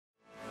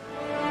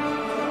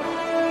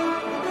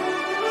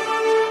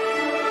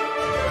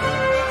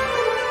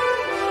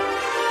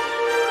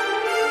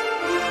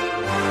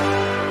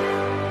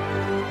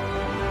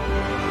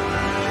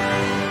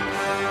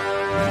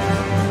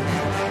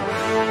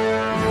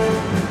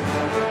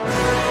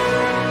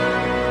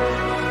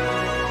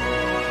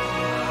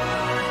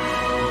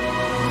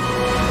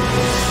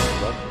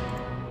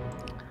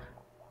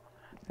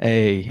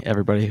Hey,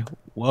 everybody.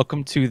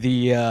 Welcome to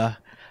the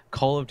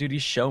Call of Duty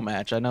show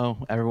match. I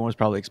know everyone was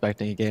probably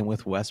expecting a game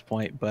with West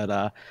Point,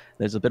 but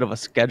there's a bit of a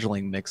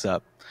scheduling mix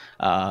up,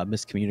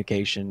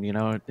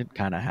 miscommunication. It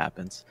kind of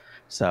happens.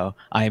 So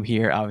I am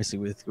here, obviously,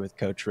 with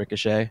Coach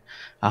Ricochet.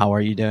 How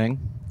are you doing?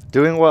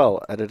 Doing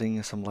well,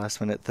 editing some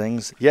last minute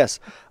things. Yes,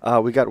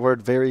 we got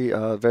word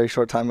very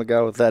short time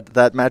ago that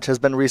that match has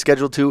been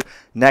rescheduled to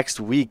next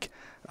week,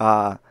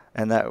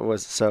 and that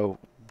was so.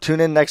 Tune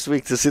in next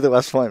week to see the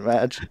West Point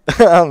match.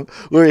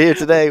 We're here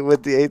today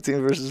with the A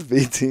team versus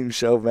B team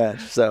show match,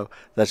 so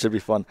that should be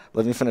fun.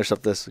 Let me finish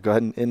up this. Go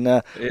ahead and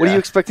what are you Yeah.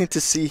 expecting to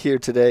see here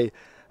today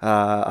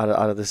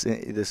out of this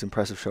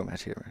impressive show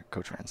match here,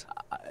 Coach Rans?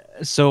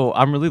 So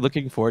I'm really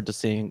looking forward to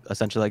seeing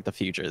essentially like the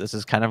future. This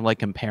is kind of like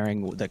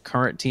comparing the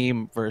current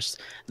team versus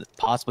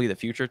possibly the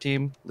future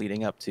team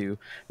leading up to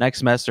next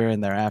semester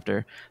and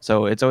thereafter.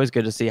 So it's always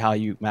good to see how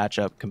you match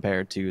up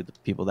compared to the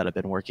people that have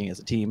been working as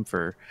a team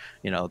for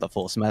the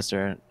full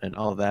semester and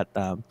all of that.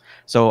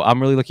 So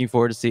I'm really looking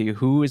forward to see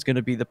who is going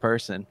to be the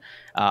person.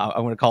 I'm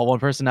going to call one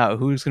person out.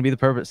 Who's going to be the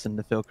person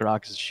to fill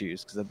Caracas'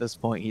 shoes? Because at this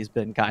point he's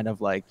been kind of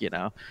like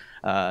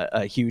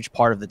a huge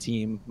part of the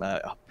team,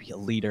 be a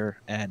leader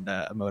and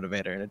a motivator.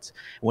 And it's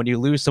when you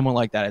lose someone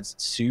like that, it's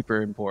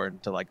super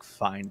important to like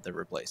find the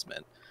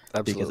replacement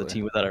because a Absolutely.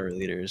 team without a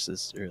leader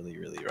is really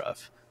really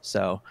rough.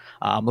 So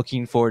I'm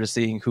looking forward to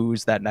seeing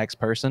who's that next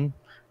person,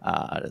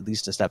 at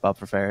least to step up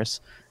for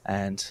Ferris,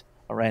 and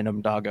a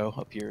random doggo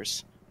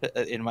appears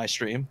in my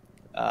stream.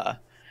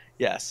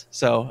 Yes.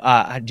 So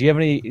do you have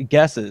any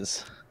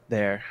guesses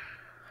there,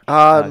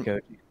 Um,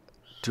 Coach?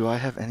 Do I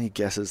have any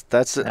guesses?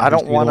 That's And I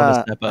who's don't gonna be the one to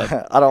wanna step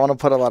up? I don't wanna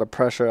put a lot of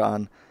pressure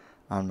on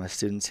my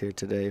students here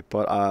today,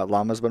 but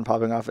Llama's been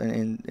popping off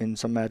in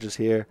some matches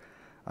here.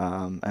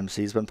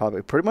 MC's been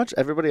popping. Pretty much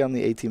everybody on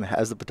the A team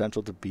has the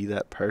potential to be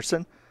that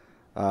person.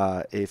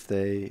 If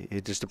they,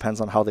 it just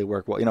depends on how they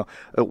work. Well,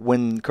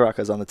 when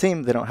Caracas on the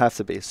team, they don't have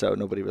to be. So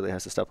nobody really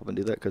has to step up and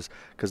do that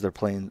because they're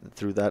playing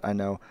through that. I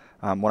know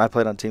when I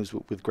played on teams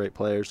with great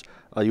players,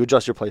 you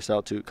adjust your play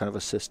style to kind of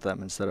assist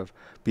them instead of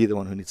be the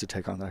one who needs to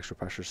take on the extra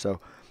pressure. So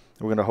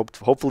we're gonna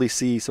hopefully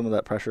see some of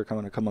that pressure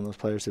come on those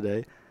players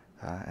today,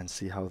 and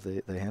see how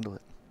they handle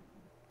it.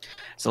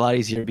 It's a lot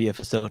easier to be a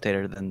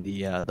facilitator than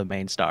the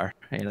main star.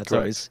 It's Correct.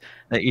 always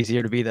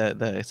easier to be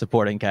the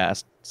supporting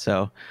cast.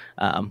 So,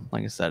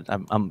 like I said,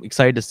 I'm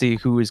excited to see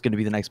who is going to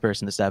be the next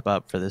person to step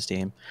up for this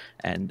team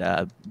and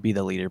be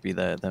the leader, be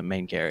the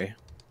main carry.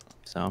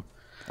 So,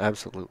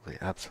 Absolutely,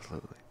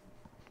 absolutely.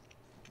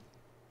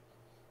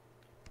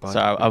 so But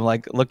I'm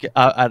like, look,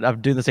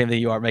 I'm doing the same thing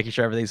you are, making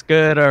sure everything's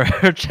good or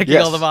checking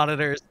all the yes,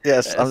 monitors.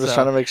 yes. I'm just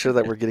trying So, to make sure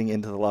that we're getting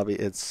into the lobby.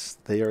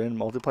 They are in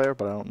multiplayer,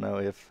 but I don't know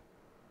if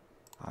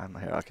I'm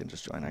here. I can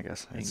just join, I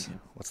guess. It's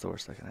what's the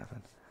worst that can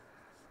happen?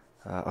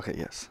 Okay,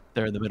 yes.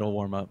 they're in the middle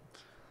warm up.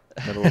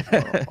 Middle of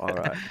warm up. All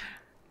right.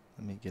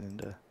 Let me get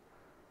into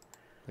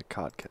the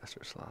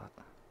codcaster slot.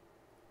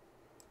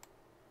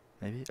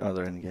 Maybe. Oh,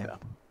 they're in the game. Yeah,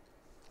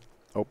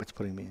 Oh, it's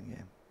putting me in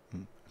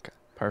game. Okay.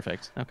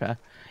 perfect. Okay,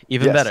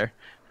 even Yes, better.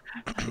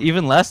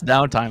 Even less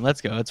downtime. Let's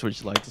go. That's what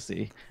you like to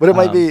see. but Um,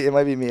 it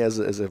might be me as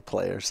a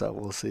player. So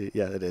we'll see.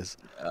 Yeah, it is.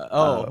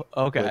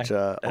 okay. Which That's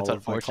all of my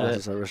unfortunate.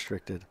 classes are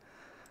restricted.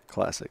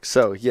 Classic.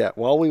 So yeah,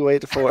 while we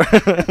wait for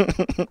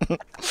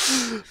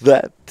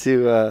that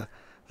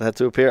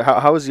to appear,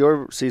 how has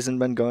your season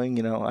been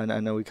going? I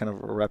know we kind of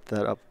wrapped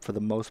that up for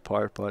the most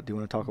part, but do you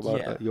want to talk about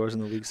Yeah. yours in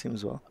the league team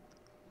as well?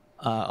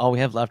 All we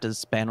have left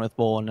is Bandwidth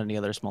Bowl and any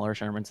other smaller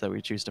tournaments that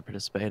we choose to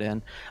participate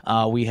in.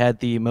 We had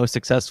the most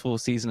successful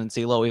season in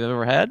CeeLo we've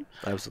ever had,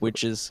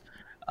 which Absolutely. is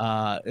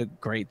a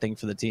great thing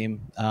for the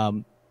team.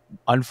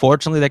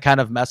 Unfortunately, that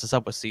kind of messed us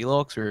up with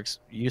CeeLo because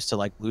we were used to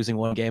like losing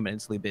one game and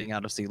instantly being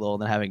out of CeeLo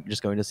and then having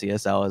just going to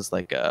CSL as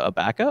like a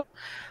backup.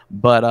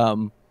 But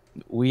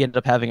we ended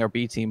up having our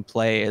B team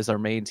play as our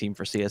main team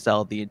for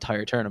CSL the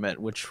entire tournament,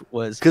 which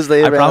was Because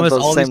they I ran promise about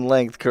the all these same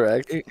length,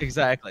 correct?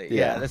 exactly.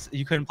 Yeah, Yeah. that's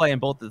you couldn't play in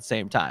both at the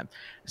same time.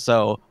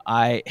 So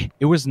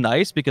it was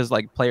nice because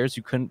like players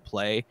who couldn't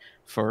play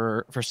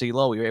for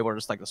CeeLo, we were able to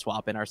just like to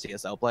swap in our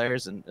CSL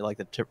players and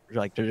like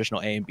like traditional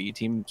A and B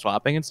team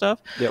swapping and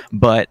stuff. Yep.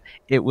 But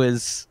it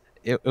was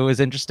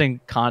interesting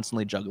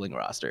constantly juggling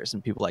rosters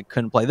and people like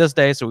couldn't play this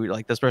day, so we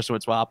like this person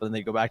would swap and then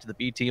they go back to the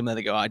B team and then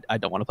they go I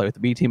don't want to play with the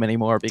B team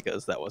anymore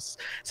because that was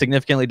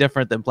significantly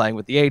different than playing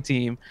with the A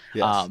team.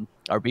 Yes.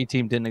 Our B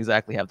team didn't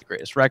exactly have the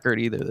greatest record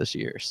either this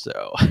year,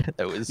 so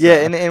that was Yeah,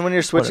 and when you're one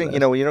of switching,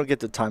 those. when you don't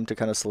get the time to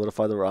kind of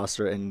solidify the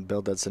roster and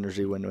build that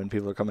synergy when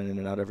people are coming in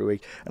and out every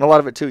week. And a lot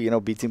of it too,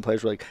 B team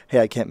players were like,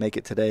 hey, I can't make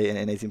it today,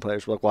 and A team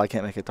players were like, well, I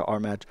can't make it to our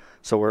match.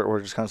 So we're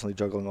just constantly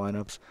juggling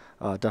lineups.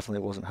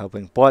 Definitely wasn't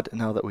helping. But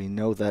now that we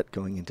know that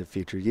going into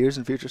future years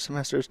and future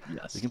semesters, we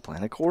Yes, can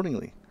plan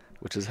accordingly,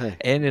 which is, hey,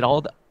 and it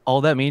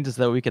all that means is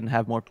that we can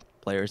have more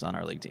players on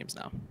our league teams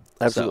now.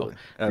 So absolutely,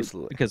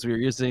 absolutely. because we were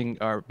using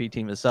our B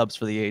team as subs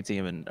for the A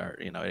team and our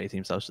A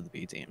team subs for the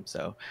B team,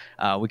 so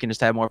we can just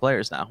have more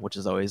players now, which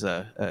is always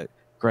a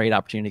great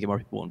opportunity to get more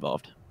people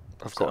involved.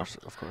 Of So course,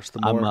 of course.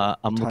 The more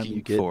I'm time you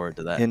looking get forward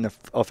to that. in the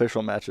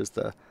official matches,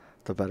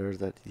 the better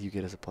that you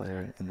get as a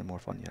player and the more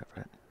fun you have,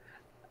 right?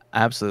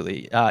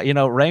 Absolutely.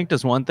 Ranked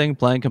is one thing.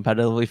 Playing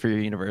competitively for your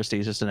university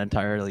is just an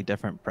entirely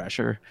different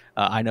pressure.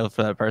 I know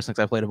for that person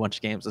because I played a bunch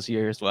of games this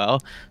year as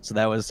well. So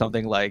that was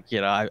something like,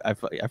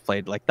 I've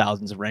played like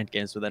thousands of ranked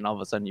games, but then all of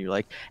a sudden you're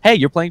like, hey,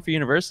 you're playing for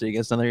university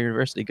against another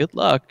university. Good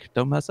luck.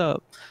 Don't mess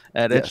up.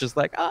 And it's Yes. just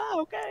like, oh,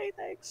 okay,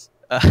 thanks.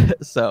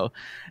 So,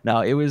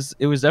 no, it was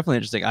definitely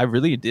interesting. I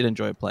really did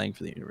enjoy playing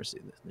for the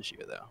university this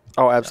year, though.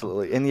 Oh, So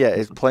absolutely. And yeah, this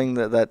it's was fun. playing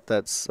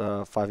that's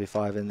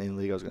 5v5 in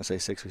league. I was gonna say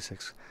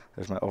 6v6.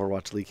 There's my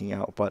Overwatch leaking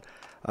out, but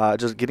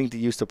just getting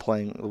used to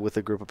playing with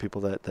a group of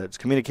people that's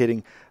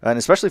communicating, and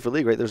especially for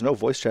league, right? There's no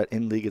voice chat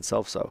in league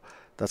itself, so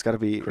that's got to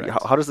be. Correct.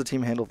 How does the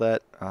team handle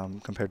that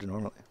compared to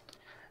normally?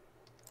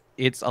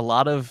 It's a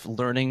lot of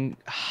learning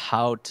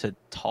how to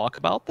talk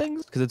about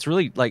things because it's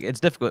really like it's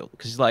difficult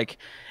because like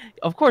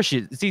of course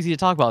it's easy to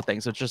talk about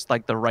things. It's just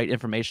like the right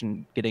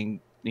information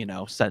getting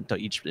sent to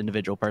each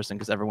individual person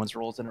because everyone's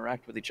roles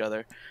interact with each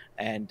other,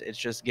 and it's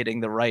just getting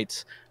the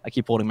right. I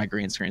keep holding my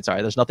green screen.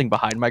 Sorry, there's nothing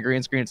behind my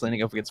green screen. It's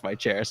leaning up against my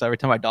chair. So every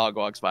time my dog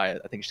walks by,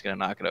 I think she's gonna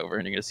knock it over,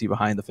 and you're gonna see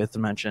behind the fifth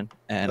dimension.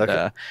 And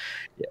Okay.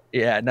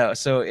 yeah, no.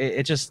 So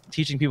it's just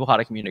teaching people how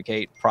to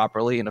communicate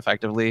properly and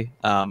effectively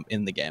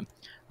in the game.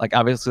 Like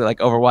obviously, like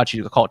Overwatch,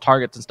 you call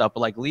targets and stuff,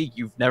 but like League,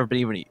 you've never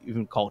been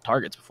even called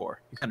targets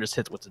before. You kind of just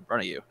hit what's in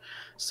front of you.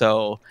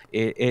 So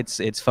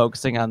it's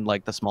focusing on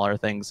like the smaller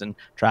things and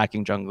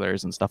tracking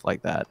junglers and stuff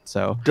like that.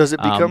 So Does it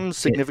become it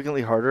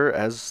significantly harder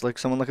as like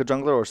someone like a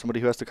jungler or somebody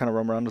who has to kind of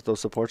roam around with those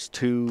supports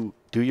to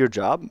do your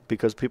job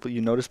because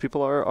you notice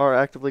people are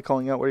actively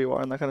calling out where you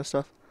are and that kind of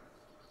stuff?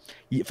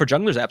 For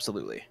junglers,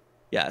 absolutely.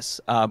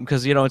 Yes,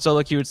 because in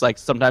solo queue, it's like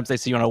sometimes they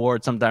see you on a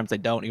ward, sometimes they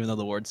don't, even though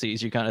the ward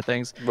sees you, kind of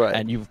things. Right.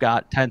 And you've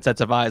got 10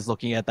 sets of eyes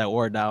looking at that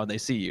ward now, and they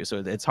see you,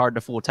 so it's hard to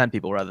fool 10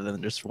 people rather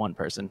than just one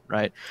person,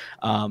 right?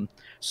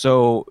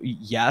 So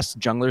yes,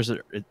 junglers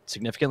are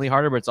significantly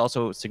harder, but it's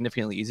also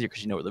significantly easier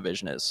because you know where the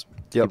vision is.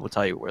 Yep. People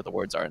tell you where the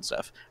wards are and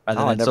stuff,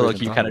 rather Oh, I than never solo even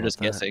queue, thought kind of about just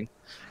that. guessing.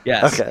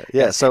 Yes, Okay,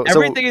 yeah. yes, So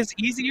everything is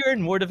easier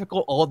and more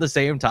difficult all at the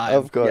same time.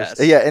 of course,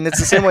 Yes. yeah, and it's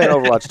the same way in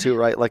Overwatch too,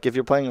 right? Like if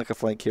you're playing like a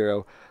flank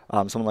hero,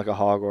 someone like a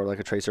hog or like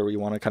a tracer, where you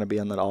want to kind of be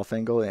on that off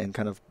angle and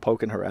kind of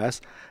poke and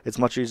harass, it's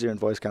much easier in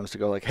voice comms to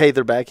go like, "Hey,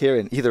 they're back here,"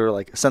 and either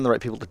like send the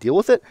right people to deal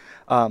with it,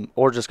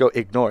 or just go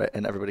ignore it,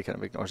 and everybody kind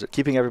of ignores it.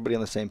 Keeping everybody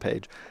on the same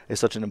page is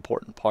such an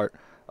important part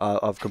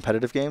of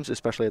competitive games,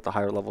 especially at the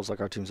higher levels like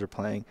our teams are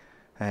playing.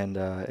 And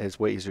it's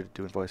way easier to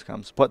do in voice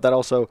comms. But that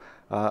also,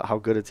 how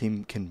good a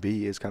team can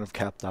be is kind of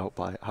capped out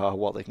by how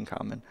well they can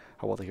come and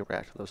how well they can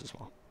react to those as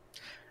well.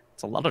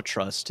 It's a lot of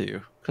trust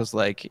too, because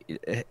like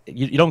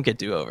you don't get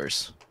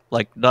do-overs.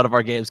 Like none of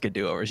our games get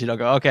do-overs. You don't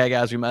go, okay,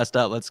 guys, we messed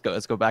up. Let's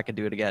go back and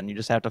do it again. You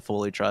just have to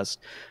fully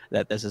trust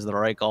that this is the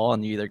right call,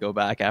 and you either go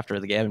back after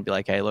the game and be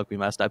like, hey, look, we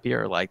messed up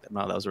here, or like,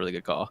 no, that was a really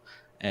good call.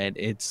 And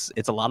it's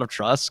a lot of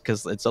trust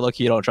because it's a look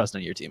you don't trust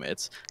any of your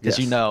teammates because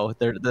Yes.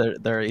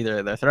 they're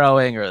either they're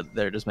throwing or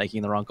they're just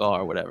making the wrong call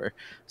or whatever. Yep.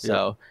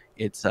 So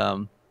it's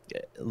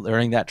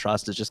learning that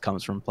trust is just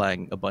comes from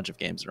playing a bunch of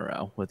games in a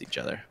row with each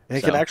other. And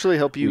it can So actually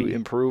help you we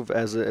improve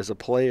as a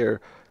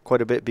player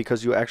quite a bit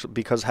because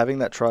because having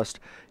that trust,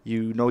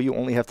 you know you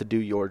only have to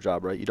do your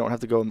job, right? You don't have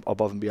to go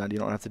above and beyond. You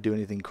don't have to do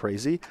anything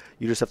crazy.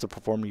 You just have to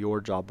perform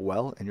your job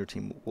well, and your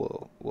team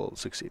will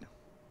succeed.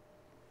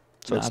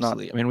 So No, it's not.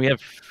 absolutely. I mean, we have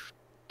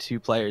two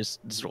players.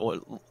 Just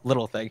a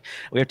little thing.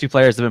 We have two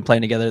players that have been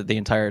playing together the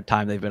entire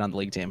time they've been on the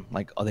league team,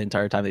 like the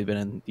entire time they've been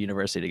in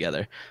university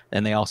together.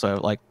 And they also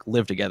like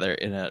live together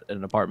in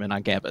an apartment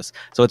on campus.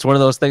 So it's one of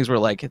those things where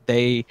like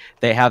they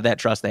have that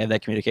trust, they have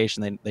that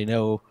communication. They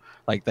know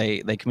like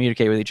they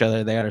communicate with each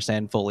other. They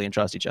understand fully and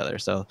trust each other.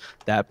 So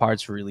that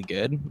part's really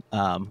good.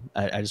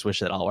 I just wish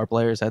that all our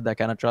players had that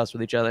kind of trust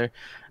with each other.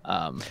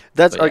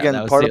 That's But yeah, again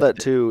that was part the of that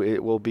too.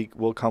 It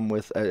will come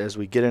with as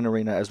we get in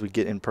arena, as we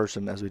get in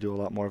person, as we do a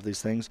lot more of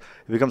these things.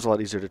 It becomes a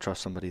lot easier to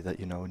trust somebody that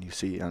you know and you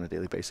see on a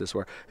daily basis.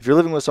 Where if you're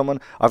living with someone,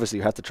 obviously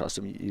you have to trust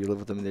them. You live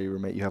with them, they're your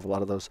roommate. You have a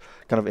lot of those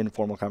kind of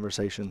informal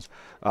conversations.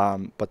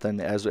 But then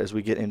as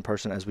we get in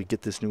person, as we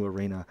get this new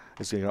arena,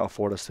 it's going to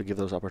afford us to give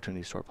those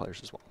opportunities to our players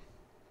as well.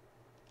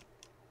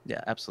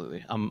 Yeah,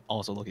 absolutely. I'm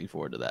also looking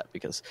forward to that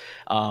because,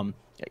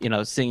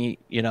 seeing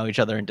each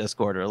other in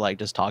Discord or like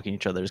just talking to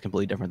each other is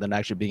completely different than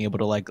actually being able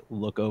to like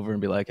look over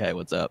and be like, "Hey,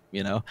 what's up?"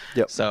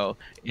 Yep. So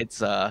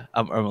it's I'm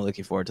really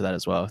looking forward to that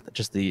as well.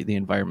 Just the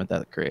environment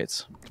that it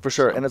creates. For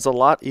sure, So and it's a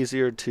lot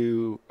easier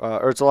to,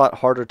 or it's a lot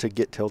harder to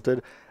get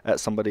tilted at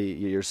somebody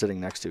you're sitting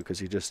next to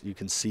because you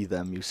can see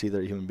them, you see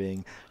their human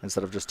being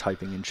instead of just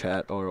typing in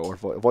chat or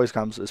voice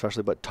comms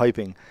especially, but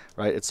typing,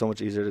 right? It's so much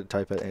easier to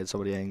type at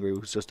somebody angry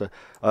who's just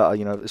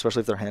especially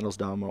if their handle's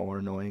dumb or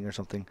annoying or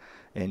something,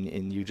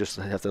 and you just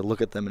have to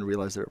look at them and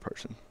realize they're a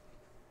person.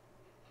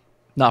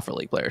 not for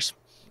league players.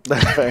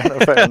 Fair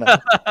enough. Fair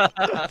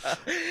enough.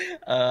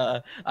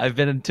 I've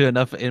been into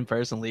enough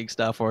in-person league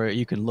stuff where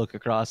you can look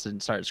across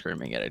and start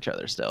screaming at each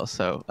other still.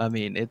 So I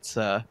mean, it's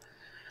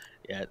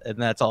yeah, and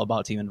that's all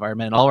about team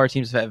environment. And all of our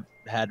teams have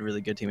had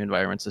really good team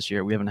environments this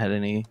year. We haven't had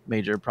any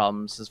major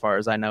problems as far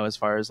as I know, as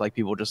far as like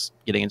people just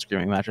getting in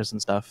screaming matches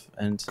and stuff.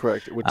 And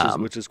Correct, which is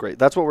um, which is great.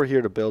 That's what we're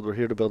here to build. We're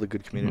here to build a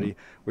good mhm. community.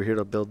 We're here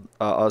to build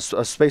a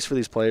space for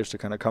these players to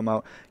kind of come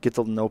out, get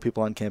to know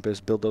people on campus,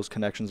 build those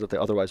connections that they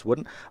otherwise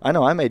wouldn't. I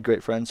know I made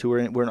great friends who were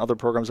in other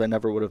programs I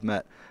never would have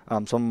met.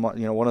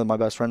 One of my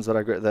best friends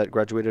that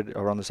graduated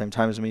around the same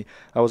time as me,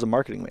 I was a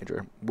marketing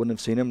major. Wouldn't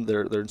have seen him.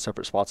 They're in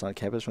separate spots on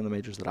campus from the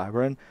majors that I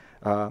were in.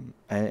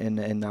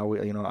 And now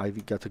I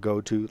got to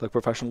go to like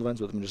professional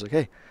events with them. Just like,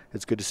 hey,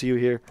 it's good to see you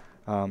here.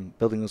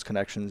 Building those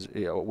connections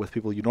with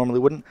people you normally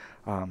wouldn't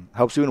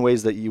helps you in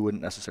ways that you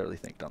wouldn't necessarily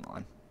think down the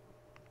line.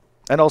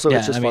 And also, it's Yeah,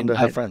 just I fun mean, to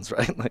have friends,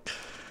 right? Like,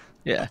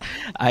 yeah,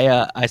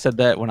 I said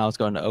that when I was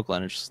going to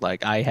Oakland. It's just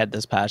like I had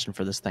this passion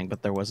for this thing,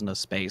 but there wasn't a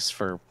space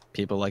for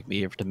people like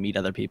me to meet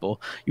other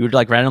people. You would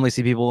like randomly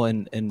see people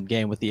in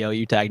game with the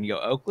OU tag, and you go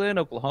Oakland,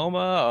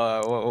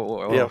 Oklahoma,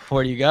 yeah.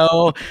 where do you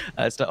go?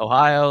 It's to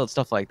Ohio,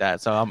 stuff like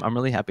that. So I'm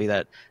really happy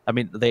that I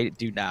mean they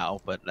do now,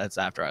 but that's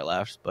after I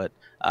left. But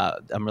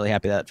I'm really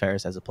happy that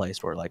Ferris has a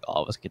place where like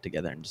all of us get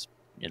together and just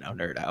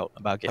nerd out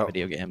about Oh,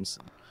 video games.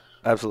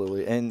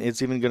 absolutely. And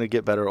it's even going to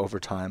get better over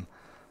time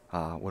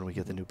when we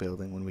get the new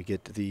building, when we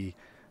get the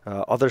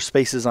other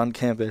spaces on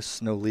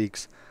campus, no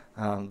leaks.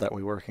 That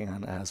we're working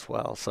on as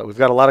well. So we've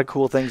got a lot of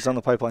cool things on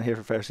the pipeline here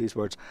for Ferris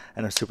Esports,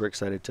 and I'm super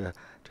excited to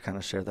kind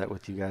of share that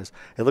with you guys.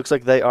 It looks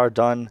like they are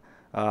done.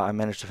 I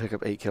managed to pick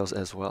up 8 kills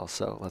as well,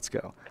 so let's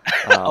go.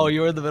 Oh,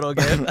 you were in the middle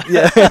game.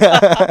 Yeah.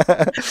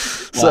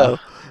 Wow.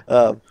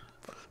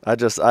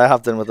 So I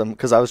hopped in with them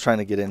because I was trying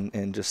to get in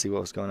and just see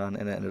what was going on,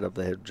 and it ended up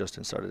they had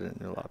just started in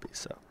their lobby.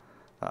 So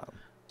um,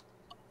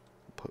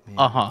 put me in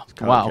Uh-huh.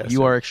 Wow, you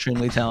Codcaster. are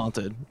extremely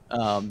talented.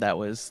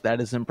 That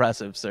is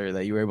impressive, sir,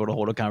 that you were able to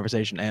hold a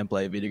conversation and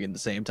play a video game at the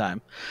same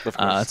time. Of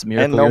course. It's a And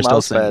miracle no you're still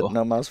mouse pad. single.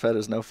 No mouse pad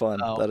is no fun.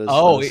 Oh, That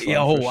oh, is fun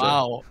oh, for sure.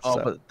 wow. Oh,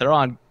 So but they're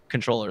on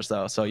controllers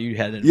though, so you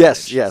had an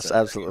yes, advantage. So yes,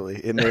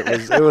 absolutely. And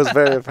it was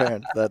very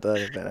apparent that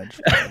advantage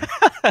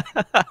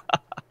for me.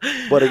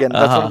 But again,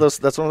 uh-huh.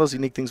 that's one of those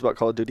unique things about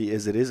Call of Duty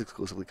is it is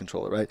exclusively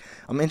controller, right?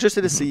 I'm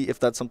interested to Mhm. see if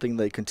that's something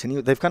they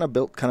continue. They've kind of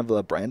built kind of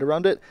a brand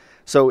around it,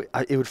 so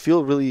it would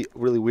feel really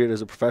really weird as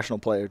a professional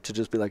player to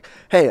just be like,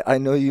 hey, I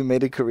know you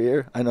made a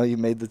career, I know you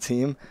made the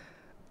team.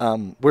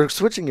 We're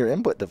switching your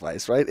input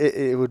device, right?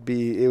 It would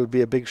be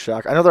a big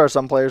shock. I know there are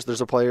some players. There's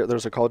a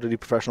Call of Duty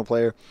professional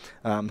player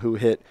who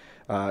hit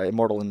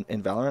Immortal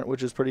in Valorant,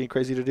 which is pretty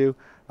crazy to do.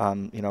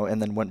 And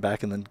then went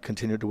back and then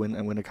continued to win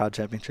a COD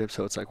championship.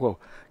 So it's like, whoa,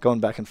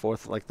 going back and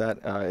forth like that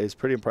is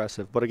pretty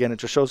impressive. But again, it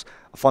just shows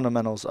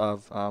fundamentals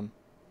of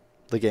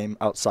the game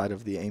outside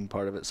of the aim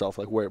part of itself,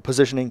 like where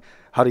positioning,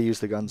 how to use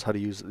the guns, how to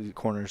use the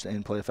corners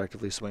and play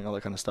effectively, swing, all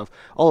that kind of stuff.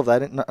 All of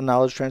that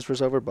knowledge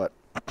transfers over, but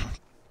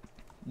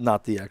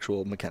not the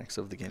actual mechanics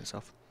of the game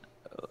itself.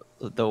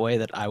 The way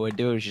that I would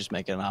do it is just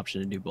make it an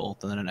option to do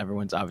both, and then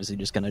everyone's obviously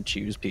just going to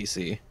choose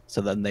PC.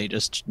 So then they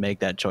just make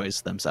that choice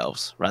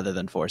themselves rather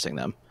than forcing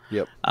them.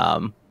 Yep.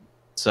 Um,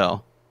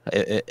 so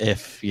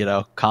if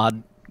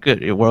COD,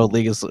 good, World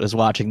League is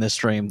watching this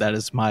stream, that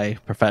is my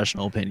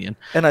professional opinion.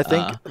 And I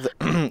think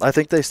Uh, I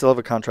think they still have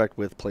a contract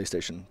with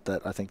PlayStation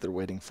that I think they're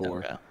waiting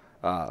for.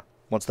 okay.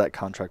 Once that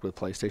contract with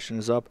PlayStation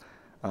is up,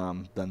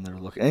 then they're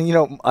looking. And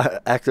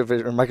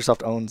Activision or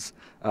Microsoft owns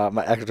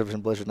my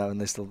Activision Blizzard now, and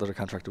they're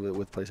contracted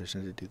with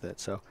PlayStation to do that.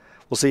 So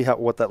we'll see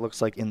what that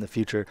looks like in the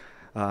future.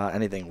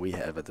 Anything we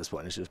have at this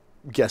point is just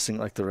guessing,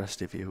 like the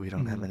rest of you. We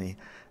don't have Mhm. any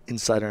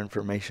insider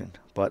information,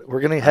 but we're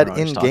gonna I don't head know what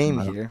in he's talking game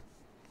about. here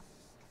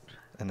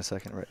in a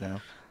second right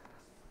now.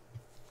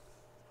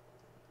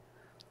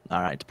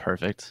 All right,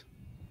 perfect.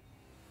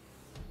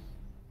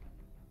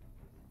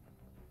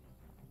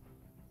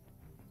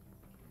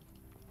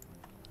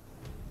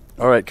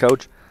 All right,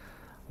 Coach.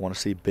 Want to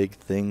see big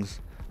things.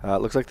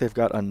 It looks like they've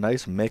got a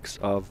nice mix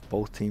of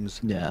both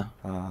teams. Yeah.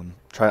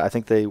 I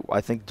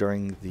think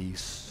during the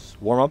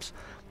warm-ups,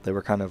 they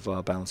were kind of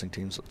balancing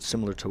teams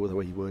similar to the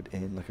way you would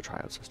in like a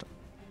tryout system.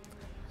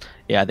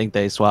 Yeah, I think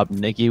they swapped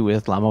Nikki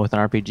with Llama with an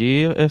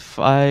RPG, if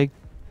I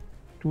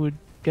would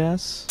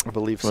guess. I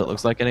believe What it so.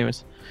 looks like,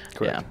 anyways.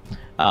 Correct.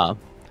 Yeah.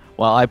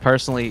 Well, I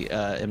personally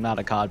am not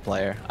a COD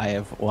player. I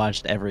have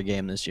watched every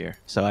game this year.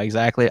 So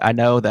I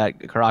know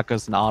that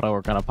Caracas and Auto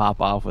are going to pop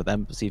off with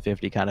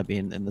MC50 kind of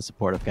being in the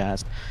supportive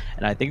cast.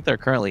 And I think they're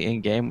currently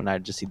in game when I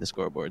just see the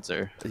scoreboards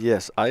there.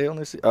 Yes, I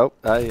only see. Oh,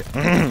 I.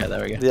 Okay,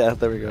 there we go. Yeah,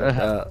 there we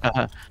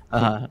go.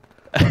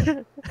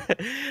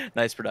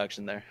 Nice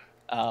production there.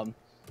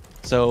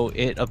 So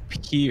it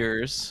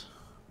appears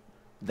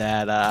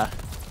that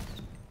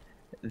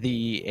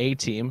the A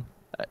team.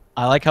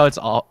 I like how it's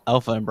all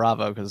Alpha and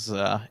Bravo because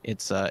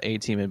it's A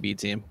team and B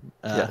team.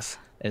 Yes.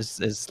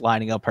 Is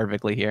lining up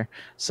perfectly here.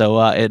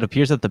 So it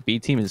appears that the B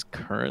team is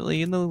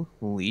currently in the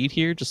lead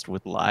here, just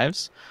with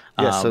lives.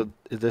 Yeah. So Um,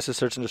 this is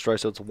search and destroy.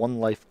 So it's one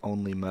life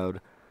only mode.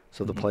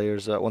 So the mhm.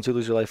 players, once you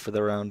lose your life for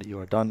the round, you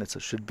are done. It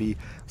should be.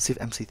 Let's see if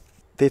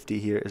MC50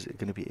 here is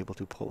going to be able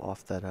to pull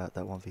off that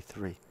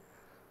 1v3.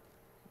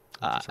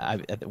 Switches.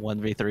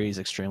 1v3 is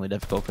extremely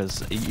difficult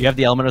because you have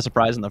the element of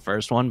surprise in the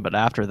first one, but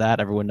after that,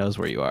 everyone knows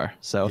where you are.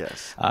 So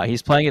Yes.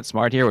 he's playing it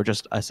smart here. We're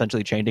just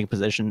essentially changing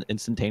position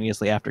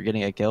instantaneously after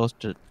getting a kill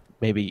to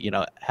maybe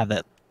have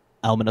that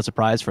element of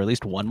surprise for at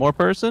least one more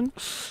person.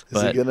 Is he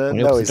But gonna? when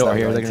he No, opens the he's door not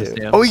here, they're going gonna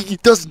to. see Oh, him. he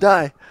doesn't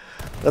die.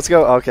 Let's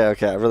go. Okay,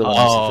 okay. I really want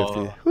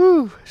MC50. Oh,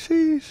 Whoo,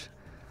 sheesh.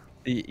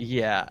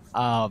 yeah.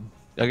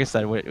 Like I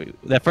said,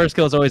 that first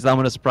kill is always the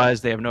element of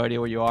surprise. They have no idea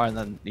where you are, and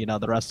then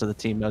the rest of the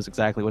team knows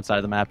exactly what side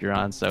of the map you're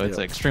on. So it's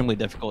Yep. extremely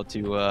difficult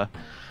to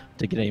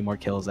get any more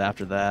kills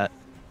after that.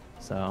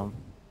 So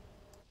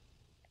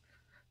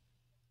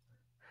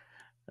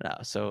no.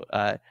 So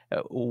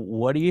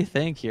what do you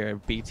think here?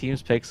 B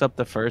teams picks up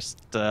the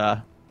first,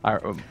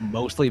 or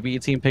mostly B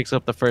team picks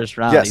up the first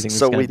round. Do you Yes. think this is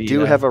So gonna we be do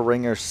have a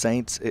ringer.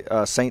 Saint.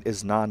 Saint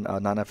is non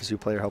FSU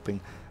player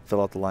helping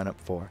fill out the lineup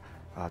for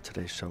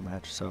today's show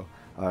match. So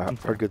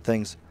I've heard good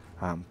things.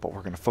 But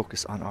we're going to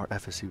focus on our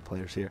FSU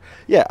players here.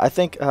 Yeah, I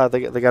think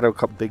they got a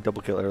couple big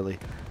double kill early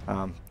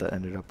that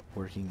ended up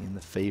working in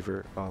the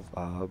favor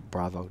of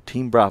Bravo.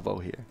 Team Bravo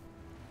here.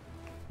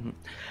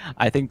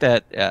 I think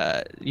that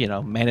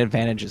man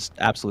advantage is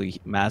absolutely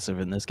massive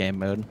in this game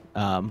mode.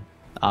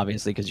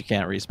 Obviously, because you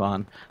can't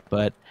respawn,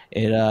 but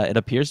it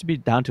appears to be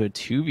down to a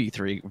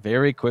 2v3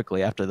 very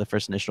quickly after the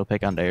first initial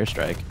pick on the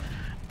airstrike,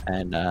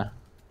 and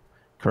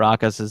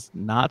Caracas is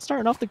not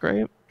starting off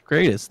the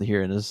greatest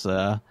here in this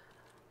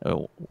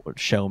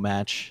show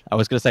match. I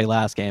was gonna say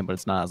last game, but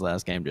it's not his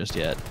last game just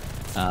yet.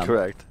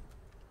 Correct.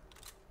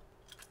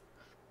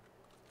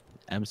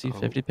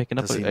 MC50 picking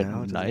up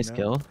a nice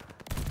kill.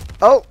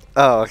 Oh,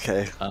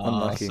 okay. Oh,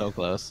 Unlucky. so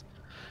close.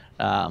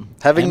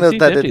 Having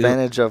that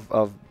advantage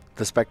of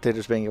the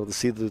spectators being able to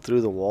see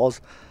through the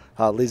walls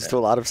leads to a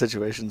lot of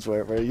situations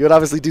where you would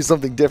obviously do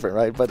something different,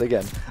 right? But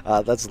again,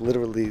 that's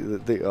literally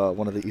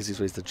one of the easiest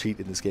ways to cheat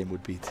in this game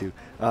would be to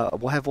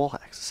we'll have wall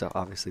hacks. So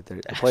obviously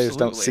the players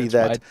don't see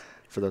that. Right.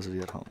 For those of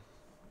you at home,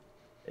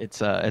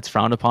 it's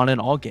frowned upon in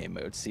all game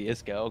modes: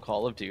 CS:GO,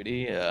 Call of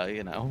Duty,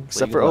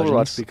 except for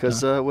Overwatch,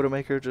 because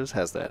Widowmaker just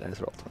has that as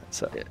her ultimate.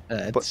 So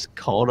it's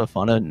called a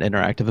fun and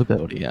interactive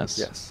ability. Yes.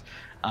 Yes.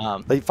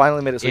 They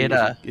finally made it so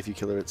if you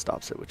kill her, it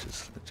stops it, which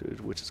is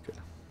good.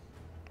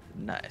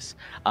 Nice.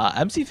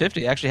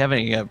 MC50 actually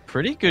having a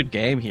pretty good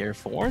game here,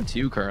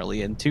 4-2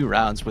 currently in 2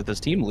 rounds. With his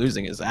team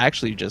losing is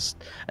actually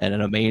just an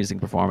amazing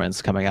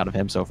performance coming out of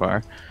him so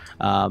far.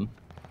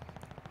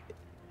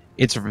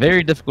 It's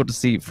very difficult to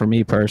see for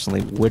me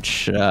personally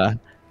which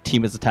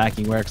team is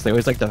attacking where, because they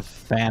always like to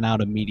fan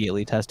out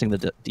immediately, testing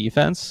the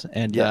defense,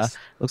 and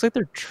looks like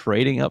they're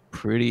trading up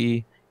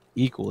pretty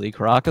equally.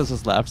 Caracas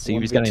is left. See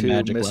if he's got any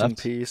magic missing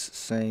left. Piece,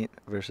 Saint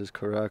versus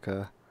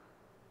Caracas.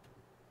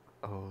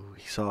 Oh,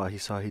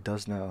 he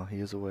does know. He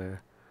is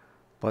aware.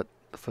 But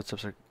the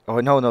footsteps are... Oh,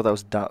 no, that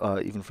was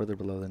down, even further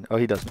below than... Oh,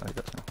 he does know.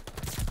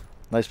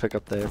 Nice pick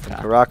up there from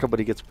Caracas, but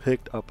he gets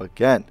picked up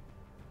again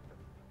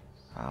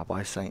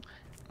by Saint.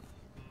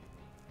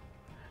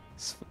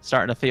 It's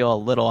starting to feel a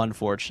little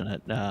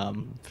unfortunate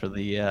for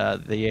the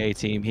A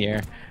team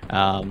here.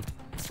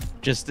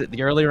 Just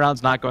the early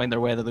rounds not going their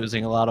way. They're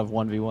losing a lot of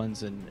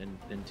 1v1s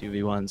and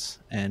 2v1s,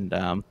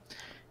 and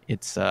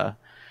it's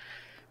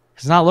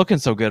not looking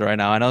so good right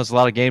now. I know there's a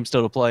lot of games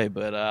still to play,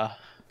 but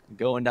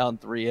going down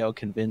 3-0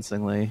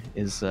 convincingly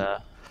is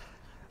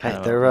kind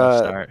of a rough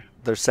start.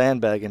 They're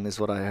sandbagging is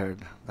what I heard.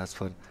 That's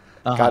what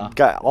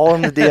got all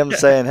in the DMs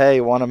saying,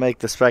 hey, want to make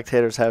the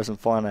spectators have some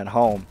fun at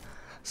home,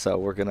 so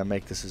we're going to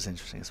make this as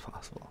interesting as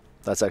possible.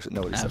 That's actually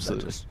nobody said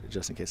that,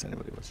 just in case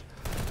anybody was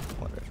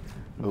wondering.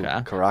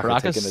 Okay.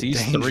 Caracas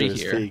sees 3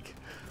 here. Peak.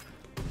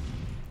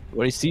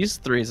 What he sees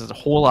 3 is there's a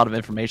whole lot of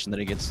information that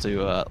he gets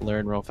to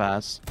learn real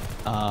fast.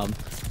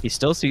 He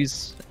still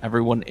sees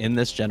everyone in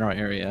this general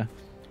area,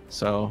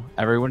 so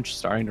everyone's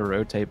starting to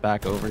rotate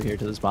back over here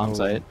to this bomb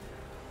site.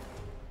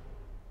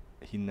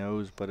 He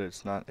knows, but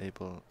it's not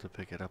able to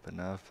pick it up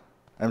enough.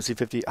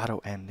 MC50,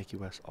 Otto, and Nikki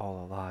West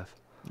all alive.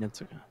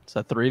 It's okay. It's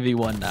a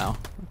 3v1 now,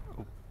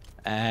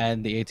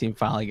 and the A team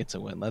finally gets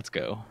a win. Let's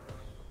go.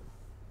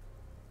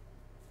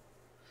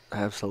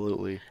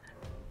 Absolutely.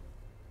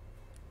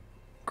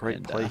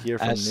 Great play here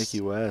from Nikki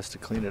West to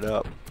clean it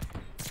up.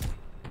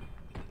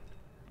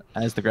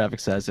 As the graphic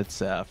says,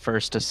 it's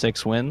first to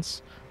 6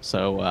 wins.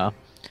 So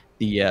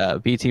the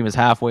B team is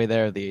halfway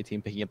there. The A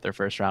team picking up their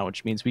first round,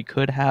 which means we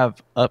could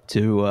have up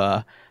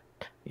to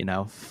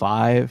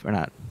 5 or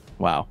not.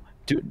 Wow.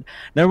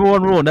 Number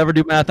 1 rule: never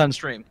do math on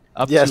stream.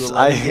 Up to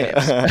 11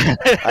 games.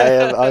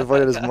 I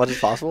avoided as much as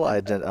possible.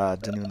 I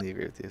genuinely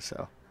agree with you.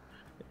 So.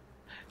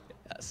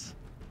 Yes.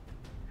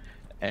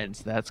 And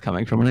that's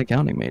coming from an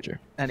accounting major.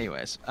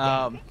 Anyways,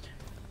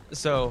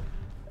 so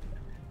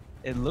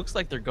it looks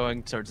like they're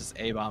going towards this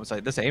A bomb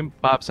site. This A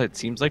bomb site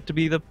seems like to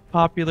be the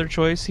popular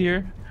choice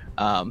here.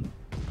 The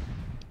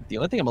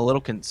only thing I'm a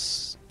little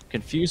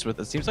confused with,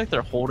 it seems like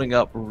they're holding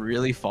up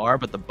really far,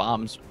 but the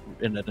bomb's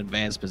in an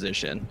advanced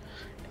position,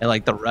 and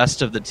like the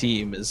rest of the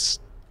team is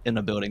in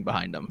a building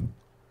behind them.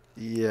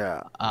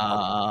 Yeah.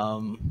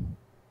 I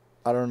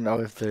don't know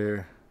if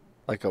they're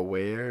like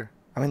aware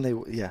I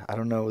mean, yeah, I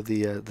don't know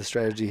the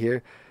strategy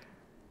here.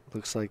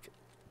 Looks like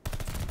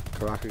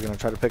Karaka going to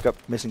try to pick up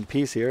missing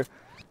piece here.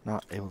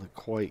 Not able to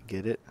quite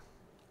get it.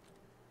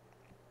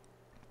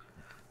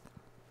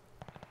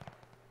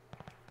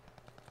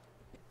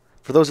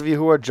 For those of you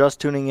who are just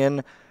tuning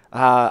in,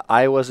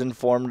 I was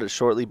informed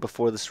shortly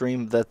before the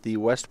stream that the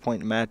West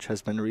Point match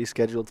has been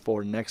rescheduled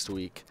for next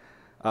week.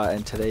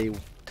 And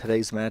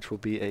today's match will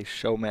be a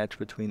show match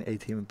between A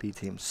team and B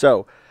team.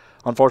 So,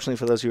 unfortunately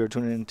for those of you who are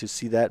tuning in to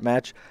see that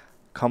match,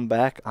 come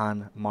back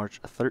on March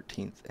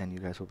 13th, and you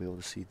guys will be able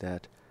to see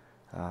that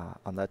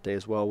on that day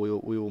as well.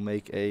 We will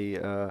make a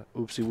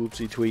oopsie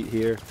whoopsie tweet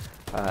here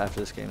after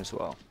this game as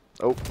well.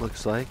 Oh,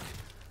 looks like.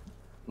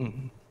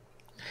 Mm-hmm.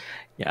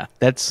 Yeah,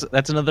 that's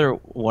another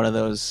one of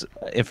those.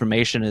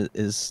 Information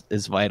is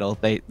vital.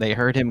 They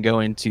heard him go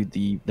into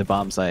the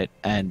bomb site,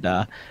 and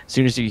as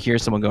soon as you hear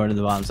someone go into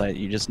the bomb site,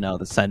 you just know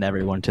to send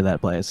everyone to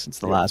that place. It's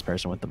the last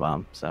person with the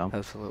bomb. So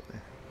absolutely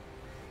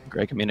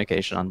great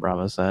communication on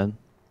Bravo's side.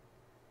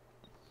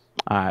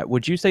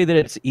 Would you say that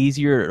it's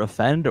easier to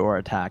defend or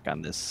attack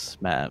on this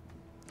map?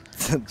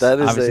 That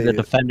is obviously the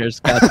defenders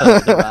got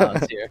the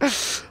rounds here.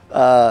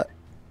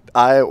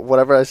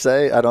 Whatever I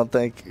say, I don't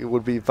think it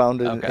would be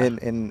found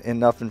in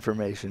enough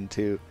information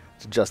to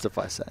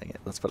justify saying it.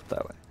 Let's put it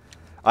that way.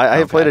 I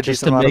have played a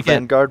decent amount of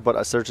Vanguard, but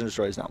a Search and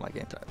Destroy is not my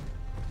game type.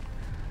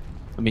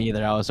 Me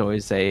either. I was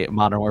always a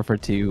Modern Warfare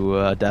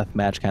 2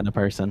 deathmatch kind of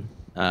person.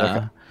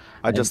 Okay.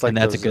 I just and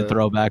that's a good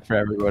throwback for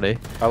everybody.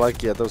 I like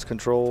those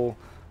control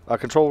any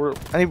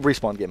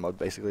respawn game mode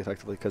basically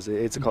effectively because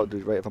it's a Call of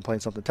Duty, right? If I'm playing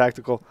something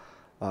tactical,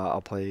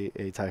 I'll play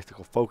a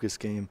tactical focus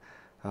game.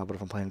 But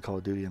if I'm playing Call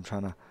of Duty, I'm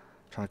trying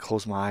to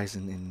close my eyes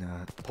and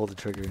pull the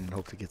trigger and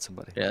hope to get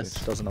somebody. Yes.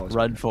 Which doesn't always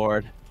run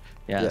forward.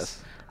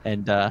 Yes.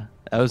 And but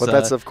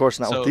that's of course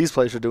not what these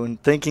players are doing.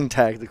 Thinking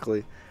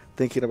tactically,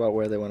 thinking about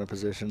where they want to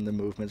position, the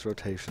movements,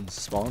 rotations,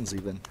 spawns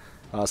even.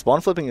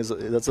 Spawn flipping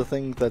that's a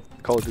thing that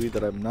Call of Duty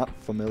that I'm not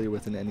familiar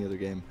with in any other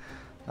game,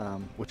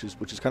 which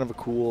is kind of a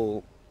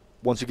cool.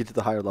 Once you get to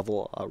the higher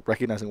level,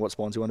 recognizing what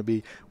spawns you want to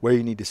be, where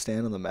you need to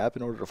stand on the map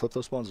in order to flip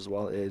those spawns as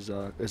well is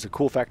a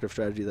cool factor of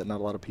strategy that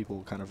not a lot of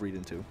people kind of read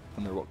into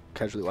when they're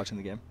casually watching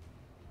the game.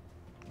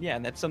 Yeah,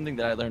 and that's something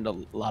that I learned a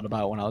lot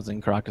about when I was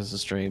in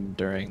Caracas' stream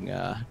during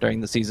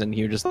the season.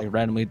 He would just like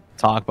randomly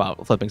talk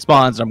about flipping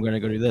spawns. I'm going to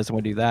go do this. I'm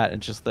going to do that. And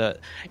just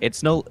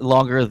it's no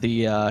longer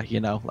the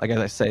like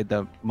I say,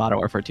 the Modern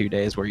Warfare 2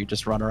 days where you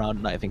just run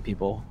around knifing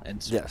people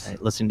and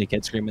listening to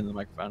kids screaming in the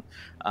microphone.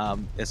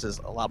 This is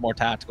a lot more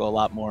tactical, a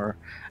lot more,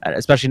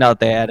 especially now that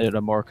they added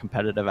a more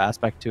competitive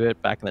aspect to it.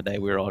 Back in the day,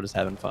 we were all just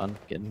having fun,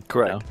 getting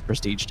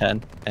Prestige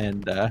 10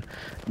 and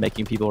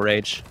making people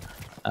rage.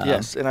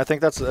 Yes, and I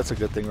think that's a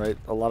good thing, right?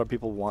 A lot of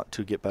people want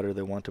to get better.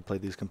 They want to play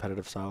these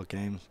competitive style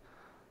games,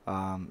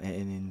 and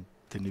in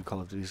the new Call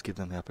of Duties give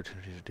them the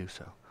opportunity to do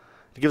so.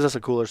 It gives us a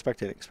cooler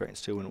spectating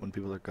experience too when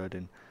people are good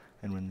and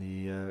when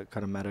the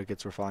kind of meta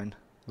gets refined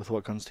with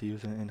what guns to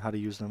use and how to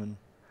use them and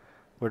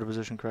where to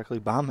position correctly.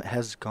 Bomb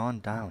has gone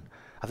down.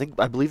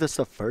 I believe that's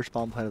the first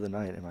bomb plant of the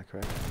night. Am I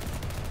correct?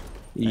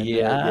 And,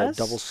 yes.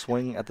 Double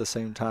swing at the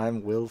same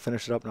time will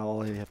finish it up. Now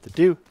all you have to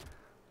do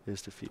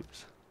is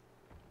defuse.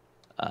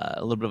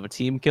 A little bit of a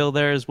team kill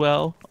there as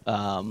well.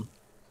 Not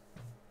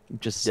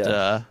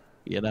sure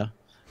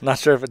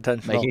if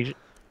intentional.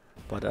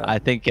 But I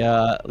think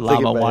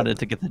Llama wanted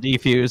to get the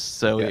defuse,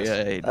 so he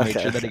made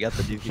sure that he got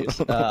the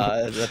defuse.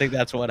 I think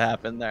that's what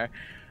happened there.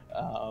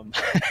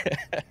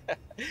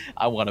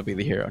 I want to be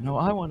the hero. No,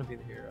 I want to be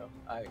the hero.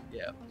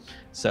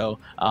 So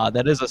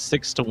that is a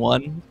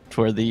 6-1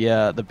 for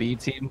the B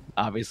team,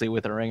 obviously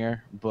with a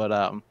ringer.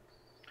 But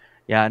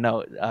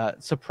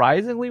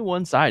surprisingly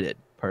one-sided.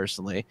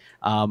 Personally,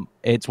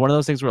 it's one of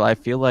those things where I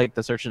feel like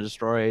the Search and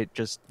Destroy,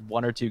 just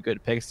one or two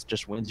good picks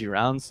just wins you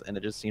rounds, and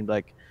it just seemed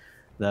like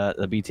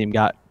the B team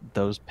got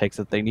those picks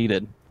that they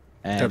needed.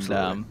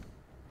 And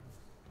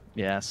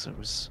yes, it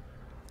was.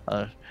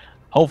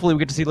 Hopefully, we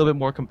get to see a little bit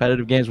more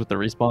competitive games with the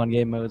respawn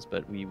game modes,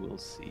 but we will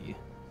see.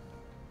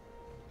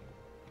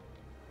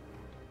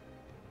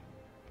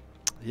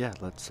 Yeah,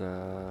 let's.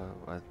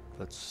 I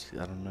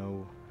don't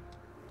know.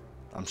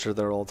 I'm sure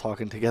they're all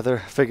talking together,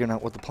 figuring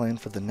out what the plan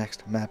for the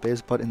next map is.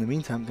 But in the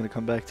meantime, I'm going to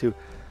come back to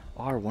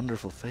our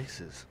wonderful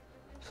faces.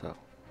 So,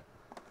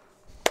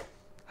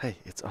 hey,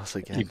 it's us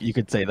again. You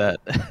could say that.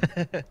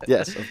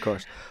 Yes, of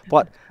course.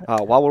 But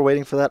while we're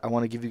waiting for that, I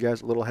want to give you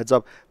guys a little heads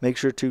up. Make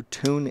sure to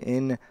tune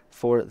in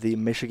for the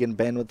Michigan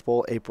Bandwidth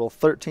Bowl April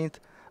 13th.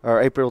 Or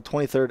April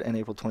 23rd and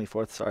April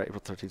 24th. Sorry, April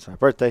 13th is my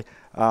birthday.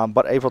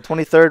 But April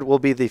 23rd will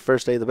be the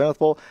first day of the Bandwidth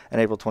Bowl, and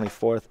April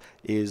 24th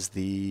is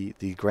the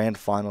grand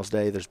finals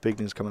day. There's big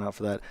news coming out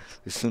for that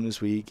as soon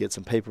as we get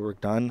some paperwork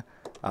done.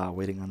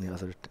 Waiting on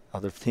the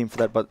other team for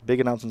that, but big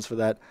announcements for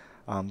that.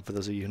 For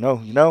those of you who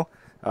know,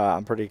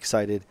 I'm pretty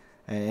excited,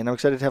 and I'm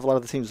excited to have a lot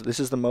of the teams.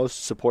 This is the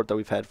most support that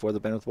we've had for the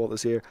Bandwidth Bowl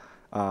this year.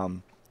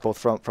 both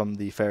from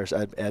the Ferris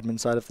admin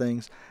side of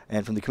things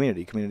and from the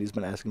community. Community's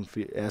been asking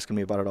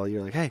me about it all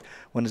year, like, hey,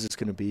 when is this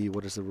going to be?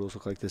 What does the rules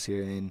look like this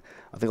year? And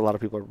I think a lot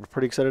of people are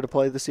pretty excited to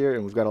play this year,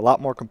 and we've got a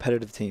lot more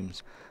competitive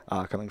teams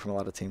coming from a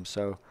lot of teams,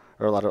 so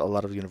or a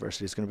lot of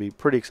universities. It's going to be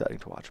pretty exciting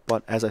to watch.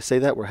 But as I say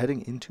that, we're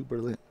heading into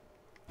Berlin.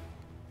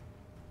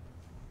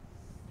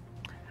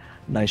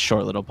 Nice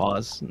short little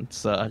pause.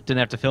 It's didn't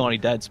have to fill any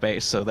dead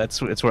space, so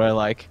it's what I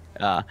like.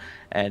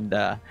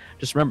 And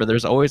just remember,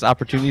 there's always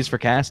opportunities for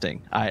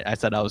casting. I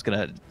said I was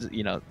gonna,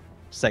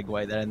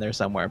 segue that in there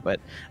somewhere, but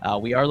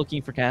we are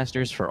looking for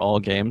casters for all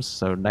games.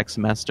 So next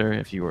semester,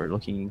 if you were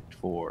looking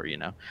for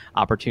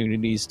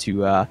opportunities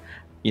to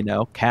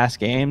cast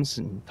games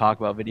and talk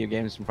about video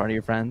games in front of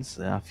your friends,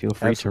 feel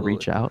free to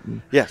reach out,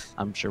 and yes,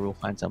 I'm sure we'll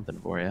find something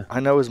for you. I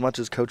know as much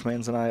as Coach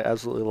Mans and I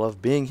absolutely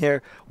love being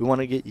here, we want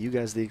to get you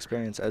guys the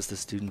experience as the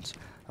students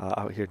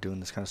out here doing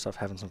this kind of stuff,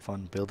 having some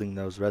fun, building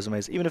those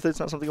resumes. Even if it's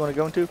not something you want to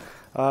go into,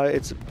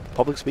 it's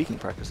public speaking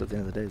practice at the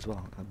end of the day as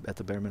well, at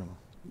the bare minimum.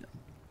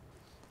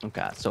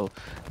 Okay, so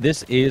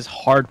this is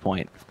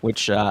Hardpoint,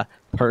 which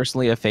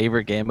personally a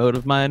favorite game mode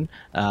of mine.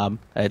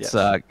 It's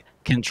yes.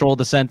 Control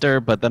the center,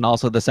 but then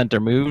also the center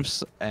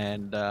moves,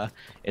 and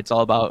it's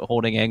all about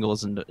holding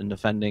angles and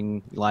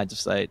defending lines of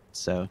sight.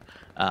 So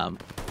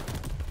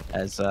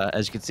as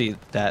you can see,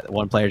 that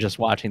one player just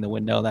watching the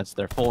window, that's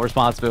their full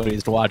responsibility,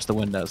 is to watch the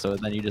window. So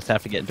then you just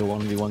have to get into a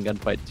 1v1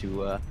 gunfight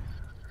to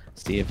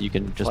see if you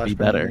can just be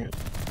better.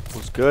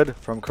 Was good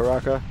from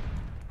Karaka.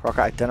 Karaka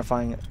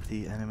identifying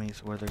the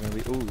enemies where they're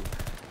going to be. Ooh,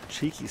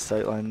 cheeky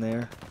sightline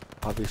there.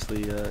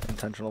 Obviously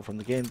intentional from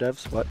the game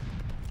devs, but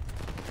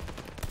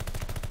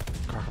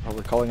Karaka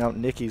probably calling out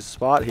Nikki's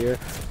spot here.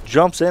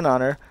 Jumps in on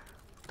her.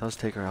 Does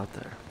take her out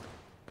there.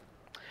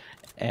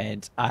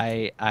 And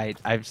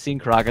I've seen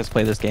Caracas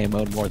play this game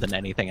mode more than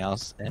anything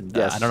else, and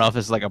yes. I don't know if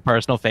it's like a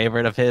personal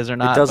favorite of his or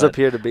not. It does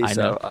appear to be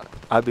so.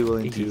 I'd be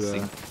willing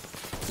to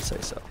say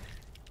so.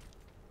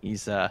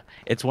 He's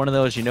it's one of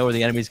those, where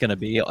the enemy's gonna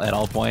be at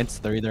all points.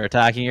 They're either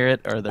attacking it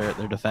or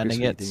they're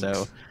defending it.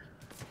 So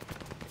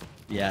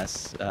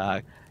yes,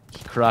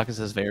 Caracas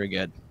is very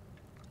good,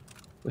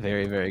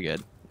 very, very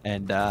good,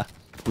 and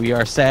we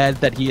are sad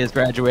that he is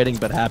graduating,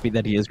 but happy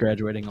that he is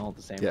graduating all at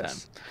the same time.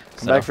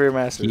 Come back for your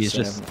masters. He's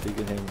Sam, just, if you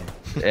can hear me.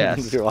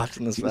 Yes, if you're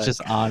watching this. He's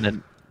just on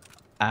an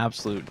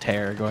absolute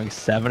tear, going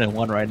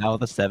 7-1 right now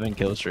with a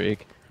 7-kill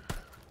streak.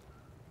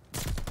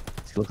 He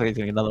looks like he's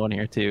getting another one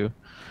here too.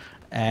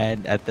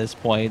 And at this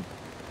point,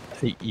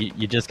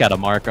 you just gotta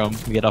mark him.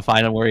 You gotta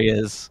find him where he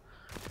is.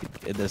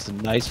 There's a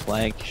nice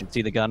flank. You should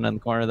see the gun in the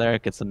corner there.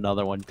 Gets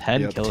another one.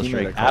 10 kill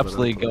streak.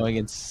 Absolutely going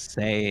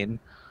insane.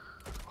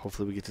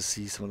 Hopefully we get to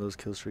see some of those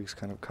kill streaks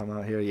kind of come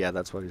out here. Yeah,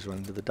 that's what he's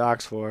running to the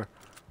docks for.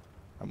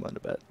 I'm willing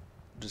to bet.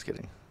 Just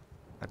kidding.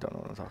 I don't know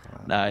what I'm talking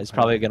about. Nah, he's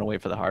probably gonna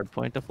wait for the hard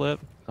point to flip.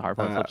 The hard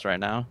point flips right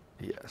now.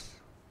 Yes.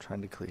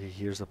 Trying to clear. He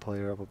hears the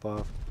player up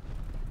above.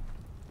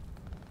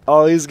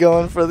 Oh, he's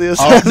going for the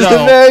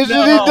assassination.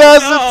 He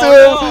does it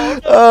to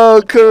him.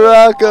 Oh,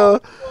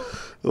 Karaka.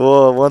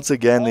 Whoa, once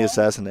again, the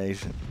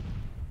assassination.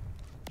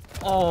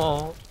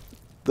 Oh.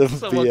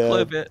 Someone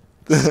clip it.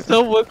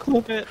 Someone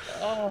clip it.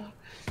 Oh.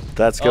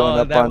 That's going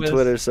up on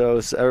Twitter, so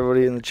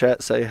everybody in the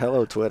chat say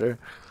hello, Twitter.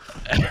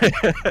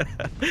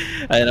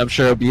 And I'm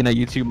sure it'll be in a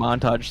YouTube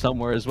montage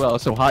somewhere as well.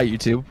 So hi,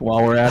 YouTube,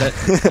 while we're at it.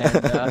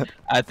 And,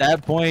 at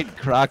that point,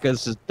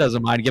 Caracas just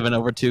doesn't mind giving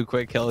over 2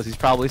 quick kills. He's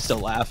probably still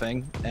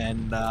laughing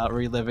and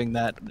reliving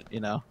that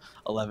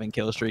 11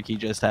 kill streak he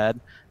just had.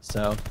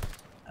 So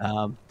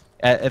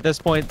at this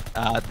point,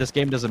 this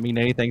game doesn't mean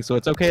anything. So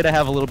it's okay to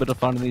have a little bit of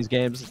fun in these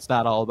games. It's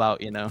not all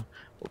about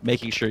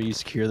making sure you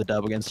secure the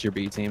dub against your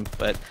B team,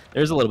 but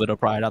there's a little bit of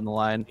pride on the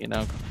line.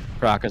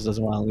 Caracas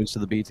doesn't want to lose to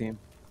the B team.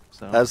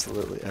 So.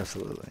 Absolutely,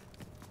 absolutely.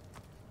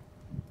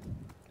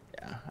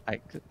 Yeah,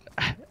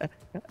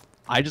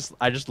 I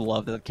just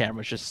love that the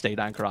cameras just stayed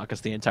on Caracas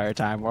the entire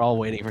time. We're all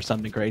waiting for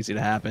something crazy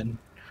to happen.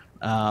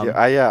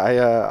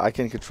 I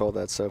can control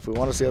that. So if we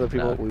want to see other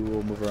people, we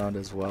will move around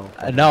as well.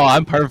 No,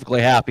 I'm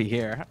perfectly happy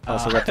here.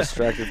 Also got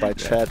distracted by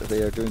chat.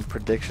 They are doing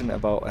prediction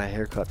about a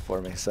haircut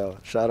for me. So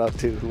shout out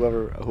to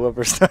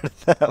whoever started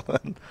that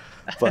one.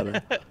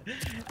 But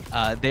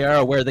they are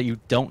aware that you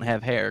don't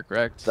have hair,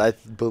 correct? I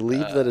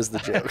believe that is the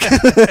joke.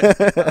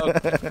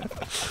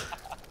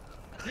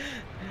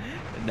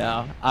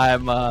 No, I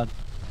don't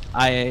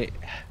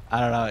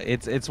know.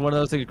 It's one of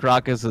those things.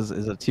 Caracas is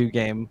a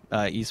 2-game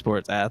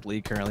esports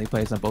athlete. Currently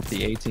plays on both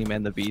the A team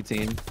and the B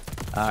team.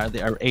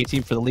 The A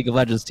team for the League of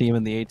Legends team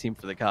and the A team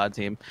for the COD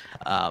team.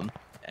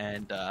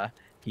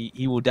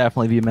 He will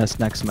definitely be missed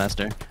next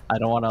semester. I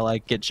don't want to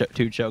get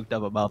too choked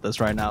up about this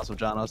right now, so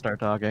John will start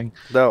talking.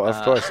 No,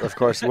 of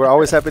course. We're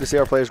always happy to see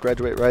our players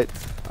graduate, right?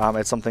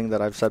 It's something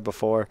that I've said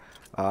before.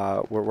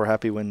 We're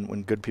happy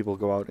when good people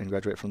go out and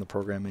graduate from the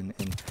program and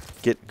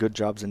get good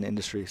jobs in the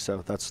industry.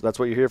 So that's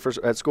what you're here for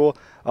at school.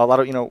 A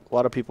lot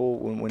of people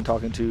when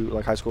talking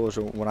to high schoolers,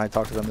 or when I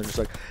talk to them, they're just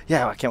like,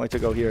 yeah, I can't wait to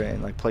go here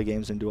and play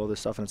games and do all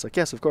this stuff. And it's like,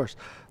 yes, of course,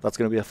 that's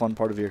going to be a fun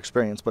part of your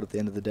experience. But at the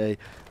end of the day,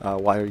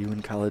 why are you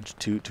in college?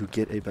 To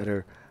get a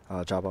better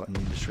job out in the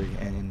industry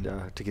and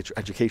to get your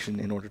education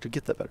in order to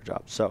get that better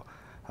job. So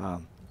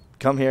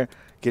come here,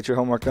 get your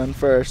homework done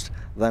first,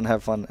 then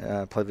have fun,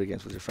 play video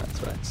games with your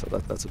friends, right? So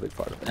that's a big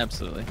part of it.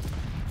 Absolutely.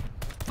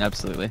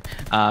 Absolutely.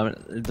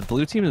 The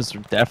blue team is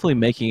definitely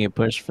making a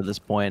push for this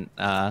point.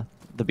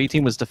 The B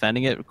team was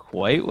defending it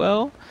quite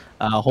well,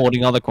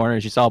 holding all the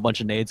corners. You saw a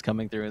bunch of nades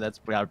coming through. That's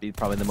got to be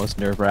probably the most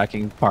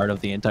nerve-wracking part of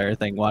the entire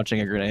thing,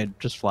 watching a grenade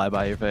just fly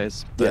by your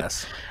face. But,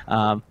 Yes.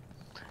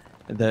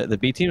 The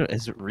B team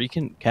has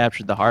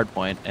recaptured the hard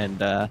point,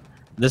 and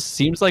this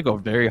seems like a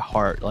very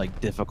hard,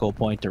 difficult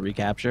point to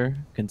recapture,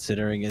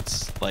 considering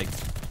it's like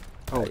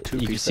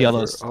you can see all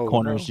those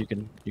corners you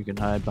can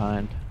hide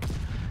behind.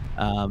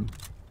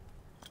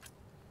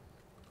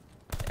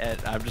 And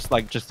I'm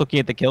just looking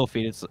at the kill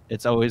feed.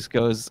 It's always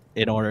goes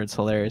in order. It's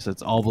hilarious.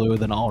 It's all blue,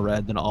 then all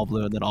red, then all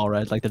blue, and then all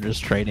red. Like they're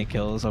just trading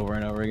kills over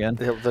and over again.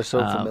 They're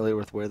so familiar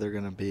with where they're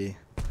gonna be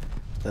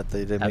that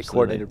they make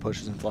coordinated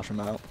pushes and flush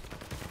them out.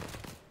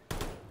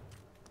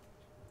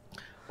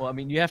 Well, I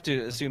mean, you have to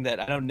assume that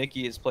I know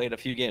Nikki has played a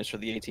few games for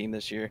the A team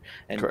this year,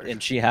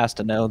 and she has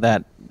to know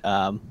that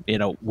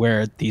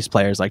where these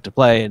players like to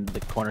play and the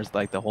corners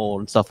like to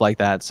hold and stuff like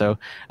that. So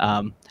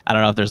I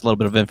don't know if there's a little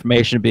bit of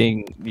information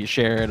being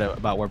shared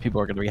about where people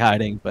are going to be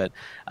hiding, but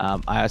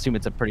I assume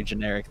it's a pretty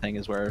generic thing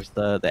as where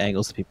the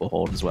angles that people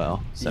hold as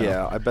well. So,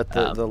 yeah, I bet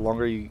the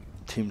longer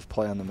teams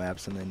play on the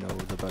maps, and they know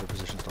the better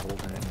positions to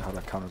hold in and how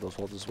to counter those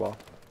holds as well.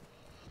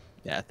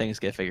 Yeah, things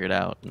get figured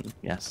out. And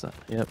yes,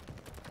 yep.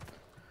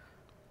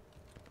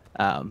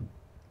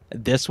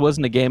 This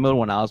wasn't a game mode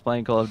when I was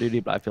playing Call of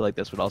Duty, but I feel like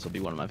this would also be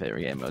one of my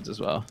favorite game modes as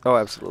well. Oh,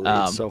 absolutely.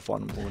 It's so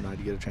fun when I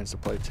get a chance to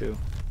play too.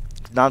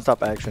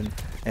 Non-stop action,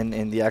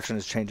 and the action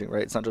is changing,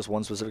 right? It's not just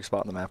one specific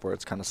spot on the map where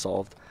it's kind of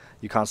solved.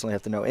 You constantly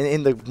have to know.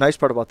 And the nice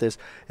part about this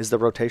is the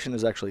rotation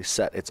is actually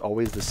set. It's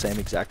always the same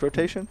exact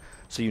rotation,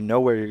 so you know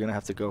where you're going to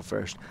have to go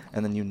first,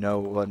 and then you know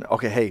when,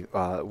 okay, hey,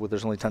 well,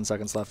 there's only 10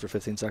 seconds left or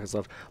 15 seconds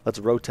left. Let's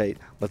rotate.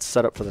 Let's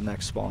set up for the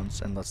next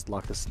spawns, and let's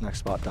lock this next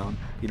spot down.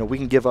 You know, we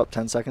can give up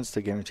 10 seconds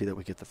to guarantee that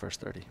we get the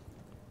first 30.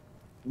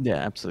 Yeah,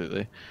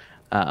 absolutely.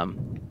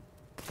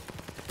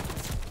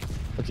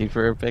 Looking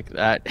for a pick.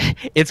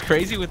 It's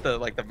crazy with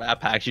the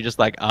map hacks. You just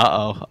like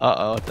da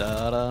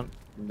da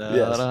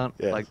da,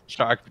 like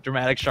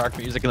dramatic shark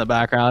music in the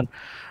background.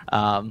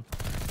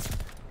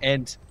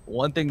 And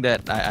one thing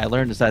that I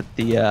learned is that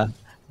the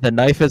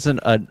knife isn't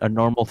a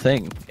normal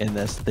thing in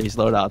these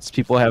loadouts.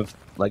 People have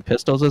like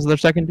pistols as their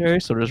secondary,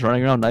 so just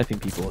running around knifing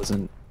people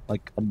isn't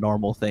like a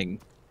normal thing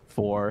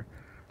for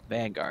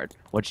Vanguard,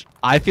 which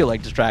I feel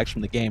like distracts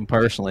from the game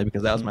personally,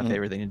 because that was my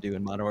favorite thing to do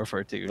in Modern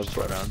Warfare 2, just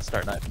run around and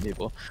start knifing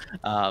people.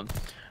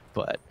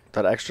 But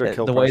that extra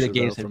kill the way the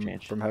games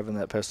game's from having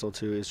that pistol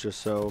too is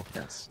just so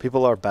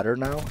people are better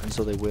now, and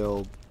so they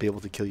will be able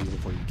to kill you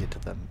before you get to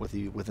them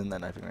within that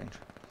knifing range.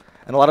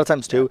 And a lot of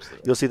times too,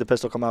 you'll see the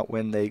pistol come out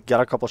when they get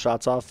a couple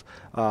shots off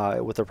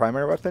with their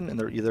primary weapon, and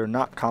they're either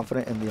not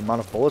confident in the amount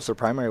of bullets their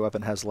primary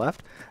weapon has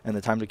left, and the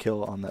time to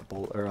kill on that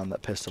bullet or on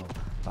that pistol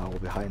will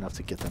be high enough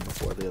to get them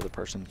before the other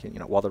person can,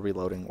 while they're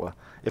reloading. Well,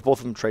 if both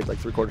of them trade like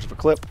 3/4 of a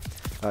clip,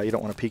 you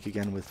don't want to peek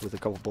again with a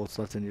couple bullets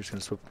left, and you're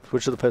just gonna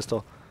switch to the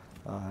pistol.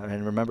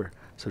 And remember,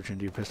 switching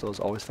to your pistol is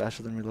always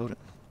faster than reloading.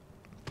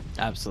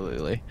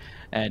 Absolutely.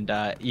 And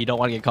you don't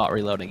want to get caught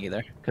reloading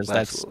either, because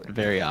that's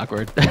very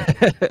awkward.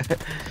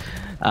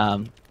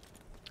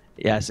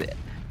 Yes,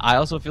 I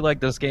also feel like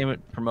this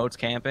game promotes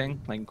camping,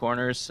 like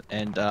corners,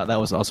 and that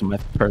was also my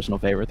personal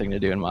favorite thing to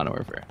do in Modern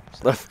Warfare.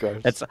 So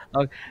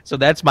so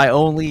that's my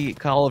only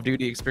Call of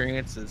Duty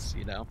experience is,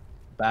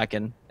 back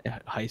in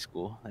high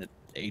school. It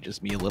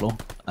ages me a little.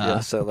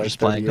 Yeah, so like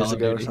 30 years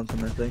ago or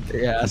something, I think.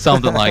 Yeah,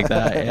 something like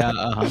that.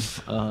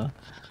 Yeah.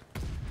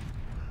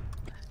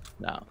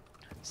 No.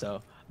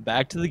 So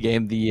back to the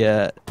game.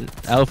 The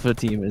Alpha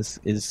team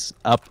is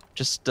up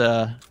just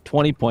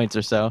 20 points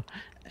or so,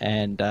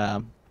 and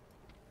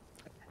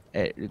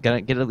it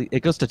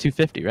goes to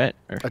 250, right?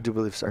 Or I do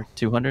believe so.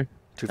 200.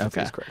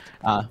 250 is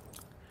correct.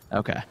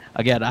 Okay.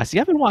 Again, I've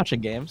been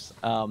watching games.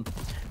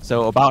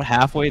 So about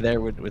halfway there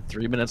with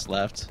 3 minutes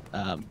left.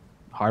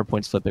 Hard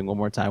points flipping one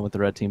more time with the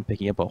red team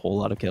picking up a whole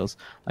lot of kills.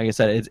 Like I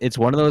said, it's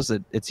one of those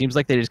that it seems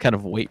like they just kind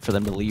of wait for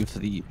them to leave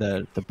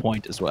the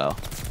point as well,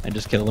 and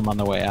just kill them on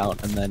the way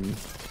out, and then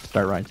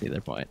start running to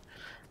their point.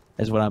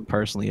 Is what I'm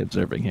personally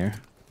observing here.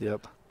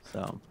 Yep.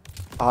 So,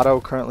 Otto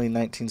currently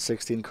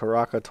 19-16,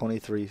 Karaka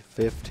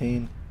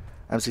 23-15,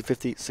 MC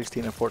 50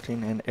 16 and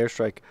 14, and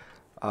Airstrike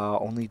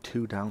only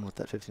 2 down with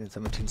that 15 and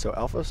 17.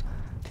 So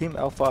Team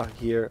Alpha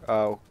here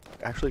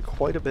actually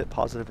quite a bit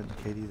positive in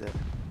KD there.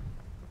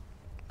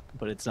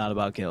 But it's not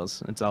about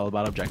kills. It's all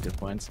about objective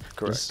points.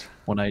 Correct. Just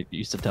when I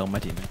used to tell my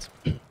teammates.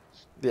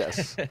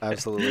 Yes,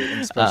 absolutely. And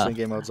especially in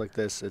game modes like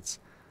this, it's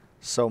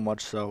so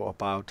much so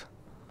about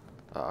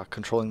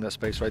controlling that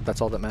space, right?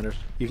 That's all that matters.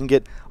 You can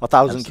get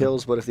 1,000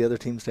 kills, but if the other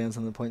team stands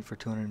on the point for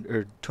 200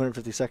 or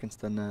 250 seconds,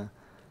 then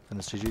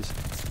it's GG's.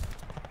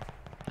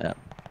 Yeah.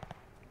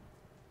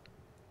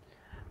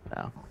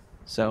 Wow.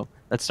 So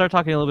let's start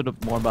talking a little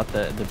bit more about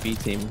the B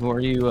team. Who are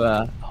you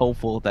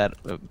hopeful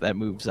that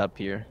moves up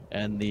here?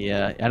 And the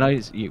I know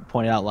you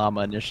pointed out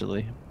Llama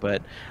initially,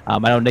 but I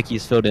know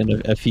Nikki's filled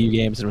in a few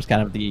games and was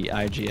kind of the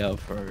IGL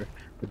for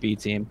the B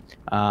team.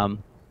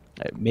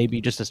 Maybe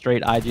just a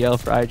straight IGL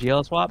for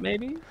IGL swap,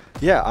 maybe.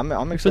 Yeah, I'm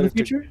For the excited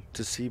future.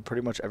 to see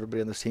pretty much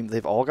everybody on this team.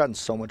 They've all gotten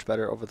so much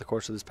better over the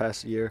course of this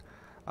past year,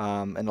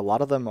 and a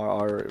lot of them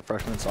are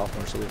freshmen and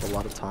sophomores, so we have a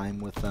lot of time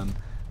with them,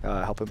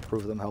 help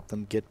improve them, help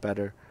them get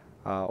better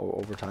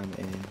over time,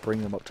 and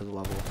bring them up to the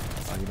level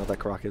that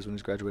Karak is when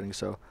he's graduating.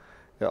 So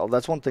yeah,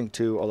 that's one thing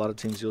too. A lot of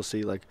teams you'll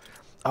see like,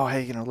 oh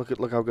hey,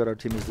 look how good our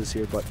team is this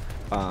year, but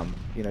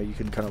you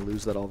can kind of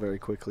lose that all very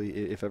quickly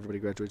if everybody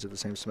graduates at the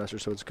same semester.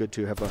 So it's good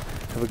to have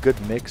a good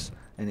mix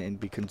and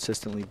be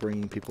consistently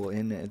bringing people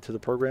into the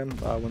program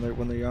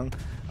when they're young,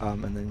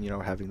 and then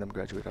having them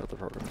graduate out of the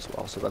program as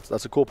well. So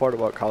that's a cool part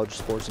about college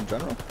sports in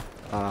general,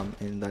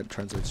 and that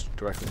translates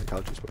directly into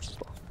college sports as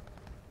well.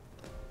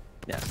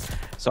 Yes.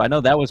 So I know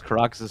that was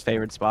Karak's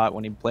favorite spot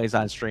when he plays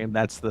on stream.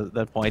 That's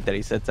the point that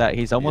he sits at.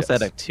 He's almost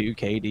at a 2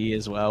 KD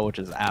as well, which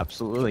is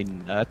absolutely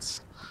nuts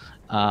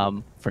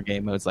for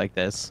game modes like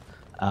this.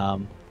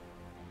 And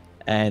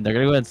they're going to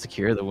go ahead and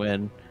secure the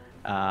win.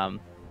 A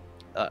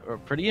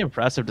pretty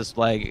impressive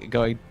display,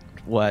 going,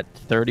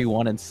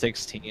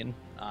 31-16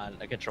 on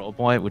a control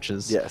point, which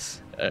is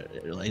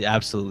like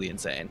absolutely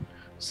insane.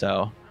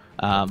 So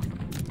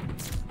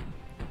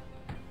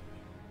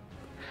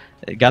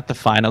it got the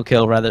final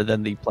kill rather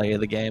than the play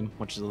of the game,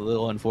 which is a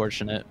little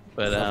unfortunate.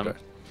 But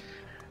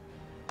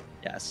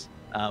yes,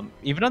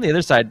 even on the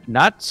other side,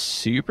 not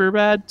super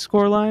bad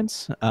score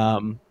lines.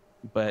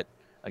 But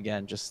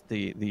again, just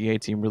the EA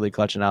team really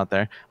clutching out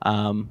there.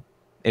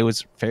 It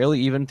was fairly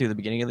even through the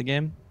beginning of the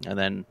game, and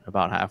then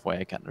about halfway,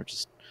 it kind of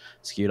just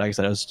skewed. Like I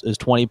said, it was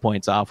 20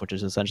 points off, which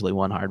is essentially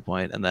one hard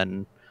point, and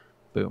then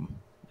boom.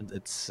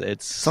 It's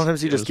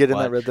sometimes you just get in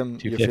that rhythm,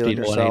 you're feeling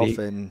yourself,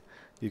 and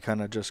you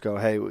kind of just go,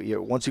 hey,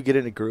 once you get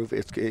in a groove,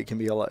 it can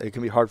be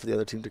hard for the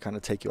other team to kind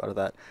of take you out of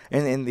that.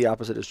 And the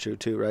opposite is true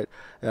too, right?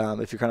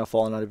 If you're kind of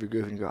falling out of your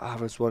groove and you go, I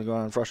was going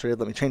on, I'm frustrated,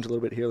 let me change a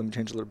little bit here, let me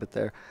change a little bit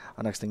there.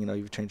 Next thing you know,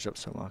 you've changed up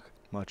so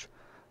much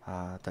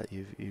that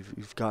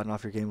you've gotten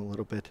off your game a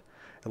little bit.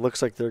 It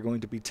looks like they're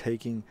going to be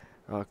taking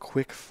a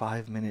quick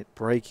 5-minute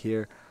break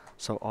here.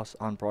 So us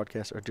on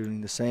broadcast are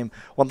doing the same.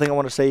 One thing I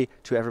want to say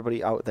to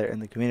everybody out there in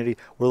the community,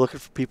 we're looking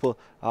for people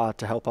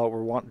to help out.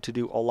 We're wanting to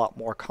do a lot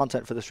more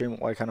content for the stream.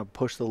 I kind of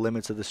push the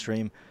limits of the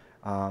stream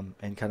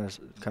and kind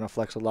of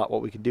flex a lot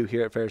what we can do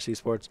here at Ferris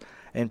Esports.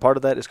 And part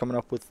of that is coming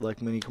up with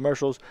like mini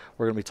commercials.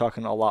 We're going to be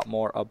talking a lot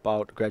more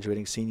about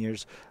graduating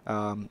seniors,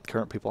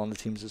 current people on the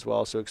teams as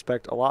well. So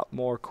expect a lot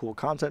more cool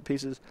content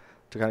pieces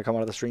to kind of come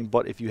out of the stream.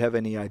 But if you have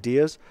any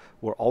ideas,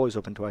 we're always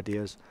open to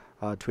ideas.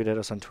 Tweet at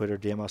us on Twitter,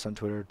 DM us on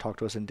Twitter, talk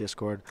to us in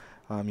Discord.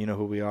 You know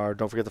who we are.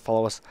 Don't forget to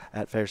follow us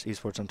at Ferris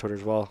Esports on Twitter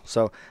as well.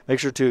 So make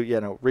sure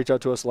to reach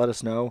out to us, let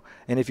us know.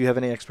 And if you have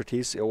any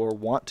expertise or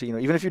want to,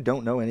 even if you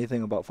don't know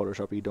anything about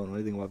Photoshop or you don't know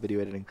anything about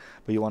video editing,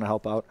 but you want to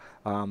help out,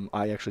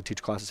 I actually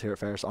teach classes here at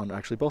Ferris on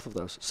actually both of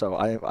those. So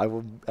I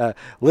will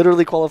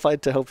literally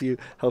qualified to help you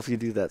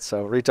do that.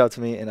 So reach out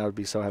to me, and I would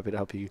be so happy to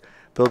help you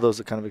build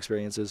those kind of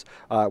experiences.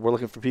 We're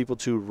looking for people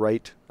to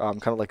write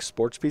kind of like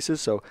sports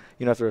pieces. So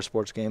after a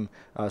sports game,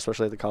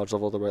 especially at the college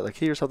level, they'll write like,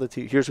 here's who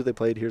they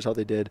played, here's how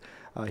they did,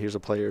 here's a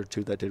player or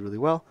two that did really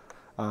well,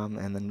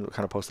 and then we'll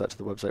kind of post that to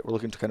the website. We're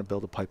looking to kind of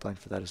build a pipeline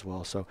for that as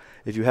well. So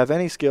if you have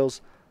any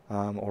skills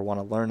or want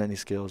to learn any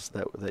skills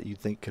that you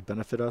think could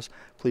benefit us,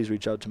 please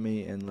reach out to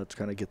me, and let's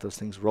kind of get those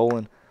things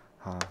rolling,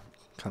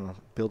 kind of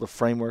build a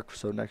framework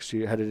so next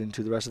year, headed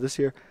into the rest of this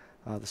year,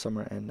 the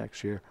summer and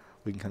next year,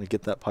 we can kind of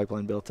get that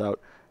pipeline built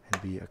out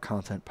and be a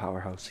content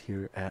powerhouse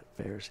here at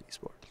Ferris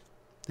Esports.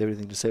 Do you have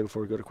anything to say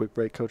before we go to quick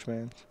break, Coach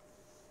Man?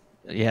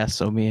 Yeah,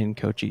 so me and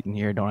Coach Eaton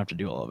here don't have to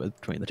do all of it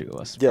between the two of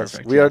us. Yes,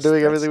 Perfect. we are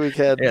doing everything we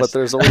can, but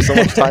there's only so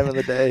much time in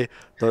the day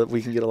that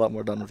we can get a lot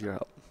more done with your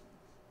help.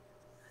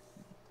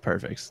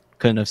 Perfect.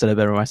 Couldn't have said it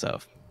better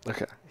myself.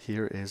 Okay,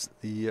 here is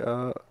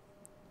the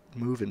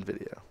move-in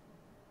video.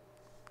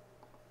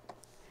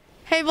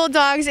 Hey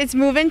Bulldogs, it's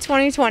Move-In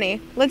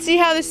 2020. Let's see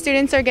how the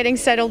students are getting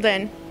settled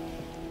in.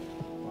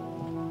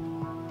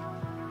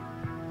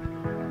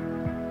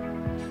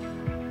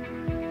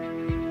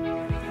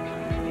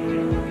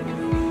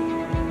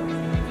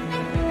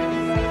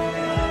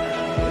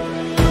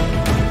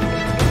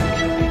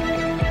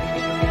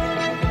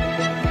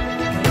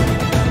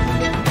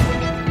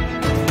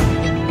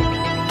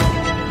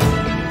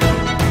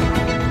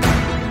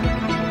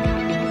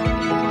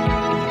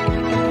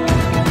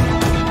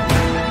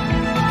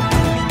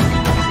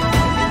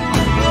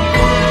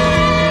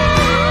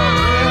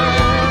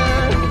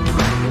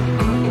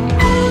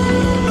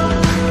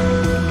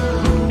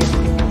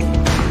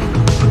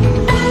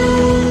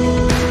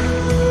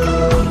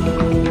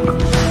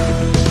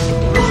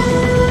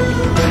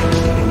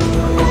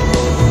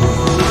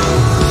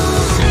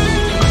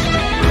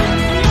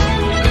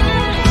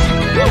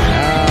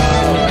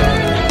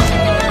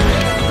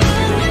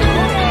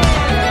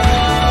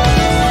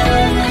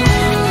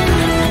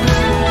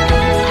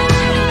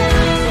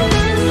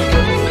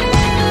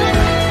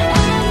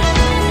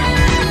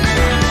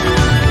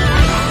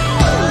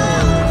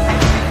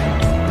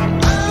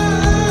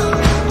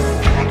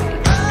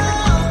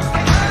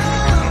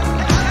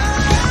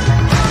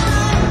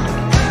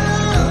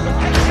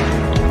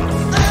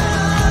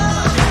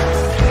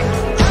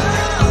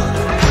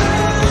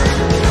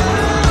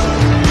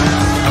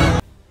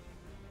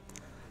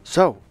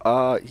 So,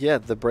 yeah,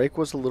 the break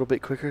was a little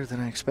bit quicker than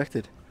I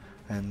expected,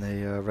 and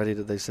they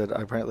They said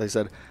apparently they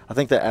said I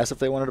think they asked if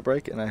they wanted a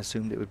break, and I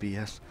assumed it would be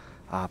yes,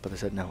 but they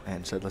said no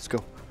and said let's go.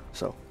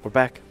 So we're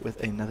back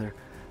with another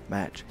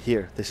match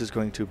here. This is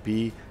going to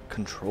be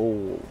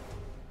control.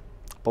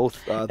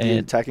 Both the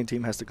attacking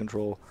team has to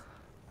control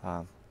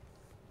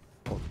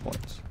both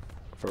points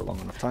for a long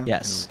enough time.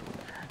 Yes.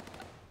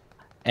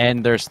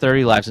 And there's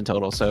 30 lives in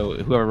total, so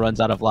whoever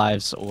runs out of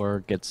lives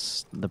or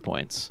gets the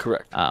points.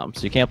 Correct. So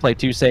you can't play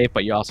too safe,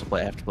 but you also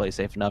have to play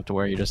safe enough to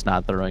where you're just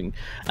not throwing.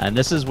 And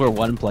this is where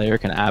one player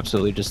can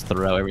absolutely just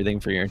throw everything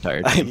for your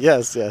entire team.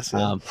 Yes.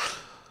 I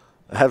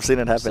have seen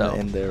it happen So,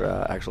 in their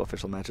actual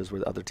official matches where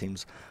the other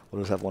teams will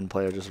just have one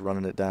player just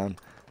running it down,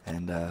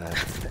 and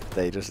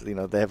they just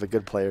they have a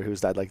good player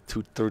who's died like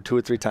two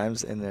or three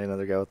times, and then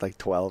another guy with like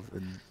 12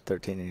 and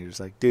 13, and you're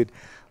just like, dude,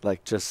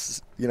 like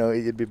just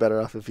you'd be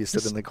better off if you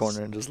stood in the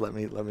corner and just let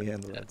me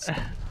handle it. So.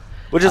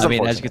 Which is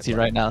as you can see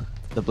right now,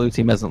 the blue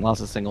team hasn't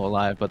lost a single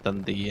alive, but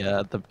then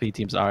the B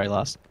team's already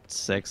lost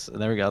 6. And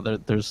there we go.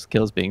 There's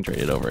kills being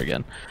traded over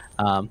again.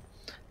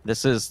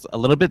 This is a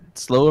little bit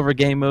slow over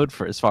game mode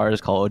for as far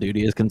as Call of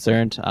Duty is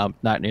concerned.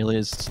 Not nearly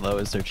as slow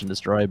as Search and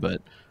Destroy, but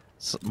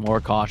more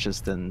cautious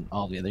than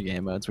all the other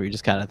game modes where you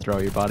just kind of throw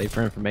your body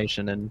for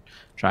information and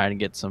try and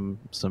get some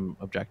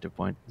objective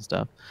points and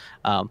stuff.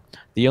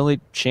 The only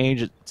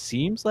change it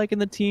seems like in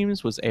the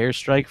teams was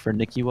airstrike for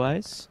Nikki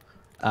Wise.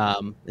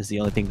 Is the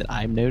only thing that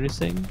I'm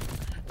noticing.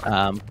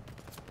 I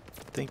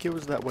think it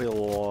was that way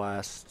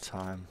last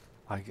time.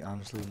 I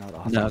honestly not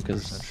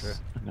 100% sure.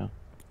 No.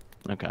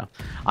 Okay.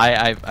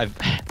 I've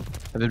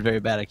been very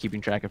bad at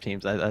keeping track of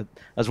teams.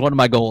 That's one of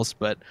my goals,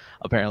 but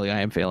apparently I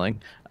am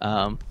failing.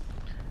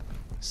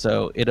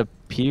 So it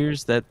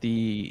appears that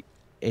the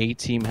A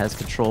team has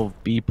control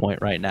of B point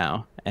right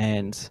now,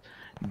 and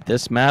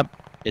this map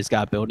has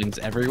got buildings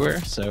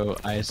everywhere. So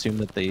I assume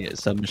that the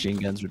submachine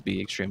guns would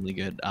be extremely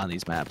good on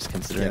these maps,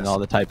 considering all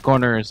the tight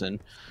corners and.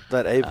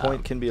 That A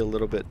point can be a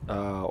little bit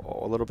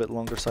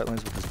longer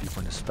sightlines, but this B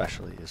point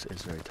especially is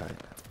very tight.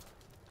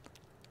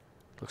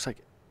 Looks like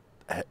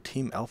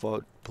Team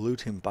Alpha, blue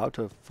team about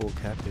to full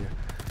cap here.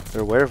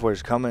 They're aware of where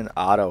he's coming.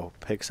 Otto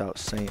picks out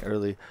Saint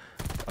early.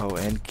 Oh,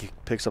 and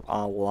picks up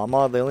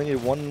Llama. They only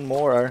need one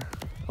more.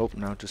 Oh,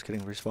 no, just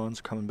kidding.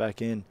 Respawns coming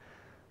back in.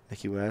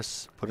 Nikki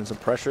West putting some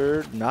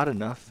pressure. Not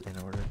enough in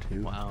order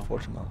to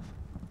force him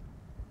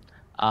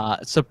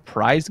off.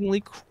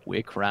 Surprisingly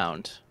quick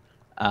round.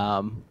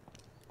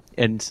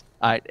 And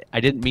I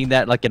didn't mean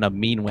that like in a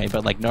mean way,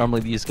 but like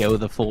normally these go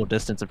the full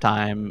distance of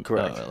time.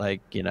 Correct.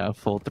 Like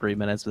full 3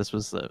 minutes. This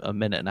was a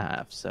minute and a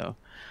half. So,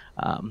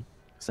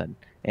 said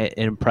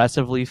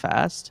impressively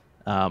fast.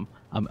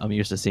 I'm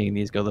used to seeing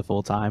these go the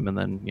full time, and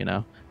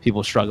then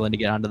people struggling to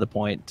get onto the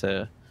point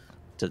to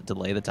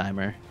delay the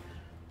timer.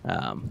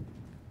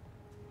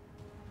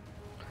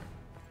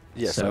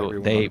 Yes, so I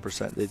agree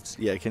 100%. It's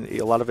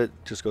a lot of it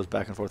just goes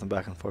back and forth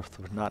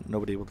with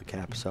nobody able to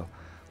cap. So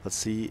let's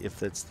see if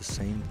that's the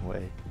same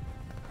way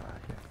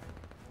here.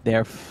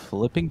 They're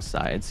flipping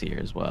sides here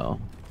as well.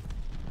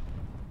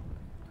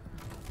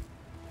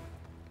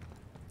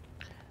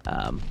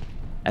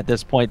 At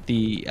this point,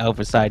 the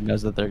Alpha side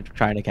knows that they're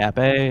trying to cap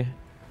A,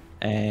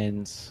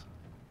 and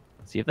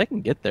see if they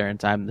can get there in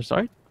time. There's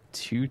already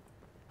 2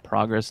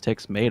 progress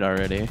ticks made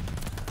already.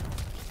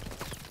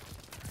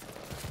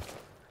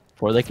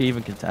 Before they can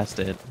even contest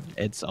it,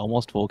 it's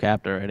almost full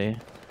capped already.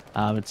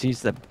 It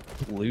seems that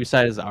blue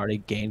side has already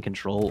gained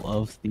control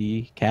of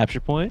the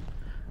capture point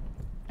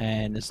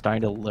and is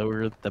starting to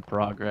lower the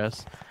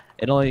progress.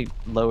 It only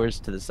lowers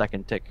to the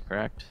second tick,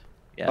 correct?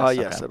 Yes.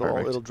 Yes,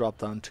 it'll drop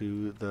down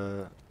to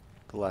the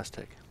last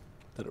tick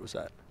that it was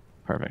at.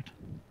 Perfect.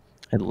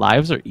 And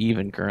lives are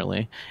even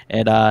currently,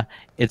 and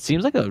it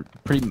seems like a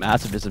pretty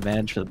massive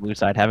disadvantage for the blue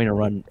side, having to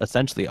run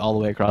essentially all the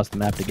way across the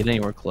map to get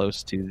anywhere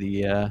close to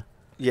the.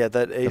 Yeah,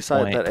 that A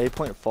side, that A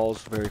point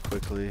falls very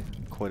quickly,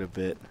 quite a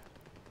bit.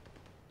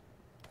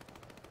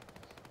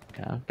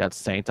 Okay, got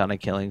Saint on a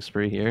killing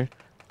spree here,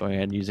 going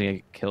ahead and using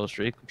a kill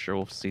streak. I'm sure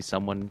we'll see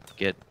someone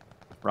get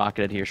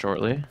rocketed here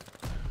shortly.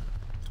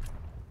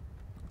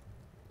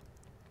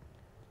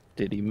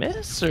 Did he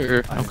miss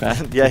or okay?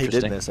 Yeah, he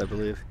did miss, I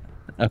believe.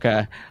 Okay,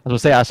 I was gonna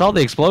say I saw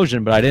the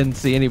explosion, but I didn't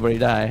see anybody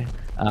die.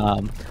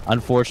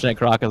 Unfortunate,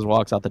 Caracas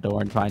walks out the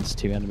door and finds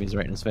 2 enemies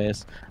right in his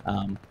face.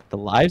 The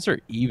lives are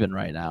even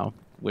right now,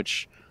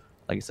 which,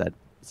 like I said,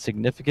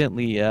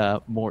 significantly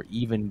more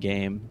even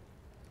game.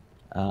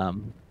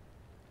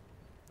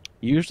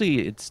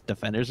 Usually it's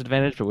defender's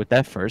advantage, but with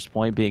that first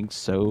point being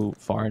so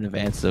far in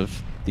advance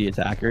of the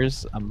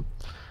attackers, I'm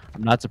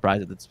not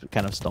surprised that it's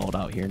kind of stalled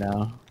out here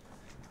now.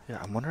 Yeah,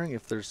 I'm wondering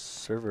if there's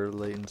server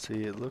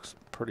latency. It looks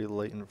pretty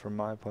latent from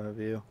my point of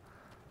view.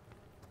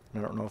 I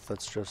don't know if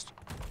that's just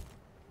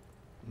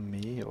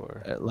me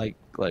or like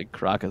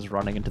Caracas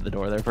running into the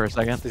door there for a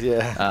second.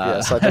 Yeah,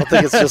 yes, I don't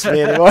think it's just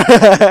me anymore.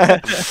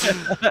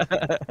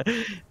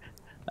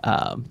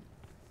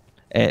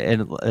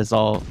 And as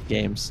all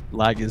games,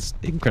 lag is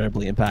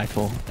incredibly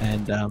impactful,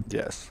 and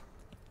yes.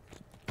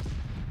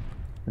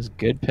 It's a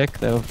good pick,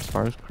 though, as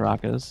far as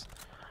Caracas.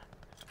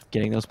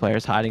 Getting those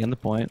players hiding on the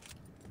point.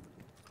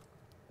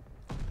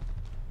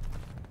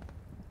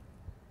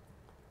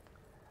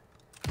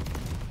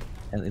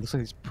 And it looks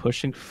like he's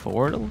pushing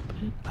forward a little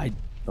bit.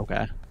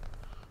 Okay.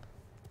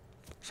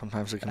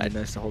 Sometimes it can be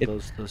nice to hold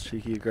those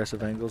cheeky,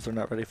 aggressive angles. They're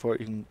not ready for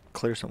it. You can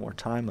clear some more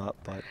time up,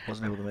 but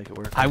wasn't able to make it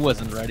work. I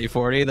wasn't ready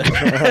for it either.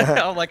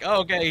 I'm like,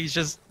 oh, okay, he's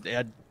just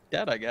dead,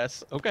 I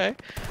guess. Okay.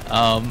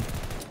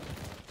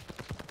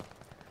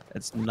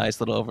 It's a nice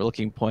little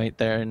overlooking point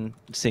there, and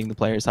seeing the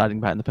players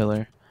hiding behind the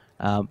pillar.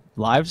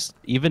 Lives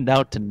evened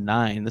out to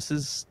 9. This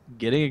is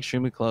getting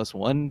extremely close.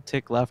 1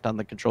 tick left on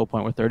the control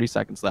point with 30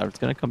 seconds left. It's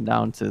going to come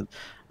down to,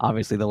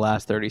 obviously, the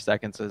last 30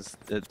 seconds is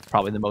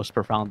probably the most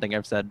profound thing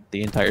I've said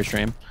the entire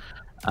stream.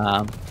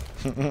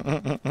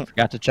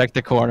 Forgot to check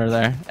the corner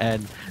there,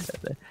 and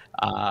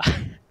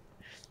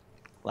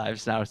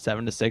Lives now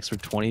 7-6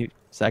 with 20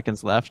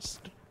 seconds left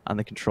on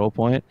the control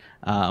point.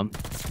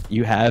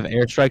 You have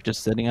Airstrike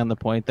just sitting on the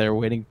point there,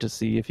 waiting to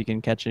see if he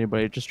can catch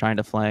anybody, just trying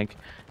to flank.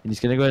 And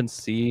he's going to go ahead and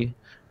see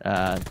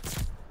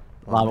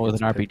Llama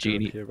with an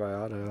RPG. Here by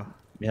Otto.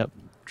 Yep,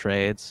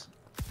 trades.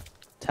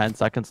 10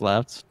 seconds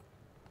left.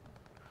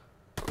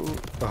 Ooh.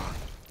 Oh,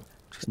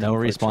 no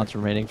response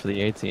remaining for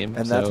the A team.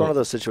 And that's one of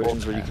those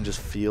situations where you can just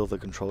feel the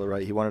controller,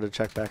 right? He wanted to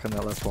check back on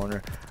that left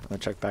corner and then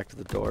check back to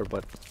the door,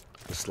 but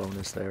the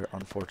slowness there,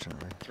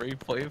 unfortunately.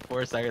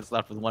 3.4 seconds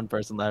left with 1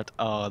 person left.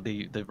 Oh,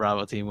 the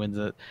Bravo team wins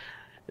it.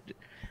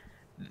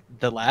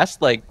 The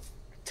last, like,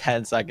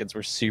 10 seconds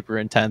were super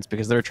intense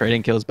because they were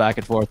trading kills back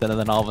and forth, and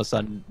then all of a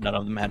sudden, none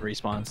of them had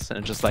respawns. And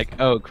it's just like,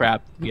 oh,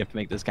 crap, we have to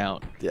make this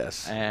count.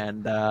 Yes.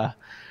 And,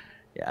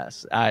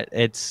 yes,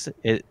 it's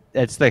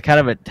the kind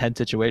of intense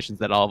situations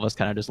that all of us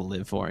kind of just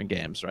live for in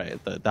games, right?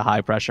 The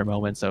high-pressure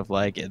moments of,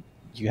 like,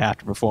 you have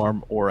to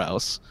perform or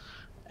else.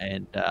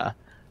 And, I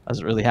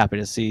was really happy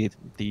to see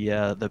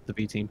the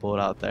B team pull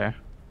it out there.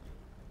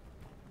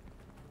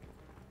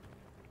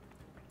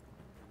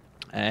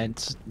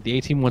 And the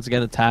A team once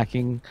again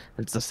attacking.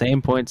 It's the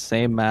same point,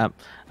 same map.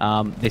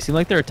 They seem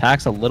like their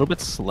attack's a little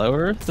bit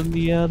slower than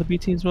the B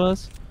team's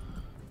was.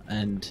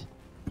 And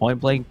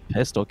point blank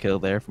pistol kill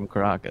there from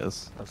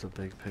Caracas. That's a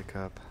big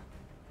pickup.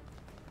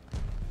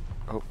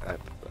 Oh,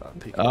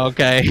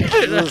 okay.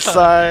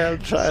 Sorry, I'm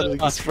trying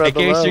to spread the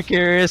love. In case you're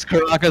curious,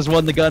 Caracas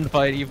won the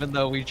gunfight, even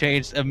though we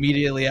changed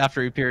immediately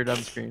after he appeared on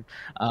screen.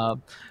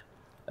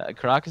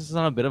 Caracas is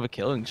on a bit of a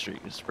killing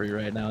spree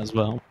right now as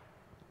well.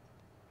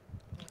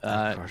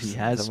 He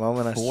has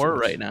 4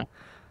 right now.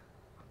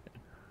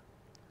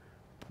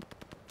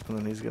 And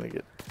then he's gonna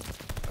get.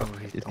 Oh,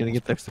 he's gonna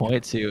get the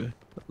point too.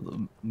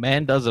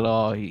 Man does it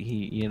all.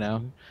 He you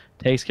know,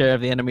 takes care of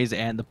the enemies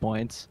and the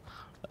points.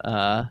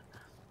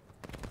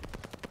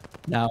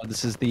 Now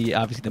this is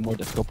obviously the more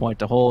difficult point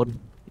to hold.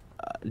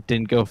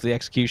 Didn't go for the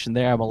execution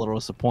there. I'm a little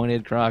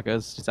disappointed.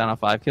 Caracas, he's on a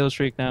 5 kill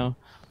streak now.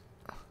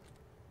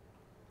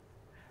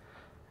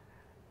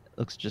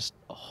 Looks just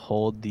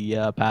hold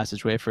the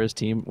passageway for his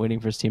team, waiting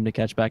for his team to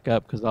catch back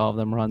up because all of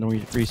them are on the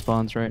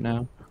respawns right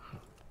now.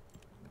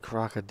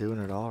 Caracas doing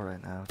it all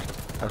right now.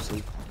 Just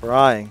absolutely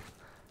frying.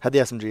 Had the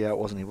SMG out,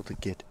 wasn't able to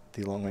get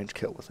the long range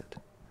kill with it.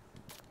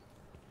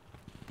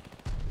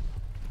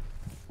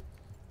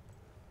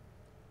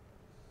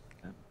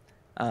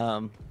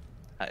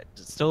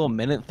 Still a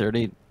minute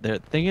 30. The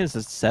thing is,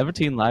 it's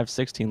 17 lives,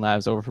 16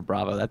 lives over for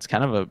Bravo. That's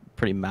kind of a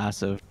pretty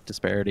massive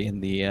disparity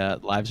in the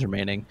lives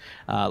remaining.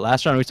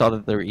 Last round we saw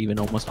that they were even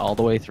almost all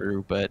the way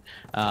through, but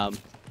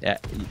yeah,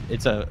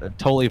 it's a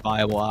totally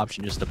viable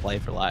option just to play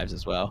for lives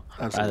as well,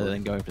 rather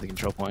than going for the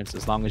control points,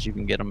 as long as you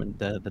can get them in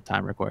the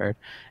time required.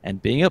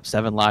 And being up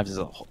 7 lives is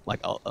like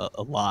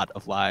a lot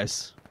of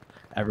lives.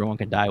 Everyone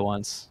can die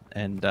once,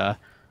 and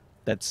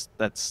that's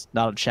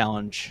not a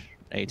challenge.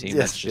 A team,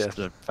 that's just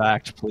a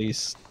fact.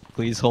 Please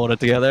hold it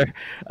together.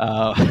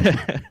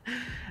 The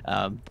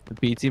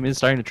B team is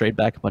starting to trade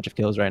back a bunch of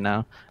kills right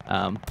now.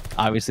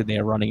 Obviously, they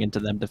are running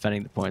into them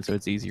defending the point, so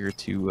it's easier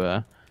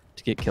to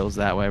get kills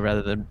that way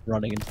rather than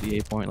running into the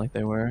A point like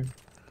they were.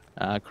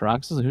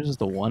 Caracas, who's just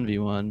the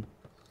 1v1.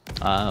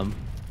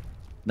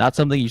 Not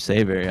something you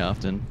say very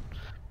often.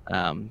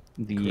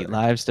 The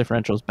lives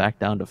differential is back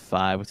down to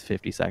 5 with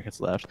 50 seconds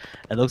left.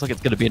 It looks like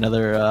it's going to be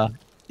another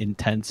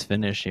intense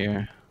finish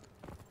here.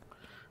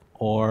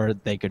 Or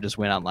they could just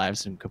win on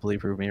lives and completely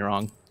prove me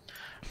wrong.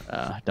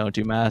 Don't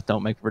do math,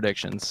 don't make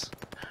predictions.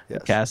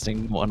 Yes.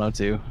 Casting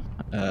 102.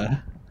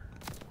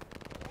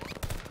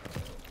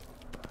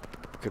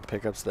 Good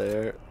pickups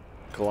there.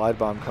 Glide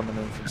bomb coming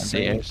in from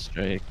C.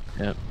 Straight.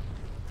 Yep.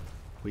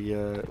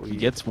 He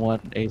gets one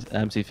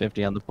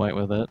MC50 on the point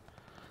with it.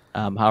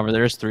 However,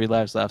 there's 3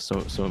 lives left,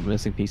 so a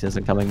missing piece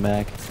isn't coming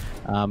back.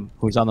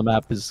 Who's on the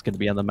map is going to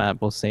be on the map.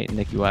 Both Saint and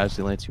Nicky Wives,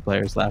 the only 2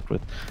 players left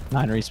with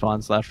 9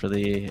 respawns left for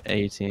the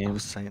A team.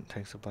 Saint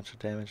takes a bunch of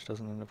damage,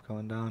 doesn't end up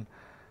going down.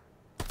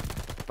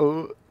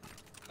 Oh,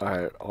 all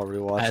right. I'll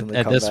rewatch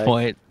At this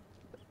point,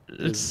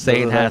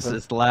 Saint has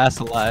his last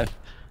alive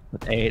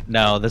with 8.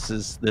 No, this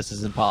is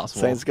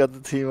impossible. Saint's got the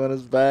team on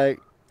his back.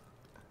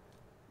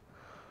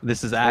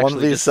 This is One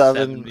actually v just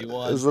seven.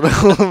 7v1. Is it a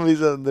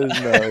 1v7?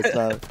 There's no. It's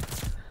not.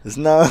 There's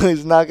no.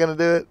 He's not gonna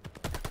do it.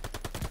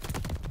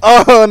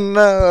 Oh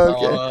no.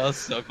 Okay. Oh,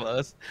 so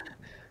close.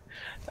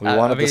 We I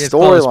wanted the mean, it's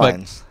close, but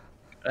storylines.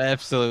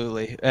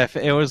 absolutely. If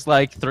it was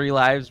like 3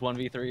 lives,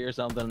 1v3 or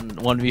something,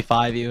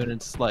 1v5 even,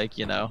 it's like,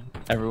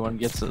 everyone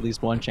gets at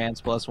least one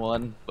chance plus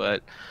one,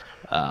 but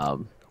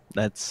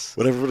that's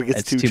When everybody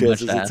gets it's two too much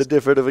chances, to it's a ask.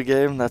 different of a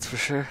game. That's for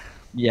sure.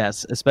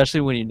 Yes, especially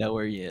when you know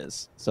where he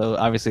is. So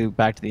obviously,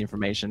 back to the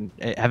information.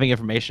 Having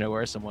information of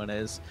where someone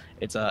is,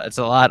 it's a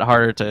lot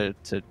harder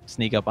to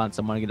sneak up on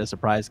someone and get a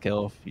surprise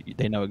kill if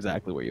they know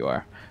exactly where you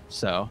are.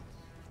 So,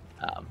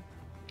 um,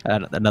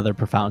 another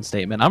profound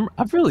statement.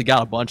 I've really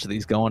got a bunch of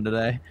these going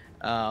today.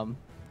 Um,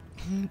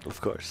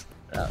 Of course.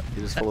 uh,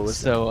 You're just full of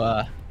wisdom.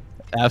 so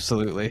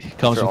absolutely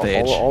comes Sure, with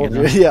age. all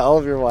you of know? all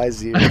of your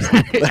wise years.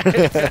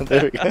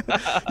 There we go.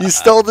 You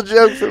stole the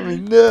joke from me.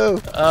 No.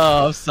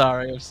 Oh, I'm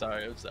sorry.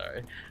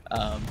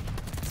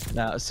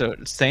 Now, so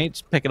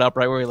Saints pick it up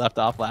right where he left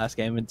off last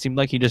game. It seemed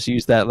like he just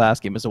used that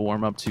last game as a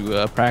warm up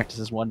to practice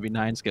his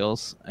 1v9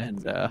 skills,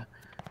 and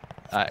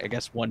I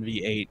guess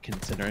 1v8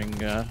 considering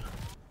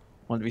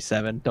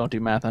 1v7. Don't do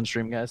math on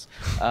stream, guys.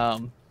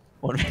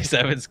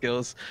 1v7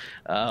 skills,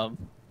 and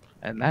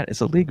that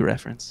is a league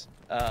reference.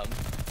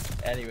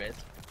 Anyways,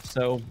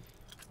 so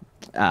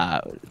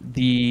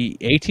the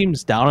A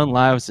team's down in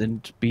lives,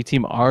 and B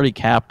team already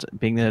capped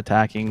being the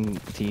attacking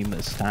team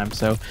this time.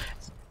 So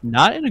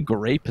not in a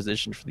great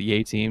position for the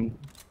A team.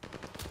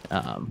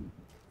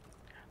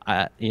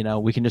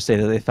 We can just say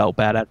that they felt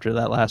bad after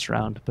that last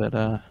round,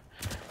 but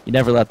you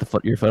never let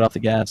your foot off the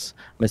gas.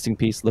 Missing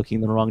piece looking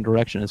in the wrong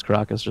direction as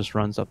Caracas just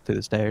runs up through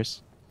the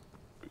stairs.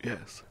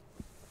 Yes.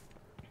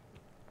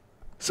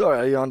 Sorry,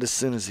 I yawned as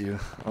soon as you.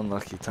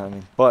 Unlucky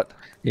timing. But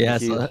Yeah,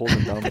 Nikki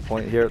holding down the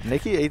point here.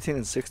 Nikki 18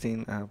 and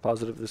 16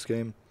 positive this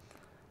game.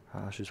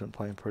 She's been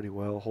playing pretty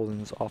well, holding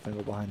this off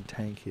angle behind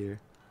Tank here.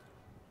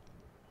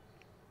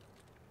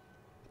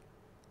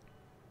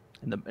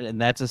 And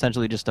that's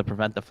essentially just to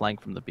prevent the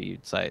flank from the B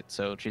site.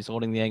 So she's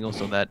holding the angle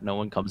so that no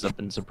one comes up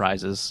and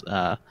surprises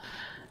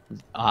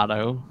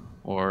Otto.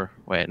 Or,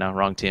 wait, no,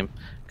 wrong team.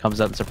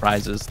 Comes up and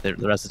surprises the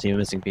rest of the team,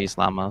 missing piece,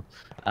 Llama.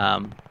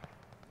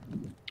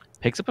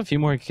 Picks up a few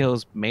more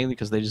kills, mainly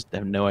because they just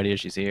have no idea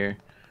she's here.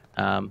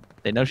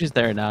 They know she's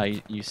there now.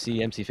 You see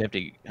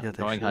MC50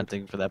 going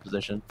hunting for that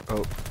position.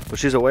 Oh, but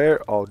she's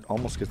aware. Oh,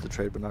 almost gets the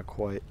trade, but not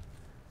quite.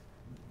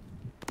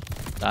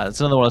 It's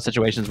another one of those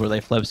situations where they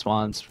flip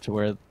spawns to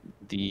where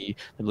the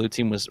blue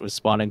team was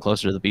spawning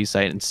closer to the B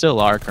site and still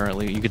are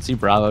currently. You can see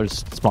Bravo's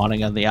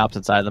spawning on the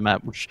opposite side of the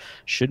map, which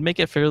should make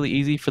it fairly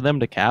easy for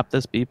them to cap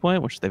this B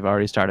point, which they've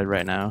already started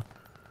right now.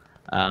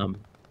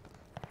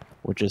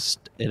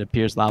 It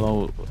appears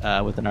Lamo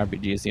with an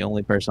RPG is the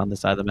only person on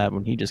this side of the map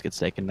when he just gets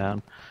taken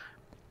down.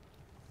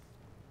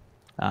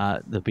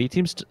 The B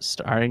team's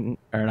starting,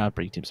 or not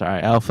B team,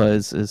 sorry, Alpha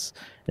is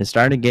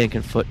starting to gain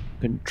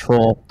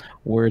control.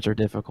 Words are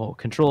difficult.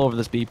 Control over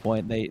this B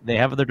point. They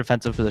have their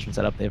defensive position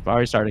set up. They've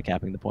already started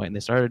capping the point, and they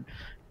started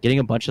getting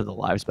a bunch of the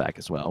lives back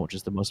as well, which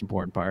is the most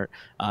important part.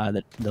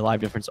 The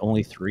live difference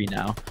only 3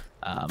 now,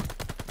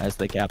 as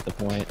they cap the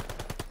point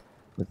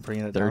with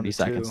 30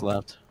 seconds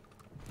left.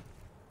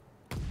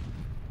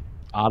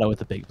 Otto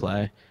with a big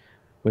play,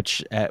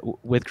 which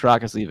with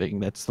Caracas leaving,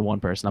 that's the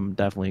one person I'm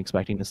definitely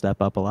expecting to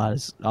step up a lot.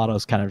 Is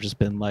Otto's kind of just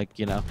been like,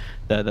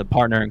 the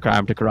partner in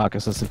crime to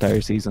Caracas this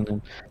entire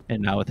season,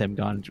 and now with him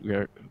gone,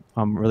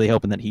 I'm really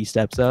hoping that he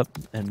steps up,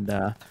 and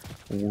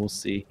we'll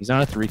see. He's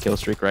on a 3-kill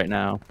streak right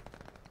now.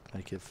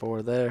 Make it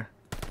 4 there.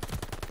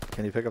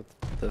 Can he pick up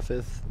the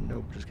 5th?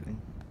 Nope, just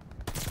kidding.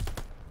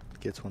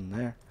 Gets one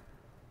there.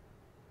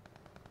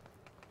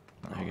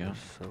 There you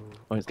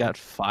go. He's got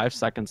 5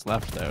 seconds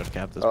left though to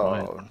cap this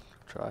point.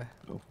 Try.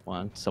 Go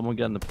on, someone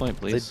get on the point,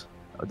 please.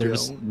 They're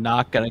just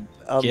not gonna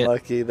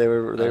unlucky. They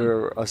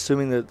were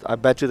assuming that. I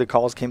bet you the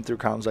calls came through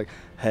comms like,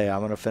 "Hey, I'm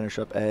gonna finish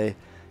up A,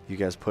 you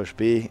guys push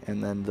B,"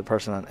 and then the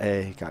person on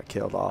A got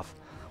killed off,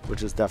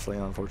 which is definitely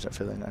an unfortunate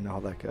feeling. I know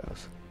how that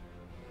goes.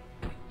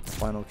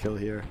 Final kill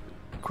here.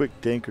 Quick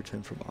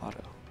Dinkerton from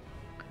Otto.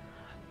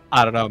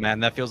 I don't know,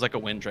 man. That feels like a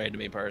win trade to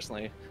me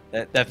personally.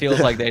 That feels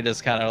like they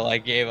just kind of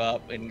like gave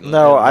up.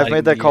 No, I've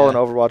made that call in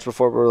Overwatch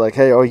before. Where we're like,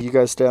 hey, you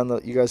guys stay on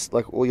the,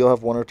 you'll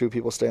have 1 or 2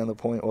 people stay on the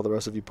point while the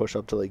rest of you push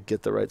up to like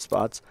get the right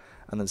spots,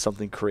 and then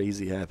something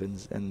crazy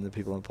happens, and the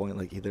people on the point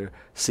like either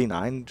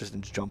C9 just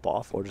jump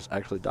off or just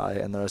actually die,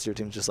 and the rest of your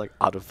team's just like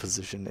out of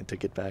position and to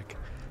get back,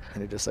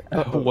 and you're just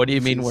like, what do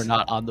you mean we're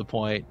not on the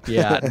point?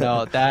 Yeah,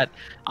 no,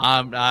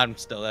 I'm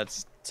still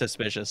that's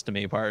suspicious to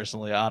me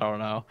personally. I don't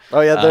know.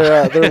 Oh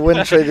yeah, they're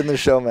win trading the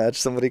show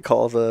match. Somebody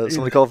call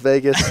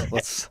Vegas.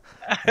 Let's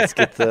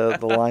get the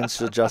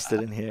lines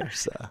adjusted in here.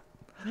 So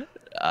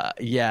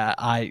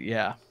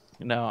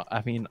no,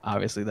 I mean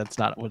obviously that's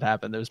not what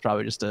happened. There was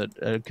probably just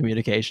a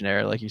communication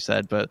error, like you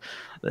said. But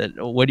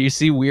when you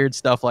see weird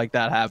stuff like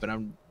that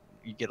happen,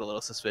 you get a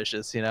little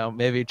suspicious.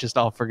 Maybe just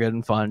all for good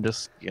and fun.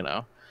 Just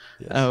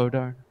Yes. Oh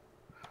darn.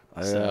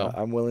 So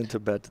I'm willing to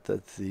bet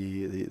that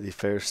the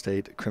Ferris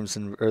State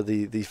Crimson or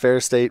the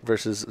Ferris State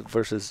versus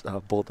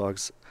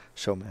Bulldogs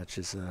show match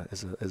is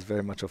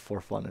very much a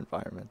for fun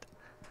environment.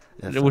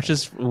 If which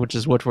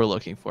is what we're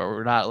looking for.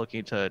 We're not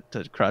looking to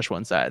crush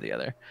one side or the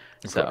other.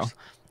 of So course,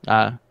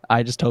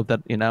 I just hope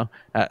that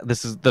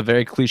this is the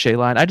very cliche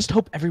line. I just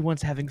hope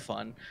everyone's having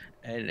fun,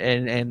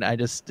 and I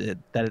just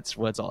that it's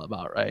what it's all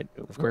about, right?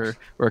 of We're course.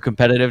 we're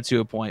competitive to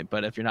a point,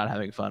 but if you're not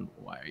having fun,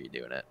 why are you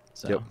doing it? Yep.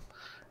 So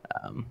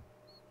um,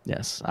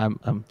 yes,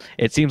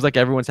 It seems like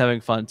everyone's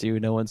having fun too.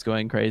 No one's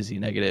going crazy,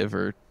 negative,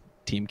 or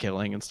team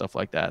killing and stuff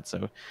like that.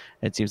 So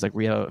it seems like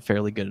we have a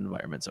fairly good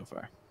environment so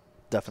far.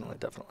 Definitely,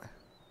 definitely.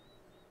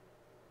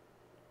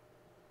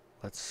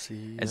 Let's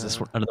see. Is this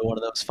another one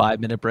of those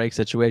 5-minute break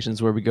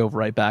situations where we go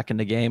right back in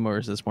the game, or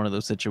is this one of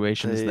those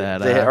situations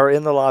They are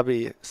in the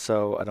lobby,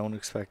 so I don't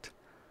expect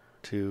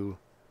to.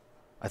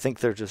 I think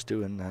they're just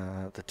doing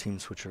the team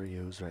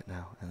switcheroos right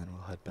now, and then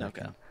we'll head back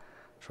Okay. in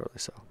shortly.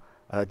 So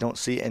I don't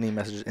see any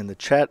messages in the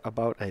chat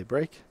about a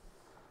break,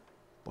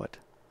 but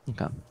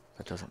Okay.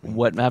 that doesn't mean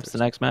What that map's the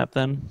there's- next map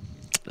then?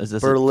 Is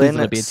this Berlin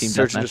going to be a team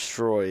Search and deathmatch?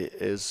 Destroy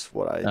is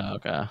what I Oh,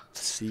 okay.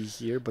 see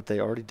here, but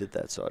they already did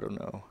that, so I don't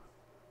know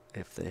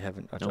if they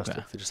haven't adjusted.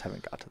 Okay. If they just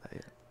haven't got to that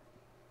yet.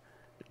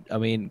 I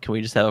mean, can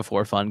we just have a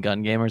for fun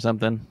gun game or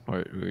something,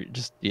 or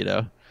just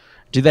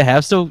do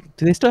they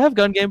still have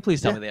gun game?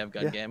 Please tell Yeah, me they have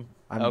gun yeah. game.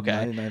 I'm Okay.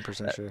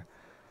 99% sure.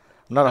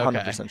 I'm not Okay.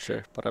 100%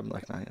 sure, but I'm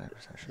like 99%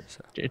 sure.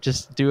 So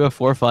Just do a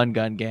for fun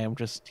gun game.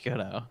 Just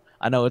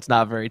I know it's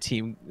not very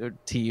teamwork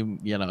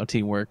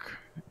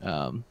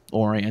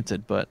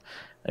oriented, but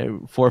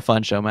for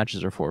fun show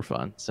matches are for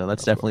fun. So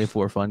that's Of definitely a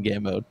course. for fun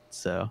game mode.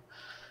 So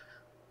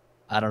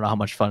I don't know how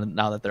much fun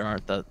now that there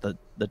aren't the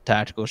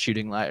tactical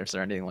shooting lives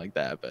or anything like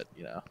that, but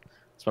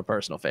it's my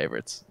personal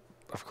favorites.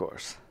 Of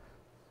course.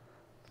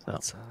 So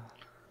That's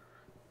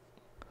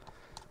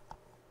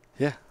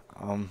yeah.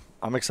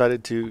 I'm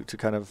excited to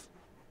kind of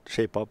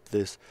shape up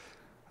this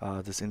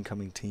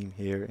incoming team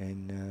here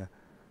and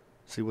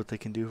see what they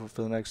can do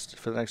for the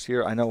next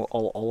year. I know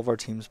all of our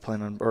teams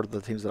plan on, or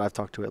the teams that I've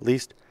talked to at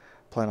least,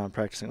 plan on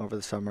practicing over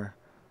the summer,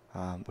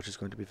 which is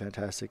going to be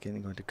fantastic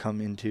and going to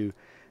come into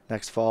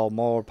next fall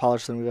more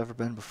polished than we've ever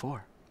been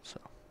before. So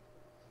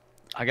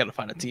I got to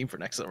find a team for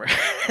next summer.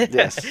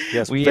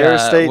 yes. We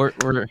Ferris State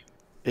we're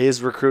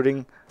is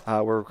recruiting.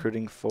 We're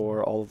recruiting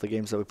for all of the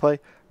games that we play: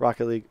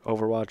 Rocket League,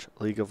 Overwatch,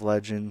 League of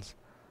Legends,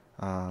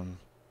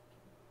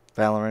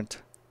 Valorant,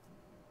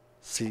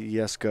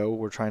 CS:GO.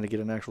 We're trying to get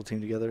an actual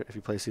team together. If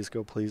you play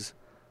CS:GO, please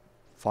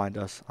find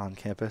us on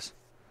campus.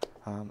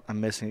 I'm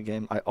missing a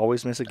game. I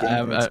always miss a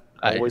game. And it's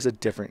always a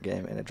different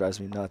game, and it drives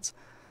me nuts.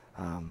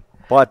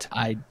 But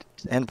I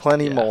and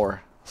plenty yeah.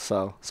 more.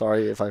 So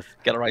sorry if I've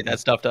Gotta write that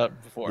stuff up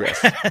before.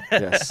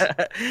 Yes.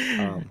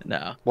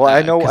 No. Well,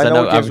 I know 'cause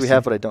what games we have,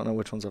 obviously- but I don't know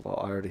which ones I've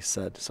already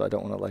said. So I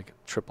don't want to like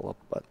triple up,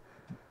 but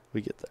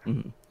we get there.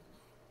 Mhm.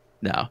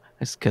 No,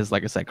 it's because,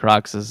 like I said,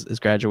 Crocs is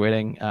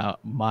graduating.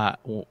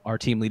 Our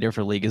team leader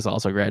for league is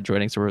also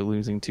graduating, so we're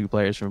losing 2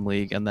 players from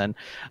league, and then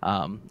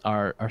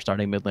our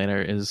starting mid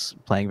laner is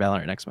playing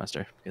Valorant next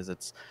semester because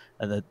it's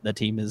the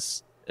team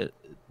is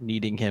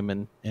needing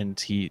him, and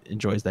he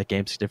enjoys that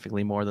game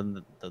significantly more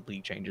than the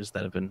league changes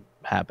that have been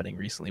happening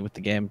recently with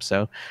the game.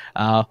 So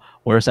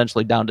we're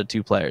essentially down to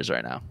 2 players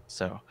right now.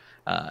 So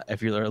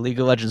if you're a League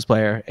of Legends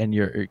player and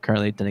you're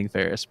currently attending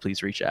Ferris,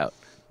 please reach out.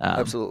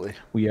 Absolutely.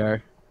 We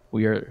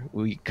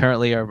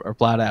currently are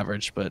flat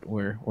average, but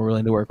we're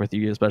willing to work with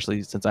you,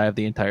 especially since I have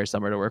the entire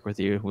summer to work with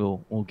you.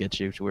 We'll get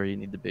you to where you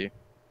need to be.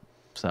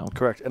 So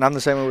Correct. And I'm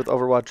the same way with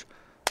Overwatch.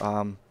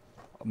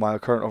 My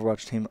current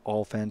Overwatch team,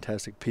 all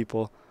fantastic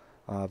people,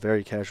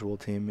 very casual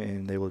team,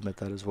 and they will admit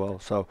that as well.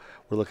 So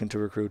we're looking to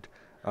recruit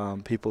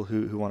people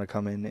who want to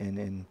come in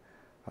and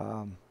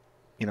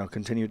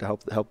continue to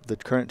help the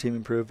current team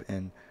improve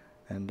and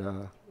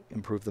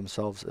improve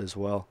themselves as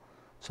well.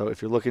 So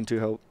if you're looking to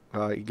help,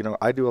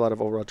 I do a lot of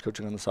Overwatch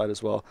coaching on the side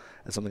as well.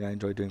 It's something I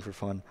enjoy doing for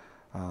fun,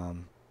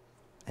 and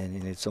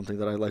it's something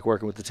that I like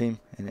working with the team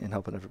and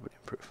helping everybody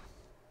improve.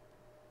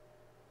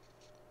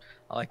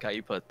 I like how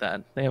you put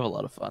that. They have a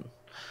lot of fun.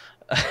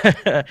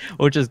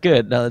 Which is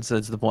good. No, that's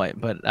the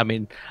point. But I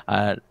mean,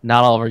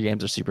 not all of our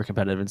games are super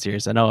competitive and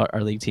serious. I know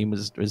our league team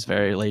was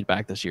very laid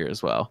back this year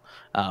as well.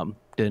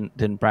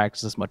 Didn't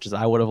practice as much as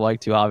I would have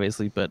liked to,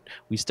 obviously, but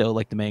we still,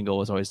 like, the main goal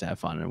was always to have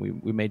fun, and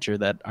we made sure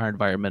that our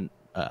environment,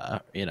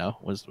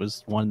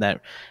 was one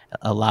that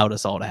allowed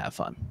us all to have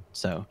fun.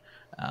 So.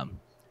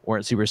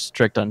 Weren't super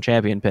strict on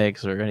champion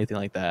picks or anything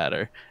like that,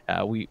 or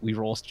we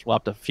role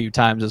swapped a few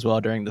times as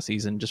well during the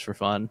season just for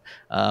fun.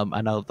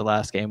 I know the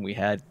last game we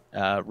had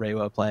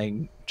Reiwa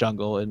playing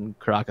jungle and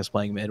Caracas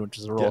playing mid, which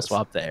is a role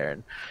swap there,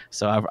 and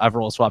so I've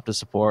role swapped to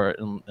support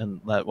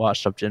and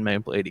washed up Jin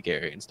main play AD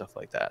carry and stuff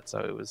like that. So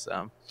it was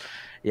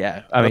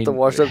yeah. I mean, the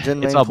washed up Jin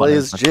main play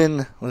is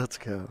Jin. Let's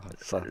go.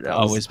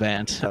 Always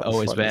banned.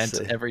 Always banned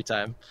every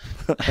time.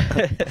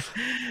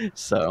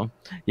 So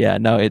yeah,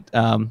 no,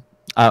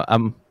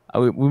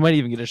 we might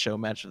even get a show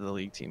match of the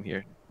league team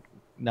here.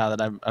 Now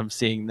that I'm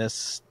seeing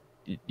this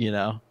you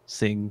know,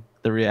 seeing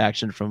the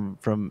reaction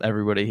from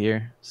everybody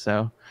here.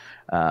 So,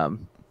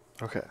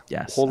 Okay.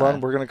 yes. Hold on.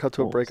 We're going to cut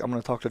to a We'll break. I'm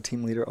going to talk to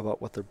team leader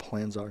about what their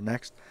plans are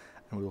next,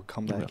 and we will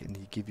come You back will.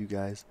 and give you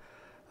guys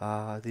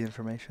the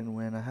information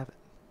when I have it.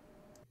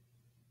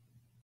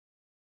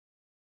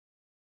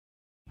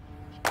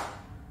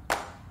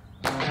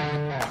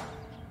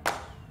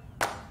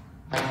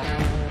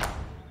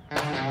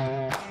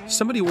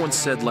 Somebody once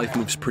said life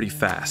moves pretty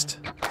fast,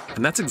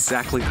 and that's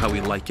exactly how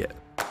we like it.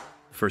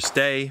 First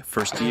day,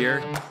 first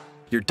year,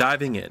 you're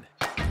diving in,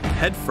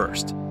 head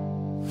first.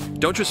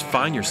 Don't just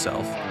find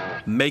yourself,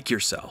 make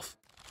yourself.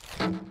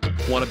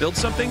 Want to build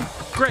something?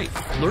 Great.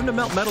 Learn to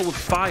melt metal with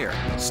fire,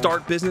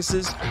 start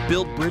businesses,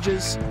 build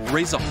bridges,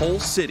 raise a whole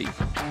city.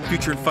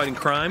 Future in fighting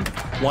crime?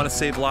 Want to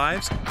save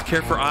lives?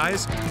 Care for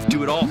eyes?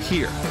 Do it all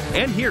here,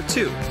 and here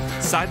too,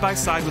 side by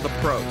side with the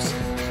pros.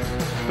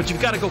 But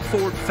you've got to go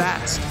forward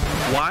fast.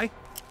 Why?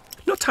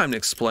 No time to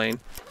explain.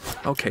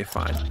 Okay,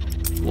 fine.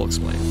 We'll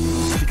explain.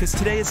 Because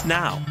today is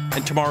now,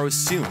 and tomorrow is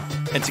soon.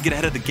 And to get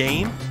ahead of the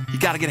game, you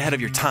got to get ahead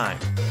of your time.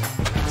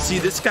 See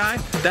this guy?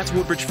 That's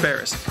Woodbridge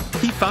Ferris.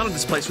 He founded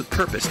this place with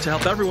purpose to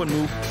help everyone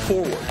move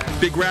forward.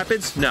 Big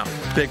Rapids? No,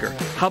 bigger.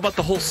 How about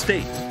the whole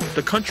state,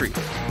 the country,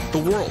 the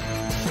world?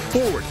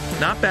 Forward,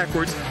 not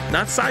backwards,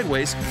 not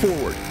sideways,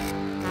 forward.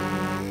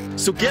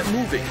 So get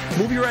moving.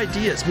 Move your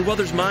ideas, move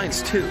others'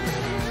 minds too.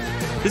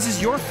 This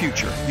is your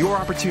future, your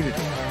opportunity.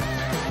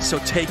 So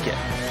take it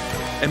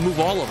and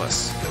move all of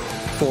us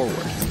forward.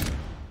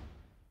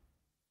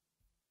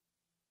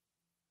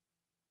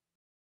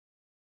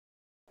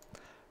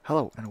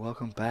 Hello and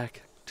welcome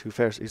back to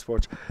Ferris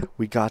Esports.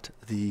 We got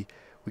the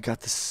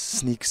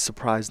sneak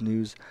surprise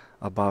news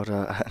about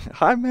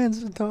hi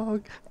man's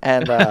dog,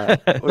 and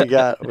we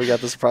got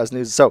the surprise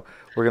news. So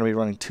we're gonna be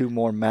running 2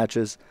 more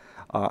matches,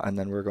 and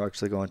then we're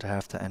actually going to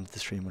have to end the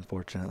stream,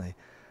 unfortunately.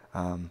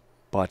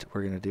 But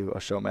we're going to do a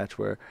show match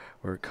where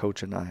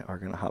Coach and I are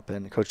going to hop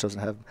in. Coach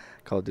doesn't have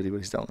Call of Duty, but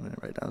he's downloading it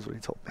right now is what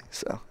he told me.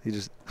 So he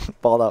just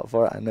balled out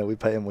for it. I know we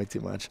pay him way too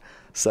much.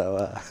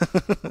 So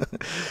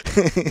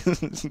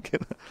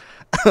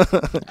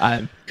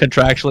I'm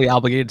contractually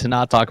obligated to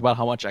not talk about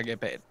how much I get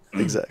paid.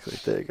 Exactly.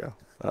 There you go.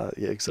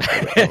 Yeah, except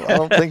for that. I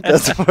don't think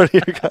that's part of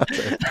your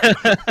contract.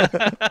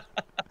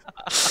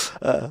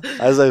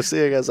 As I'm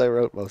seeing, as I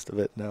wrote most of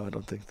it, no, I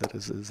don't think that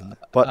is in it.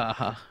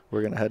 But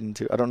we're going to head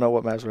into, I don't know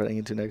what maps we're heading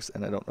into next,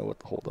 and I don't know what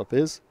the holdup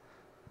is.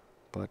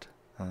 But,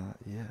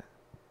 yeah.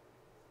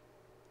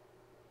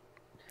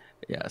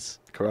 Yes.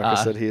 Karaka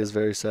said he is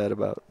very sad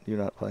about you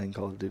not playing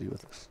Call of Duty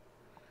with us.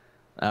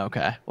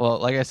 Okay. Well,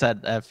 like I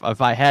said,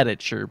 if I had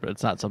it, sure, but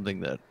it's not something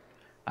that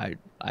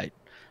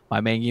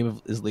my main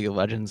game is League of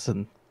Legends,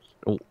 and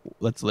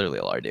that's literally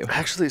all I do.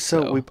 Actually,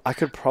 so I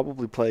could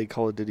probably play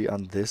Call of Duty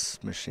on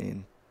this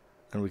machine,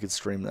 and we could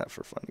stream that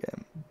for a fun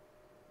game.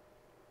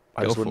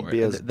 I just wouldn't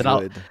be as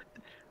good.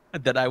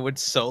 That I would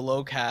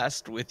solo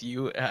cast with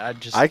you.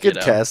 I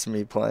could cast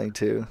me playing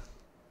too.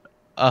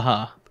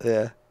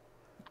 Yeah.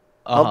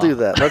 I'll do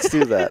that. Let's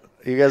do that.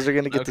 You guys are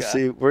gonna get to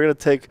see. We're gonna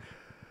take.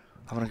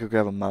 I'm gonna go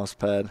grab a mouse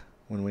pad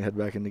when we head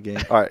back in the game.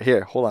 All right,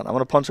 here. Hold on. I'm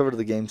gonna punch over to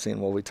the game scene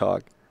while we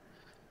talk.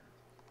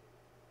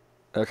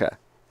 Okay.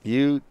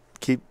 You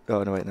keep.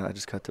 Oh no, wait, no. I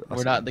just cut to.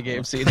 We're not in the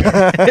game scene.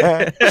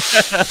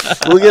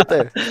 We'll get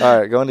there.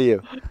 All right, going to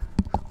you.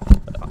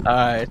 All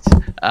right.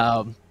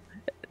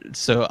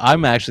 So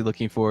I'm actually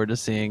looking forward to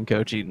seeing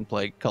Coach Eaton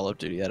play Call of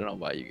Duty. I don't know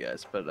about you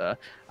guys, but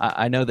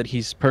I know that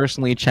he's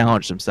personally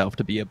challenged himself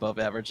to be above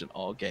average in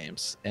all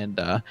games,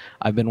 and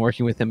I've been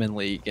working with him in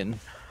League, and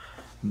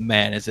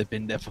man, has it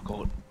been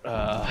difficult.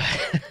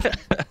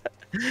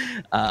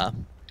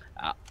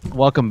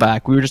 Welcome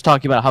back. We were just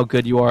talking about how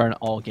good you are in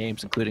all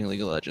games, including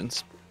League of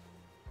Legends,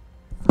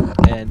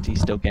 and he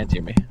still can't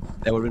hear me.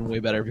 That would have been way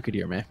better if you could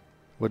hear me.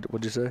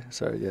 What'd you say?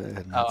 Sorry,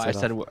 yeah. I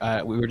said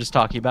we were just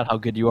talking about how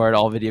good you are at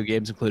all video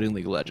games, including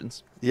League of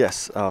Legends.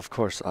 Yes, of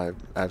course. I'm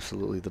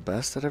absolutely the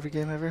best at every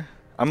game ever.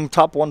 I'm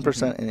top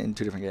 1% in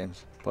 2 different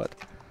games, but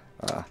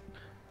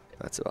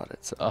that's about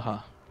it.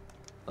 So.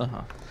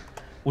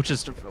 Which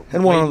is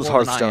and one of them's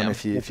Hearthstone,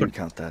 if you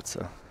count that.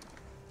 So.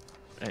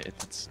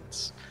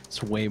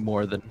 It's way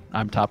more than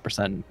I'm top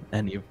percent in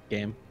any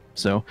game.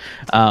 So,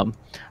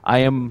 I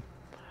am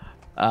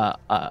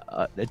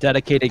a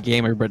dedicated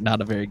gamer, but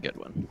not a very good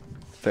one.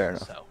 Fair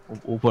enough. So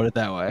we'll put it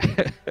that way.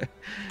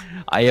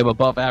 I am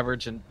above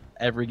average in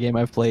every game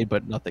I've played,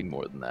 but nothing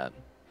more than that.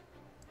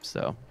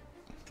 So.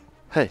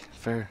 Hey,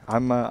 fair.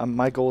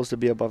 My goal is to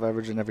be above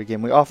average in every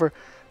game we offer,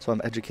 so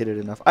I'm educated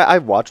enough. I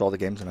watch all the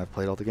games and I've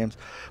played all the games,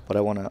 but I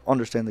want to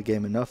understand the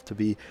game enough to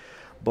be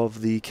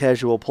above the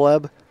casual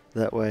pleb.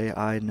 That way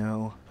I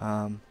know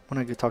when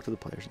I talk to the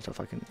players and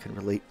stuff, I can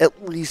relate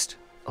at least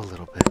a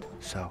little bit.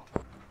 So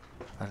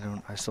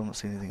I still don't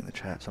see anything in the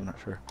chat, so I'm not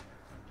sure.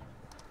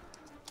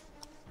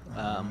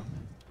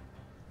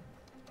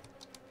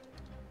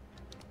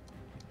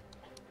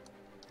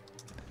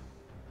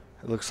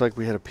 It looks like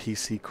we had a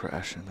PC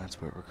crash, and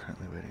that's what we're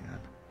currently waiting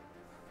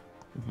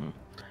on.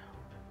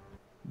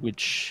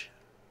 Which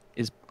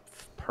is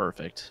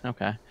perfect.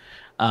 Okay.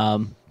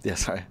 Yeah,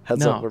 sorry.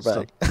 Heads up, No. we're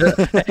So,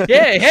 back.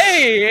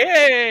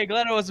 hey!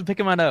 Glad I wasn't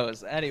picking my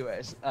nose.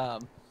 Anyways,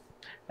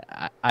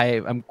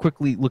 I'm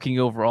quickly looking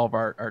over all of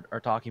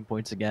our talking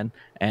points again,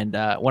 and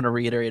want to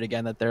reiterate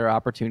again that there are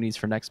opportunities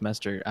for next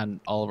semester on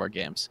all of our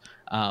games.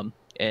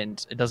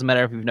 And it doesn't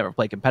matter if you've never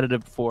played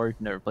competitive before,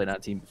 you've never played on a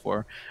team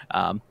before.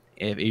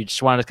 If you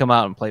just wanted to come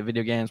out and play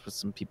video games with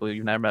some people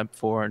you've never met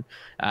before, and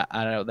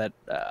I know that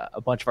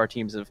a bunch of our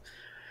teams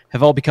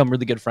have all become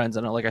really good friends.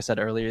 I know, like I said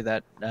earlier,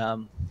 that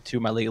two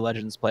of my League of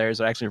Legends players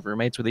are actually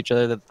roommates with each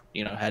other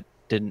that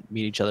didn't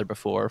meet each other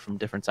before from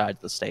different sides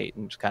of the state,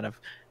 and just kind of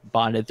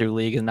bonded through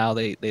League, and now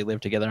they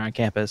live together on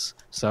campus.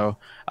 So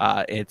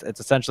it's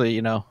essentially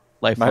My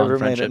lifelong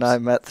roommate and I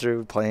friendships. met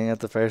through playing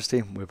at the Ferris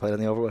team. We played on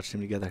the Overwatch team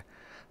together.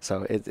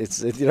 So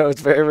it's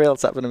very real.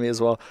 It's happened to me as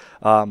well.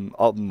 I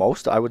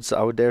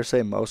would dare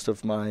say most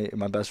of my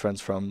best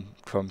friends from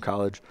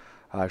college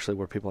actually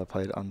were people I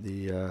played on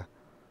the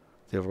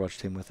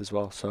Overwatch team with as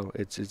well. So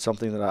it's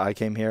something that I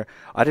came here.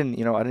 I didn't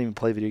even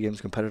play video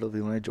games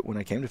competitively when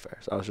I came to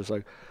Ferris. I was just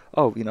like,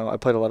 oh, I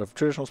played a lot of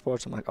traditional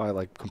sports. I'm like, oh, I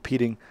like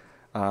competing.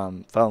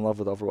 Fell in love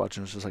with Overwatch,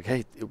 and was just like,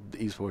 hey,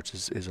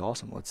 esports is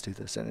awesome. Let's do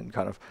this. And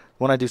kind of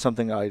when I do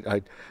something,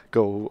 I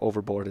go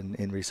overboard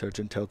in research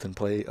and tilt and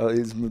play.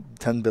 It's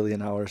 10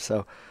 billion hours,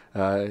 so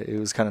it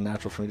was kind of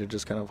natural for me to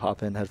just kind of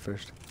hop in head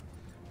first.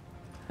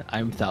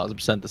 I'm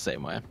 1000% the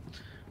same way.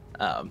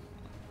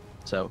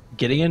 So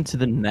getting into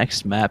the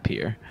next map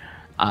here,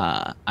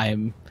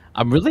 I'm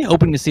really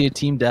hoping to see a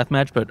team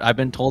deathmatch, but I've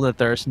been told that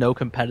there's no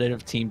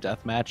competitive team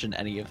deathmatch in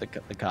any of the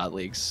COD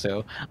leagues,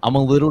 so I'm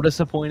a little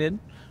disappointed.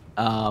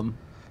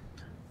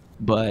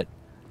 But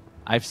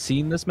I've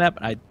seen this map,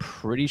 and I'm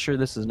pretty sure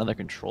this is another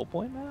control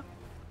point map.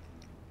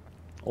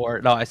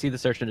 Or no, I see the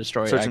search and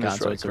destroy icon,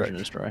 so it's search and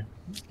destroy.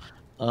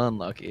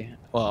 Unlucky.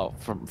 Well,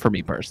 for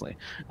me personally,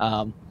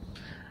 I'm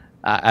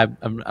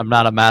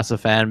not a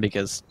massive fan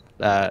because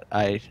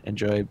I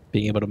enjoy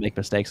being able to make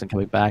mistakes and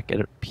coming back. It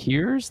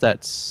appears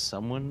that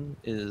someone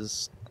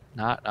is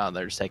not. Oh,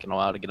 they're just taking a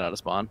while to get out of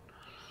spawn.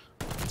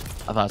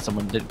 I thought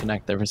someone did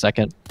connect there for a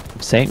second.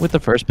 Saint with the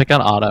first pick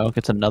on auto,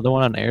 gets another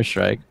one on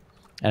airstrike,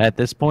 and at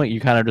this point, you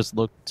kind of just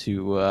look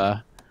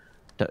to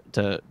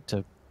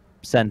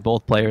send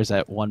both players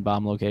at one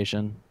bomb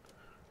location.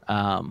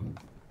 And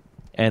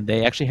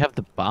they actually have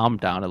the bomb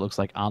down, it looks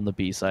like, on the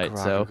B site.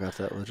 So got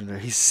that legendary.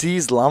 He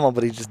sees Llama,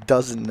 but he just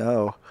doesn't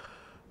know.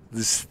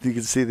 You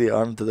can see the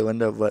arm through the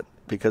window, but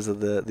because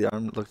of the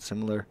arm looked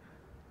similar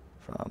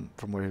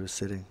from where he was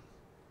sitting.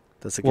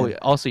 That's again. Well,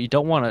 also you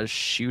don't want to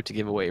shoot to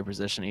give away your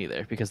position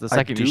either, because the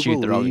second you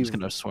shoot, they're all just going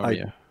to swarm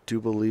you. I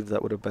do believe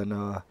that would have been.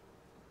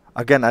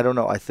 Again, I don't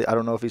know. I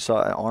don't know if he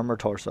saw an arm or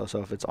torso.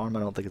 So if it's arm, I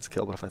don't think it's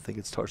kill. But if I think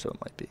it's torso, it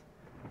might be.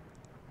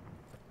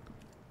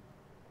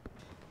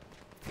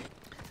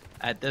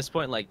 At this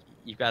point, like,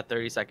 you've got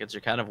 30 seconds. You're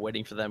kind of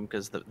waiting for them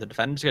because the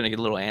defender's going to get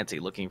a little antsy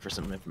looking for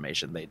some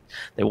information.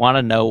 They want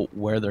to know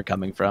where they're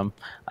coming from.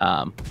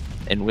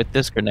 And with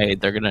this grenade,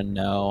 they're going to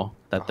know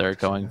that they're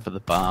going for the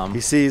bomb.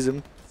 He sees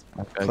him.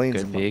 Okay, Cleans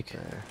good him peek.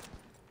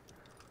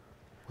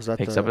 Was that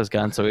Picks up his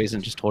gun, so he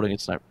isn't just holding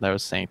it. That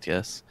was Saint,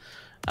 yes.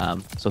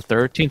 So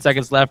 13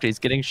 seconds left. He's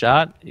getting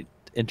shot. He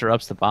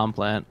interrupts the bomb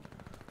plant.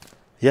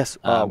 Yes,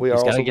 we are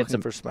also looking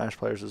some... for Smash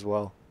players as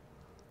well.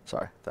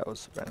 Sorry, that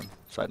was random.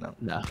 Side note.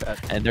 No,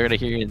 and they're gonna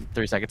hear you in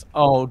 3 seconds.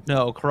 Oh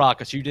no,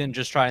 Caracas, you didn't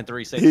just try in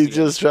 360. He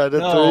just tried a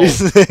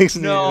 360.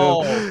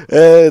 No.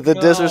 The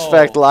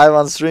disrespect live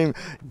on stream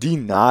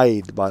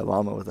denied by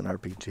Llama with an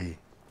RPG.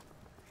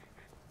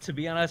 To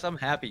be honest, I'm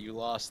happy you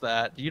lost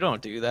that. You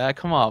don't do that.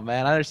 Come on,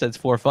 man. I understand it's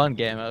for fun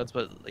game modes,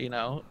 but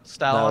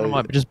style on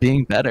them just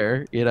being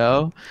better.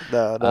 No,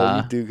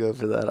 you do go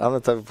for that. I'm the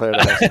type of player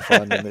that has some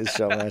fun in these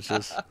show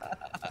matches.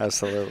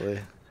 Absolutely.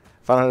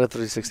 Found out a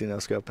 360 no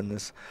scope in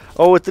this.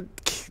 Oh, with the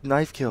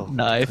knife kill.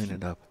 Knife. Clean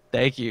it up.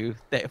 Thank you.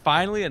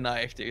 Finally a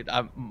knife, dude.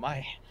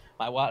 My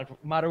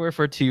Modern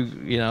Warfare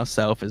 2,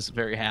 self is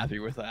very happy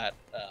with that.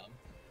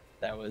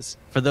 That was,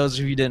 for those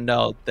of you who didn't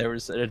know, there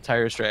was an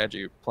entire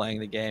strategy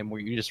playing the game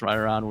where you just run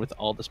around with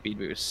all the speed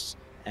boosts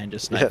and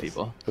just snipe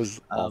people. It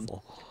was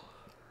awful.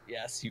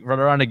 Yes, you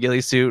run around a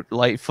ghillie suit,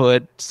 light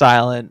foot,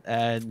 silent,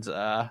 and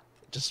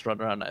just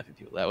run around knifing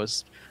people. That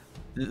was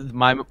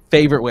my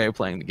favorite way of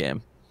playing the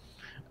game.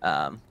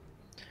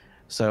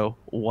 So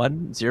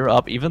 1-0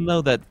 up, even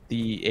though that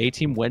the A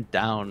team went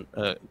down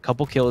a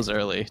couple kills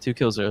early, 2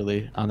 kills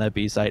early on that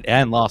B site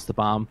and lost the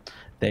bomb,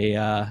 they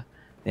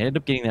ended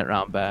up getting that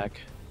round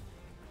back.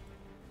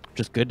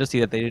 Just good to see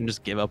that they didn't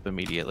just give up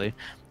immediately.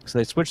 So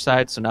they switched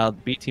sides, so now the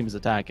B team is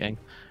attacking.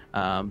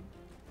 And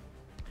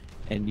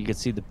you can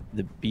see the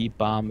B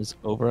bomb is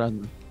over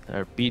on,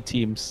 or B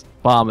team's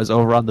bomb is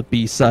over on the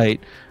B site.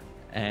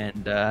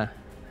 And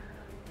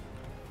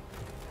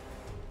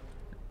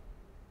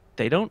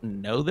they don't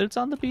know that it's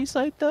on the B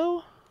site,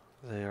 though?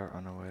 They are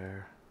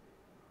unaware.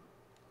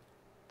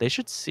 They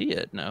should see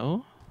it,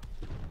 no?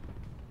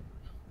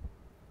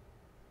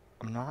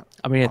 I'm not.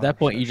 I mean, at that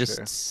point, you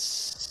just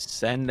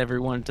send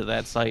everyone to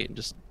that site and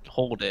just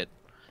hold it,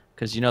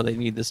 because you know they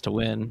need this to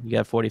win. You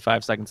got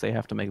 45 seconds. They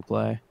have to make a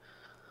play.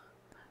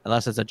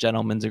 Unless it's a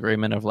gentleman's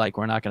agreement of like,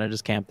 we're not going to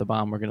just camp the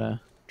bomb. We're going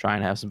to try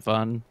and have some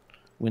fun,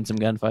 win some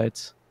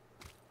gunfights.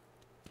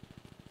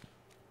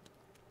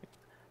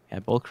 Yeah,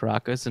 both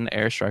Caracas and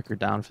Airstrike are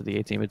down for the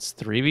A team. It's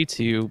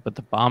 3v2, but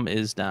the bomb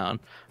is down.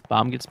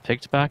 Bomb gets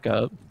picked back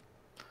up.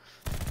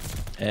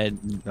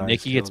 And Nice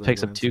Nikki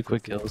picks up 2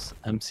 quick kills.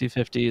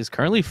 MC50 is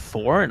currently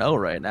 4-0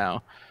 right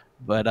now.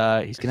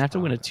 But he's going to have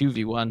to win a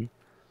 2v1.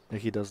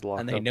 Nikki does lock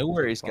and they up know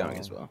where he's bomb. going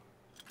as well.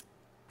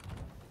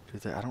 Do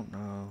they? I don't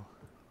know.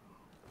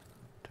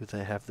 Do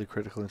they have the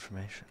critical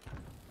information?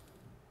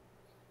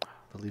 I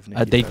believe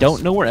Nikki They does.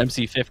 don't know where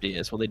MC50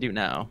 is. Well, they do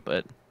now,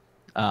 but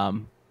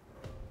like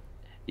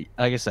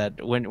I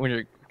said, when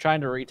you're trying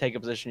to retake a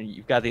position,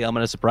 you've got the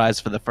element of surprise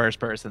for the first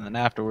person, and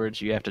then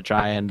afterwards you have to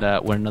try and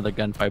win another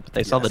gunfight. But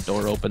they saw the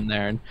door open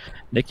there, and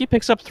Nikki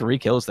picks up 3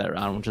 kills that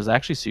round, which is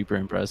actually super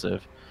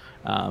impressive.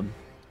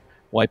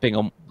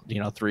 Wiping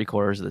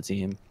 3/4 of the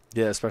team.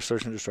 Yeah, especially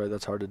search and destroy.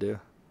 That's hard to do.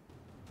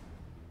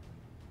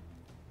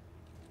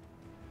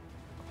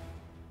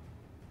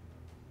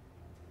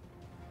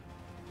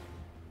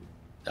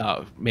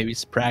 Maybe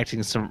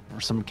practicing some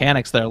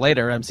mechanics there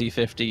later.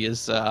 MC50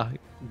 is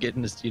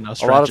getting his A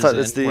lot of times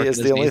it's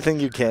the only thing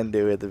you can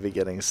do at the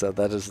beginning. So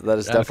that is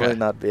definitely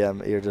not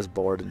BM. You're just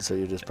bored, and so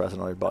you're just pressing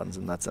all your buttons,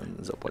 and that's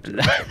what you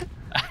do.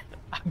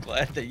 I'm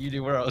glad that you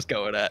knew where I was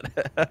going at.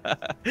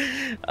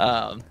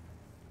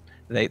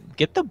 They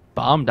get the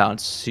bomb down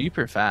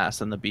super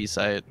fast on the B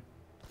site.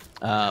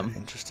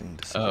 Interesting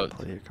to see the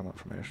player come up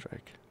from Airstrike.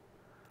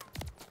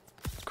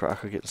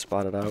 Crocker getting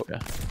spotted out. Okay.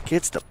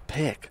 Gets the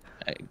pick.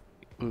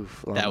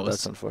 Oof, that was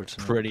that's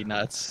unfortunate. Pretty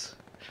nuts.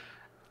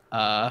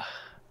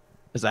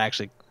 It's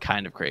actually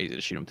kind of crazy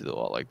to shoot him through the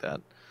wall like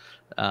that.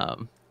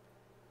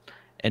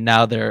 And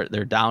now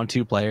they're down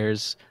 2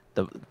 players.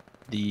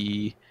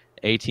 The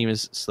A team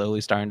is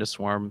slowly starting to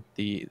swarm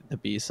the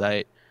B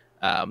site.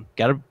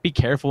 Got to be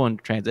careful in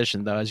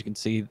transition though. As you can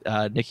see,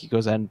 Nikki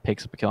goes ahead and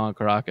picks up a kill on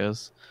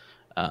Caracas.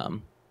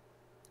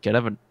 Could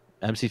have an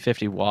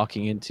MC50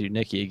 walking into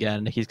Nikki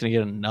again. Nikki's gonna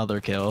get another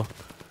kill.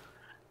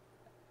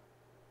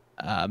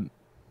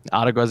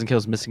 Otto goes and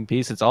kills missing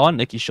piece. It's all on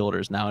Nikki's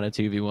shoulders now in a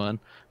 2v1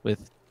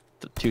 with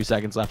 2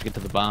 seconds left to get to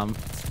the bomb.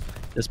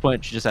 At this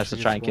point, she just has to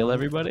try and kill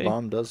everybody. The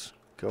bomb does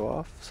go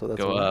off, so that's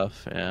go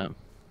off. Yeah,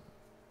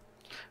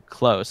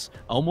 close.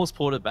 Almost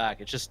pulled it back.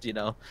 It's just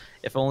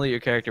if only your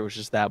character was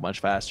just that much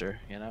faster,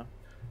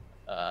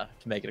 to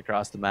make it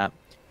across the map.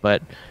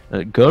 But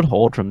a good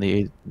hold from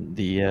the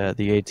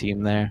A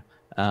team there.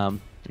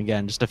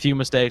 Again, just a few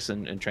mistakes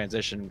in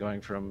transition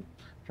going from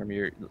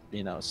your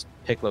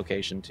pick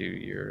location to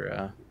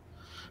your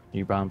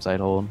bomb site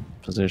hold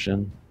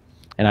position,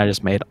 and I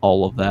just made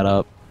all of that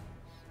up.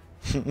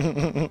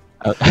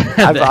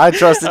 I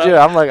trusted you.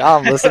 I'm like,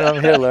 I'm listening.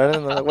 I'm here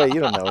learning. I'm like, wait,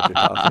 you don't know what you're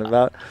talking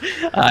about.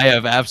 I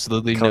have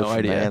absolutely Coach no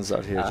idea. Man's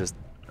out here just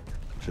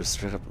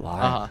straight up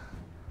lying.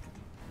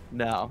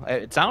 No,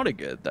 it sounded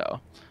good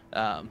though.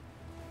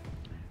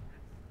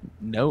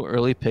 No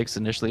early picks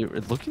initially.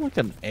 It's looking like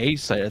an A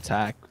site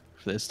attack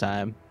for this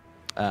time.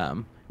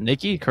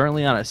 Nikki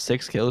currently on a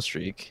 6 kill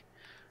streak,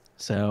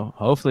 so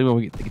hopefully when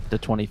we get to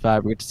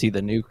 25, we get to see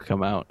the nuke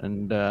come out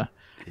and a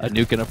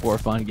nuke in a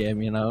 4-fun game.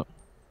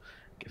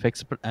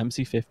 Picks up an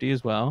MC50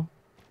 as well.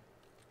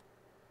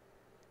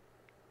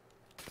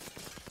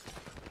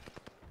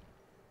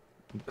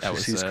 She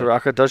sees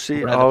Karaka. Does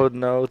she? Oh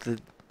no!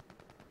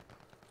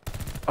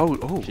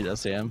 Oh! She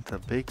does see him. The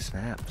big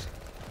snaps.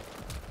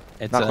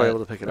 It's not quite able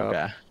to pick it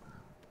up.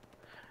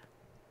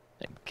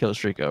 Kill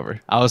streak over.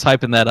 I was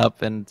hyping that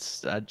up, and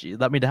gee,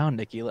 let me down,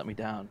 Nikki. Let me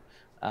down.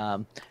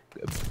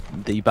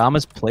 The bomb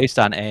is placed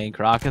on A in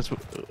Caracas.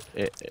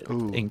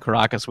 In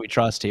Caracas, we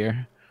trust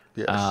here.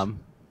 Yes.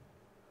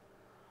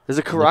 Is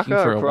it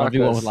Caracas or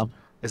Caracas?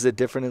 Is it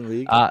different in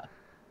league?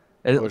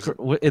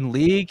 In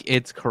league,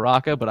 it's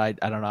Caracas, but I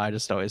don't know. I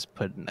just always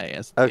put an A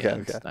as the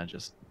end.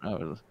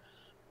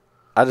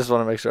 I just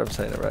want to make sure I'm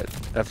saying it right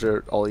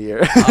after all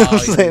year. Oh,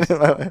 saying it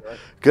my way.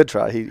 Good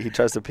try. He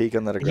tries to peek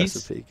on that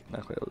aggressive peek.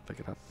 Not quite able to pick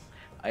it up.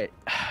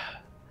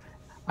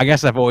 I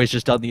guess I've always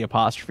just done the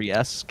apostrophe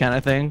S kind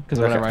of thing, because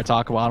whenever I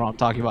talk about him, I'm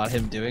talking about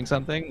him doing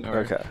something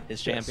or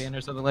his champion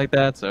or something like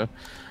that. So,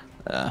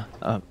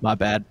 my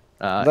bad.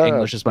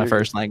 English is my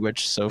first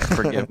language, so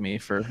forgive me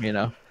for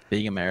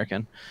being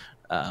American.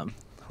 As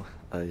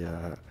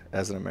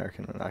an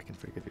American, I can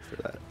forgive you for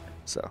that.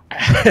 So.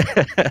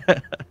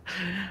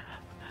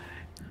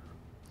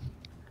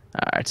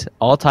 All right,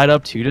 all tied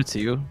up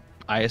 2-2.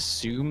 I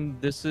assume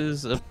this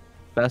is a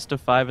best of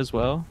 5 as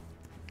well.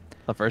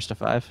 A first of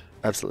 5.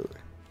 Absolutely.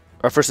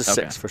 Or first of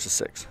 6. First of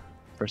 6.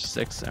 First of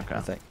 6. Okay. I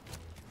think.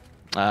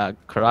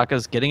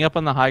 Caracas getting up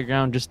on the high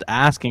ground, just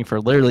asking for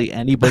literally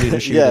anybody to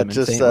shoot him. And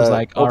just was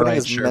like, all opening right,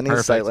 as sure, many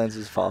perfect. sight lines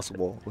as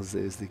possible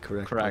is the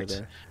correct play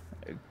there.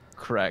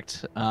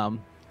 Correct.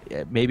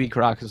 Maybe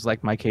Caracas,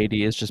 like my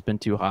KD, has just been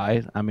too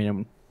high. I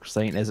mean,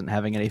 Saint isn't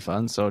having any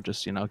fun, so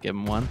just give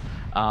him one.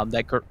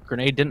 That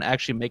grenade didn't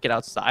actually make it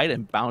outside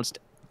and bounced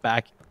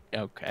back.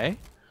 Okay.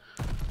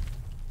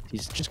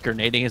 He's just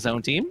grenading his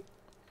own team.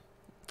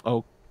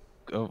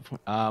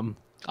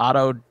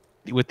 Otto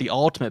with the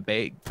ultimate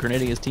bait,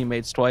 grenading his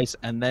teammates twice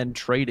and then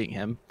trading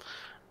him.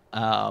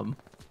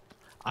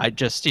 I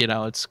just,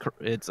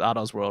 it's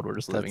Otto's world. We're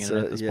just living in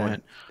it at this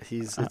point.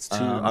 It's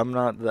too. I'm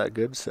not that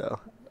good, so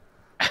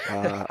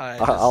I'll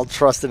I'll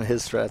trust in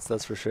his strats.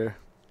 That's for sure.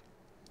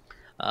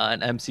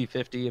 And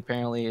MC50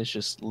 apparently is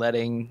just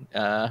letting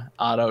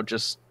Otto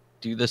just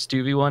do this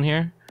 2v1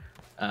 here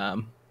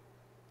on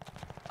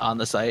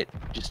the site.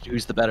 Just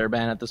who's the better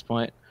man at this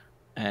point.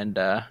 And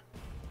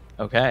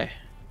okay.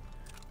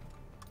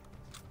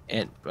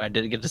 And I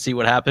didn't get to see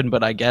what happened,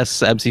 but I guess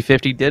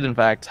MC50 did in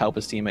fact help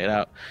his teammate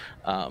out.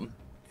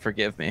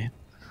 Forgive me.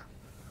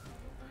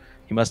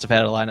 He must have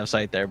had a line of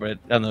sight there, but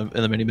in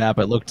the mini map,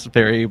 it looked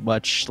very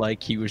much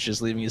like he was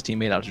just leaving his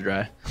teammate out to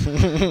dry.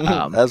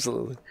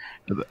 Absolutely.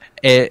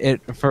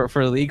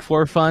 For League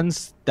 4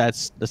 funds,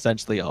 that's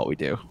essentially all we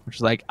do. Which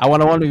is like, I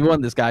want to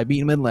 1v1 this guy, beat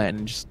him mid lane,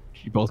 and just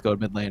you both go to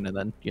mid lane, and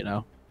then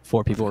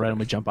 4 people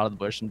randomly jump out of the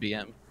bush and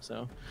BM.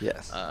 So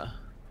yes.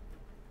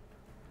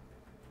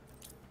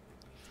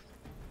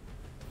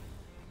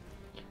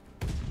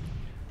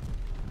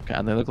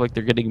 And they look like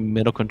they're getting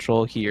middle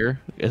control here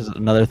is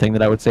another thing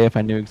that I would say if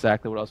I knew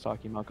exactly what I was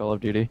talking about Call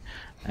of Duty.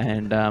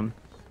 And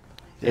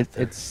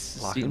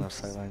it's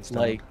seems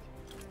like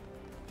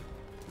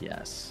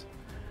yes,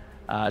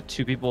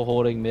 2 people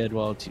holding mid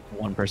while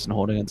 1 person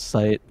holding on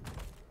site,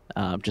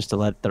 just to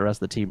let the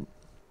rest of the team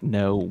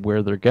know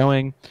where they're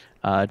going.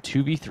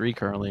 2v3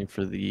 currently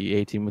for the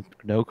A team with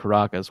no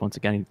Caracas, once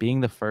again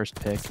being the first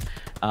pick.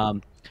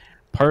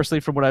 Personally,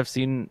 from what I've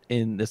seen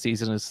in the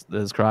season, is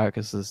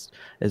Caracas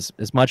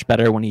is much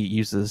better when he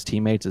uses his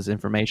teammates as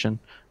information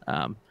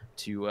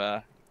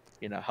to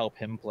help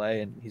him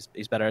play, and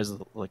he's better as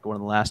like one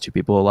of the last 2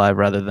 people alive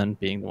rather than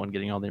being the one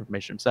getting all the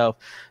information himself.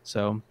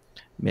 So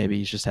maybe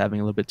he's just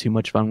having a little bit too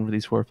much fun with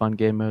these 4 fun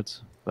game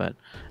modes. But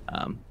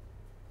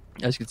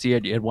as you can see,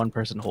 you had 1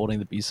 person holding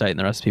the B site and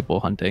the rest of people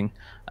hunting,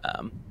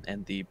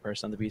 and the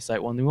person on the B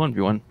site won the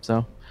 1v1.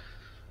 So.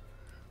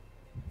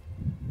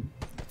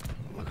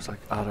 Looks like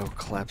Otto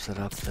claps it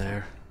up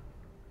there.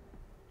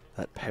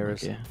 That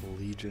Ferris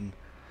Legion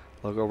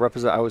logo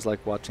represent. I always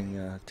like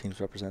watching teams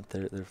represent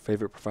their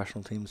favorite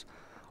professional teams.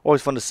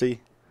 Always fun to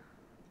see.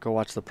 Go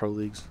watch the pro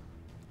leagues.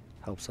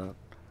 Helps out.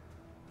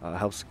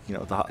 Helps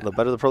the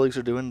better the pro leagues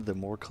are doing, the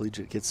more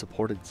collegiate gets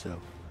supported. So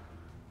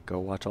go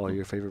watch all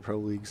your favorite pro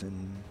leagues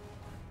and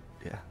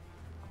yeah.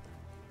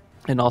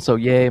 And also,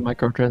 yay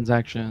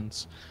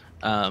microtransactions.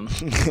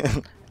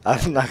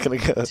 I'm not gonna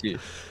go.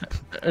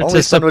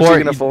 Only spend what you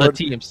can afford. The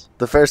teams.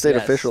 The Fair State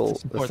official.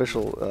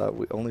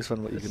 We only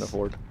spend what you can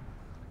afford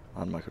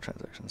on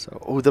microtransactions.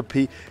 So,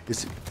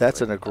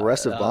 that's an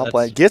aggressive bomb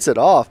play. Gets it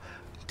off.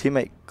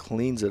 Teammate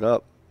cleans it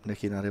up.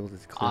 Nikki not able to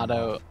clean it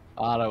off.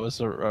 Otto was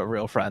a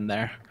real friend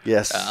there.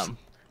 Yes.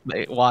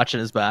 Watching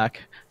his back,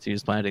 so he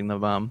was planting the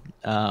bomb.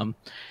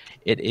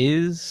 It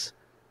is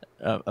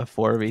a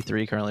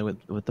 4v3 currently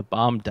with the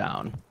bomb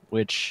down,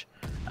 which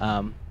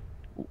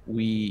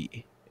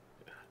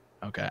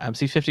Okay,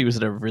 MC50 was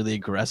in a really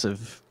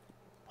aggressive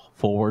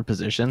forward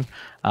position.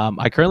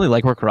 I currently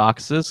like where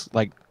Caracas is,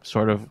 like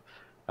sort of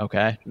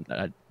okay.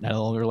 I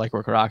no longer like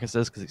where Caracas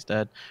is because he's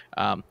dead.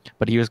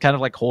 But he was kind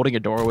of like holding a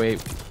doorway,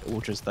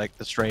 which is like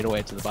the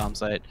straightaway to the bomb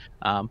site.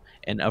 And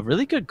a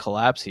really good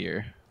collapse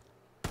here.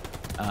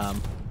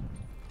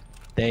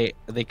 They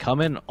come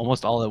in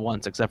almost all at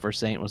once, except for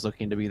Saint was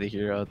looking to be the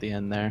hero at the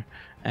end there,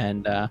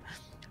 and.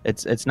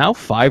 It's now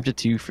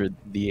 5-2 for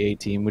the A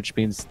team, which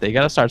means they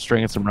got to start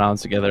stringing some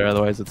rounds together.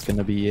 Otherwise, it's going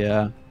to be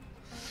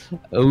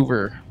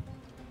over.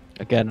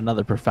 Again,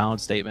 another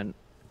profound statement.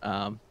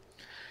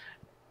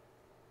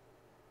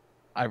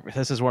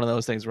 This is one of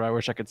those things where I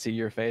wish I could see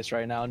your face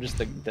right now and just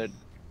the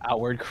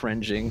outward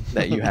cringing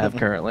that you have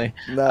currently.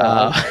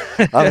 No,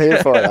 I'm here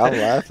for it. I'm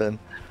laughing.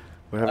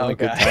 We're having a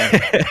good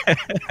time.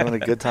 Having a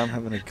good time,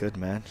 having a good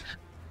match.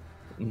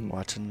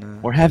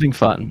 Watching. We're having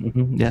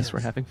fun. Yes,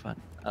 we're having fun.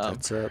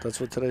 That's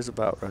what today's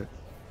about, right?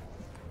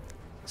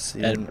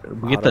 And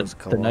we get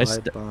the nice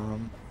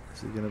bomb.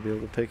 Is he gonna be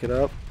able to pick it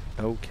up?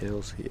 No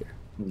kills here.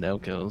 No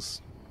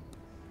kills.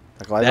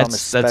 The glide bomb is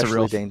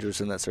especially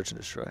dangerous in that search and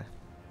destroy.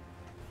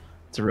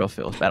 It's a real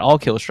feel bad. All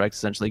kill strikes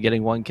essentially,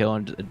 getting 1 kill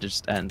and it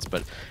just ends,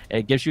 but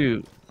it gives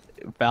you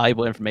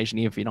valuable information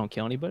even if you don't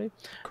kill anybody.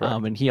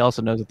 And he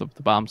also knows that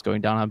the bomb's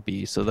going down on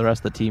B, so the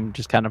rest of the team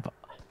just kind of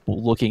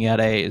looking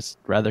at A is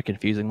rather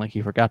confusing, like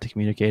he forgot to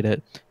communicate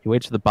it. He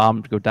waits for the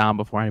bomb to go down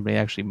before anybody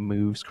actually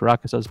moves.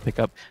 Caracas does pick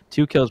up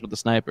 2 kills with the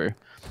sniper,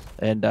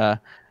 and I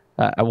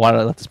wanted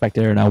to let the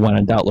spectator know when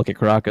in doubt look at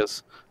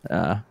Caracas,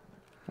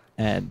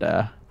 and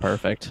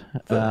perfect.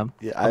 Yeah,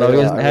 I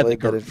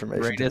relayed that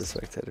information to the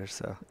spectator,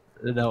 so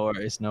no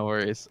worries.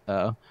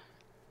 I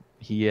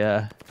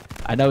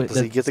know. Does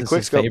he get the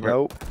quick scope?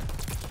 Nope.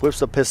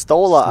 Whips a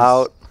pistola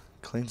out,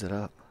 cleans it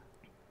up.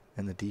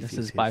 And the defense. This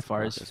is by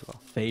far his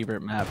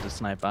favorite map to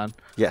snipe on.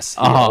 Yes,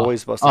 he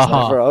always busts a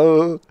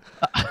sniper.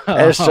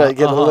 Airstrike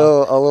getting a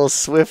little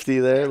swifty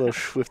there, a little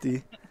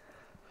swifty.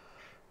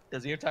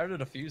 Does he have time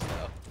to defuse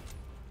though?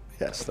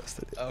 Yes, that's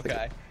the deal.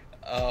 Okay.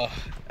 Oh,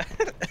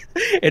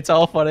 it's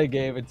all fun and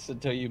game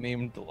until you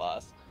meme the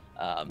loss.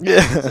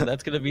 Yeah. So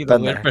that's gonna be the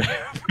Been win there.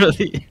 for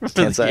the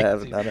Can't say I game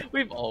haven't team. done it.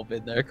 We've all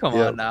been there. Come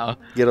Yep. on now.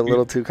 Get a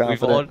little too We've all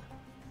confident.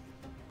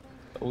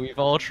 we've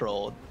all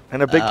trolled.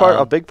 And a big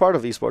part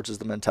of esports is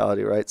the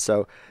mentality, right?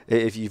 So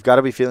if you've got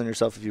to be feeling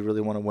yourself if you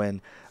really want to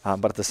win,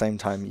 but at the same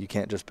time you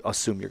can't just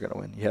assume you're going to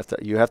win.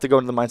 You have to go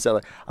into the mindset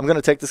like, I'm going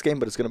to take this game,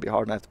 but it's going to be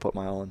hard, and I have to put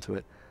my all into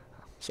it.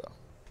 So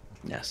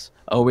Yes,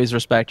 always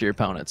respect your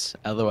opponents.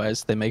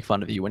 Otherwise, they make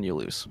fun of you when you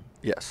lose.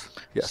 yes,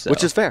 So,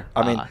 which is fair.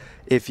 I mean,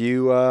 if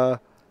you are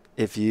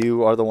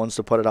the ones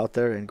to put it out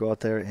there and go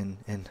out there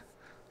and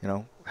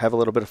have a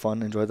little bit of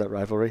fun, enjoy that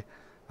rivalry,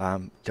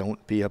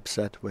 don't be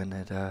upset when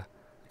it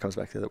comes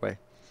back the other way.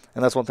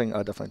 And that's one thing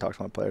I definitely talk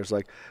to my players.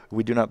 Like,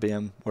 we do not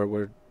BM.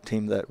 We're a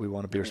team that we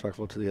want to be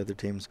respectful to the other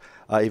teams.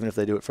 Even if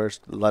they do it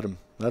first, let them.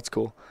 That's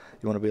cool.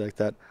 You want to be like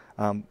that.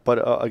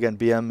 But again,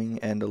 BMing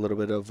and a little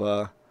bit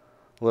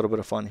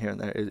of fun here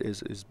and there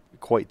is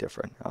quite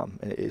different.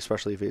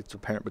 Especially if it's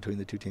apparent between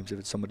the two teams. If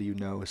it's somebody you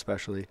know,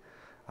 especially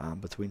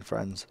between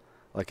friends,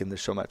 like in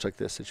this show match, like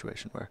this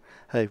situation where,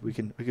 hey, we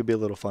can be a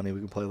little funny. We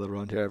can play a little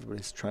around here.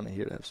 Everybody's trying to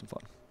have some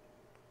fun.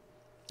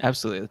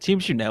 Absolutely, the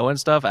teams you know and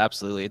stuff.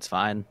 Absolutely, it's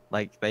fine.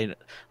 Like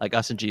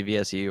us in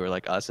GVSU or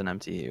like us in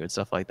MTU and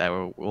stuff like that.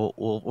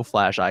 We'll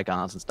flash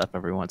icons and stuff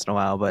every once in a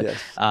while. But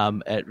yes.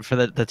 for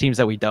the teams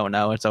that we don't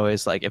know, it's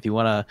always like if you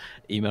want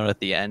to emote at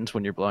the end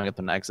when you're blowing up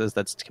the Nexus,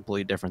 that's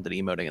completely different than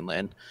emoting in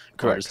LAN.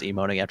 Or just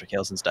emoting after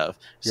kills and stuff.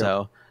 Yep.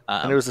 So.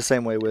 And it was the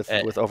same way with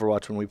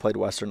Overwatch when we played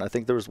Western. I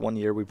think there was one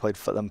year we played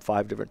them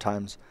 5 different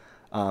times.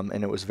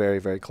 And it was very,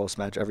 very close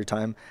match every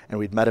time. And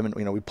we'd met him,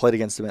 and we played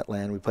against him at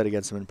LAN. We played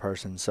against him in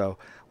person. So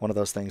one of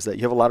those things that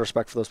you have a lot of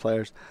respect for those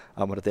players.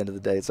 But at the end of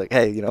the day, it's like,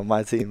 hey,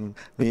 my team,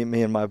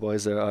 me and my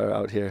boys are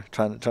out here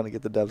trying to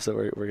get the dub. So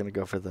we're gonna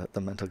go for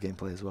the mental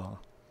gameplay as well.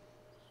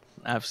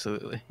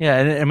 Absolutely, yeah.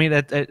 And I mean,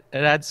 it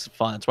adds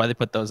fun. That's why they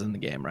put those in the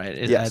game, right?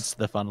 It adds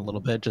the fun a little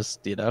bit.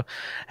 Just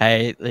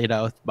hey,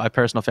 my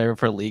personal favorite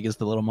for League is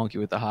the little monkey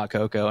with the hot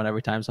cocoa. And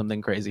every time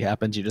something crazy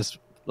happens, you just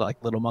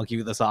like little monkey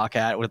with the sock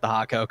hat with the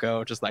hot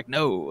cocoa, just like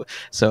no.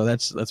 So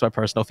that's my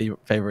personal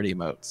favorite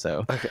emote.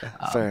 So okay,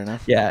 fair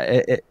enough. Yeah,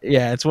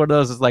 it's one of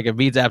those. It's like it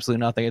means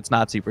absolutely nothing. It's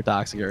not super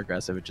toxic or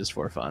aggressive. It's just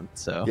for fun.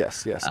 So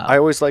yes. I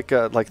always like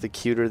the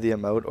cuter the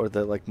emote or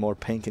the like more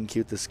pink and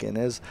cute the skin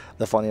is,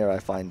 the funnier I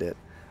find it.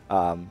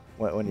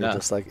 When you're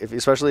just like,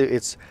 especially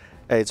it's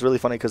really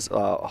funny because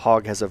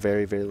Hog has a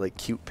very, very like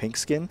cute pink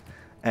skin,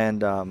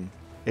 and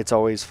it's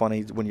always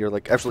funny when you're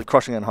like absolutely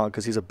crushing on Hog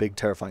because he's a big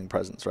terrifying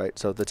presence, right?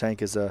 So the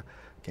tank is a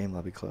game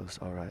lobby closed.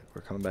 All right,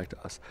 we're coming back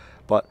to us,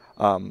 but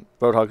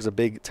Roadhog is a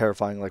big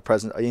terrifying like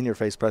presence, in your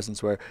face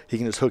presence where he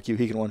can just hook you,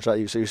 he can one shot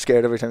you, so you're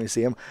scared every time you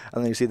see him,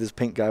 and then you see this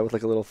pink guy with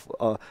like a little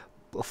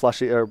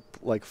flushy or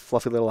like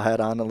fluffy little hat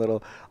on, a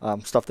little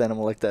stuffed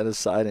animal like that at his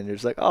side, and you're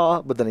just like,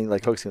 oh, but then he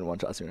like hooks you in one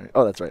shot, so you're like,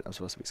 oh, that's right, I'm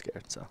supposed to be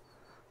scared. So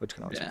which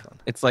can always be fun.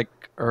 It's like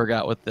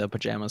Urgot with the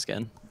pajama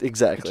skin.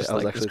 Exactly. Just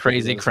like this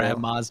crazy crab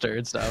monster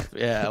and stuff.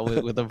 Yeah,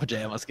 with a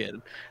pajama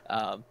skin.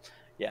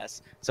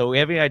 Yes. So we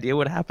have any idea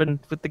what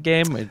happened with the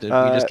game? Did we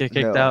just get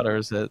kicked out, or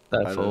is it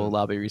that full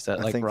lobby reset,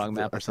 like wrong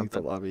map or something?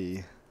 I think the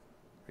lobby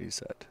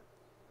reset.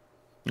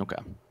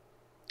 Okay.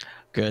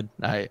 Good.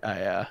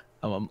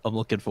 I'm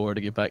looking forward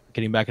to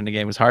getting back into the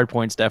game. Because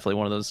Hardpoint's definitely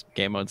one of those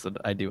game modes that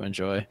I do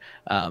enjoy.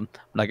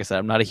 Like I said,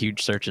 I'm not a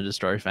huge search and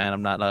destroy fan.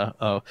 I'm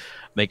not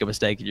make a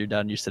mistake and you're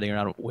done. You're sitting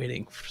around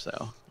waiting.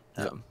 So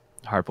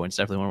Hardpoint's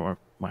definitely one of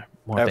my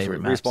more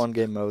favorite maps. Respawn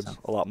game modes,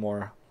 a lot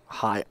more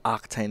high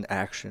octane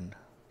action.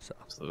 So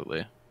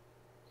absolutely.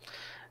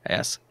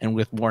 Yes, and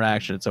with more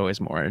action, it's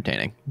always more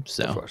entertaining.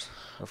 So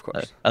of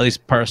course. At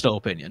least personal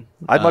opinion.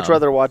 I'd much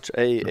rather watch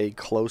a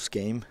close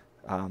game.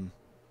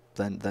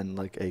 Than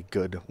like a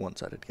good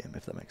one-sided game,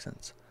 if that makes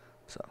sense.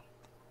 So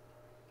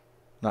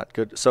not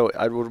good. So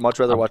I would much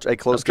rather watch a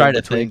close game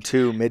between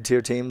two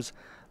mid-tier teams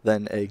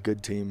than a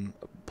good team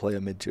play a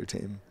mid-tier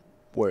team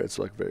where it's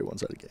like a very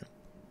one-sided game.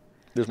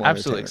 There's more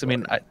absolutely. I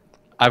mean,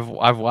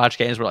 I've watched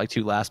games where like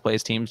two last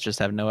place teams just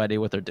have no idea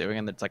what they're doing,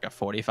 and it's like a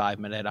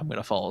 45-minute I'm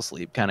gonna fall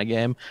asleep kind of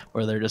game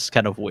where they're just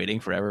kind of waiting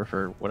forever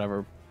for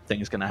whatever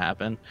thing's gonna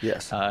happen.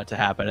 Yes. To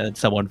happen, and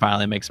someone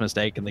finally makes a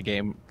mistake in the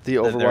game. The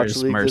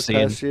Overwatch League this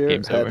past year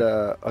had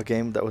a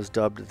game that was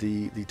dubbed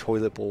the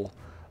Toilet Bowl.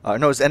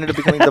 No, it ended up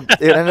becoming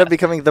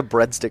the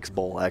Breadsticks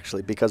Bowl,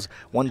 actually, because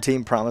one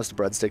team promised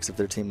breadsticks if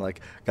their team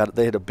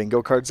they had a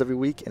bingo cards every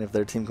week, and if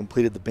their team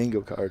completed the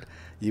bingo card,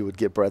 you would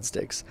get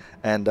breadsticks.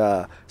 And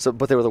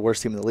but they were the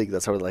worst team in the league.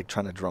 That's how they're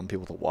trying to drum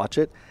people to watch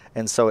it.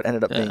 And so it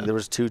ended up being there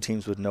was 2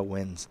 teams with no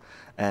wins,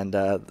 and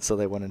so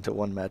they went into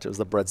one match. It was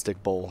the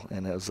Breadstick Bowl,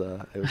 and it was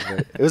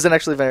an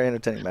actually very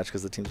entertaining match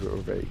because the teams were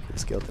very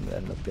skilled, and it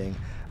ended up being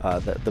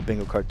the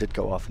bingo card did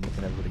go off, and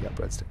everybody got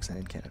breadsticks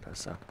in Canada.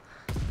 So.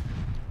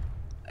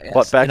 Yes.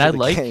 But back to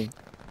the game.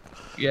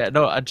 Yeah,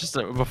 no, I just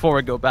before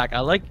we go back, I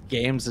like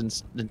games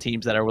and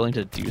teams that are willing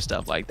to do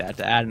stuff like that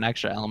to add an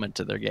extra element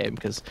to their game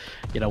because,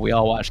 we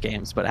all watch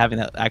games, but having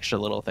that extra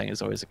little thing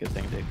is always a good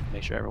thing to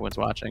make sure everyone's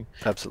watching.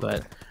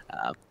 Absolutely.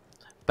 But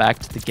back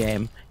to the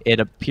game. It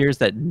appears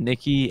that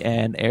Nikki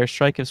and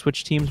Airstrike have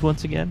switched teams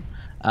once again.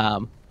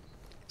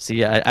 So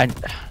yeah,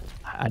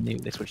 I knew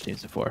they switched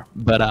teams before,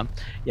 but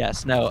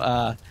yes,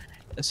 no.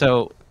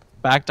 So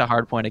back to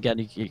hardpoint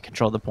again. You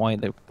control the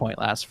point. The point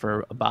lasts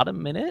for about a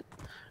minute,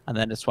 and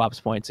then it swaps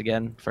points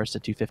again. First to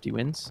 250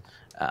 wins.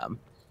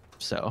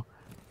 So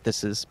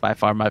this is by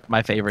far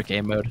my favorite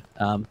game mode,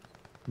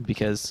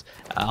 because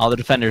all the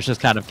defenders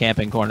just kind of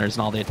camping corners,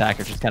 and all the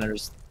attackers just kind of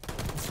just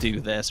do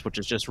this, which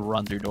is just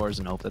run through doors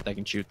and hope that they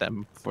can shoot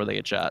them before they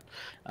get shot.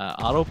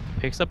 Otto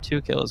picks up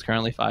 2 kills,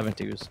 currently 5 and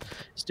 2s.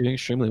 He's doing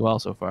extremely well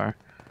so far.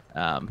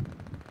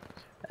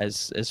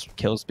 As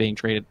kills being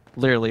traded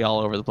literally all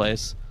over the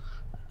place.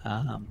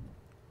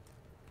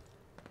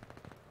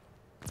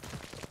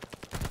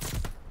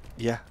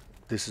 Yeah,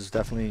 this is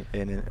definitely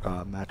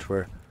a match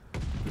where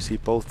we see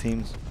both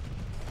teams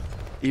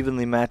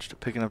evenly matched,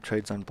 picking up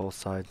trades on both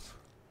sides.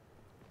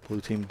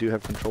 Blue team do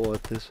have control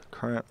at this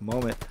current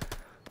moment,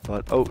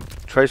 but oh,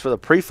 trades for the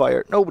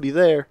pre-fire, nobody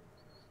there.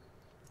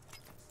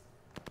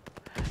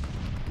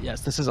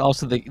 Yes, this is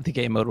also the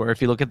game mode where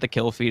if you look at the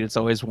kill feed, it's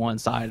always one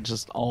side, it's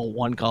just all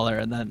one color,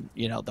 and then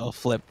they'll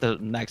flip the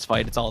next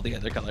fight, it's all the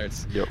other color.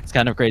 It's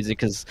kind of crazy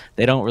because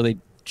they don't really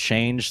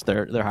change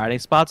their hiding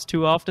spots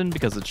too often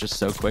because it's just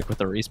so quick with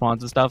the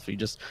respawns and stuff.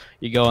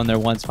 You go in there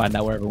once, find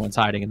out where everyone's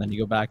hiding, and then you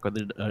go back with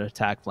an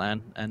attack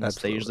plan, and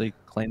they usually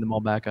clean them all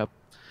back up.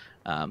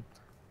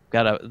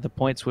 Got the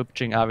point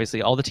switching.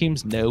 Obviously, all the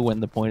teams know when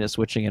the point is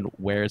switching and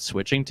where it's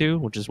switching to,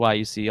 which is why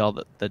you see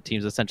all the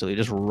teams essentially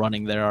just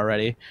running there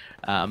already.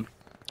 And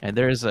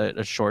there is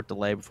a short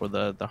delay before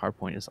the hard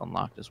point is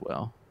unlocked as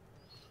well.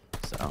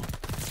 So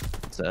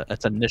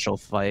it's an initial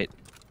fight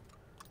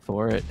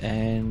for it,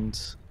 and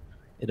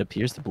it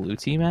appears the blue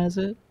team has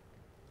it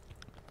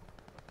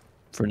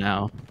for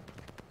now.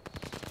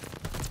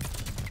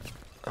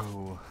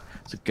 Oh,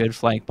 it's a good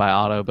flank by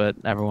Otto, but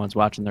everyone's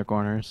watching their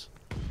corners.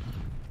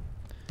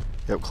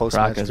 Yep, close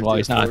Rock match. as well.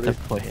 He's not at the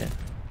point yet.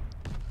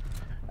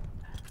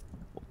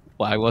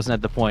 Well, I wasn't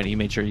at the point. He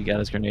made sure he got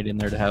his grenade in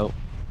there to help.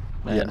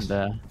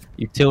 And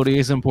utility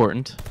is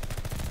important.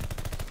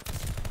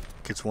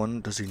 Gets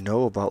one. Does he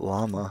know about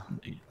Llama?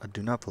 I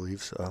do not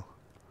believe so.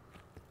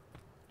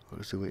 What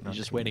is he waiting on? He's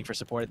just waiting for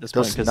support at this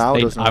point because now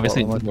they doesn't know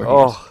obviously about need Llama.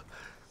 more heals.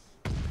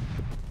 Oh,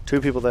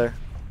 2 people there.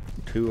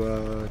 Two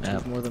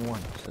more than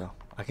one. So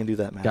I can do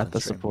that math. Got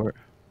the support.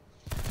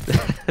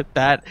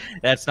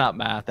 That's not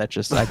math. That's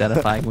just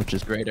identifying which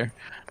is greater.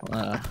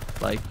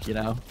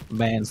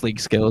 Man's league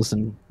skills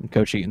and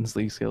Coach Eaton's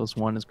league skills.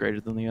 One is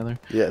greater than the other.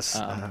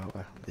 Yes.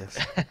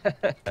 Yes.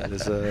 That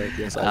is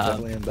yes. I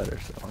definitely am better.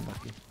 So I'm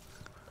lucky.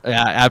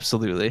 Yeah,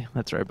 absolutely.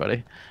 That's right,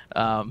 buddy.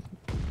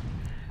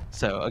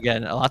 So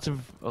again, lots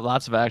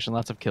of action,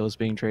 lots of kills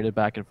being traded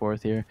back and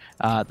forth here.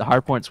 The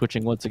hard point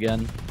switching once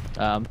again.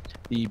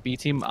 The B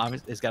team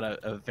obviously has got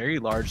a very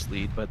large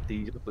lead, but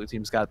the blue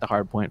team's got the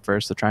hard point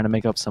first. So trying to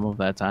make up some of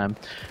that time.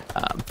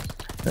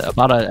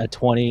 About a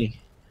 20.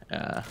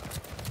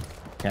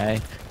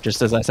 Okay,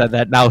 just as I said,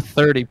 that now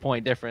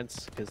 30-point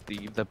difference because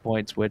the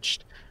point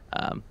switched,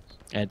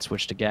 and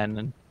switched again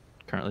and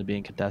currently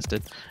being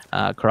contested.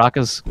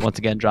 Caracas once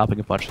again dropping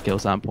a bunch of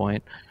kills on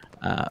point.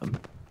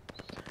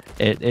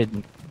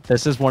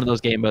 This is one of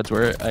those game modes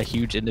where a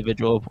huge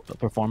individual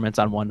performance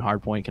on one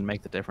hard point can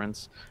make the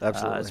difference.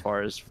 Absolutely. As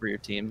far as for your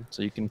team,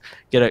 so you can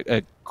get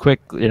a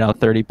quick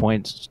 30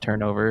 points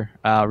turnover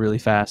really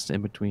fast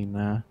in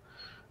between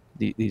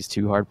these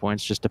 2 hard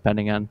points, just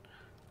depending on.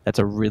 That's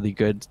a really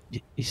good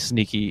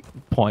sneaky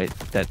point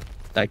that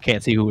I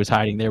can't see who was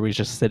hiding there. He was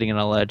just sitting on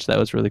a ledge. That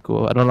was really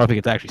cool. I don't know if he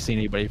could actually see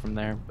anybody from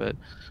there, but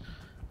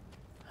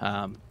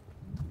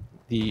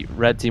the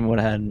red team went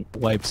ahead and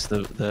wipes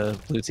the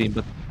blue team,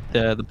 but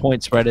the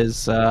point spread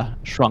is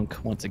shrunk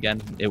once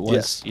again. It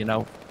was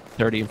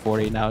 30 and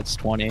 40. Now it's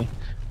 20.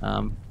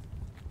 And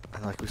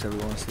like we said, we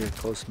want to see a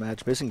close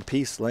match. Missing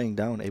piece laying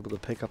down, able to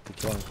pick up the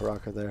kill on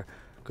Karaka there.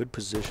 Good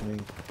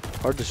positioning.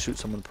 Hard to shoot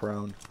someone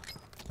prone.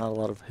 Not a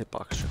lot of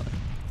hitbox shot.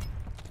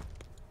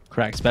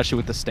 Correct, especially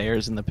with the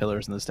stairs and the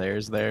pillars and the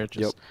stairs there.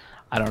 Just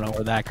I don't know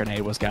where that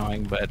grenade was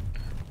going, but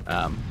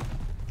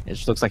it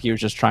just looks like he was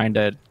just trying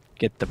to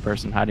get the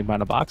person hiding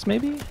behind a box,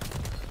 maybe.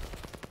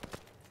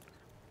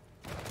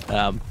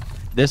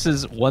 This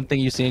is one thing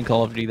you see in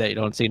Call of Duty that you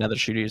don't see in other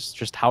shooters,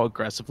 just how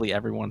aggressively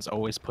everyone's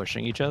always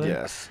pushing each other.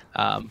 Yes.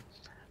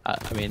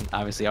 I mean,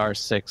 obviously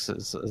R6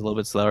 is a little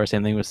bit slower.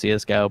 Same thing with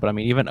CS:GO, but I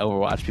mean, even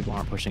Overwatch, people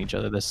aren't pushing each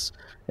other this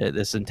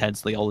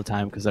intensely all the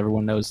time because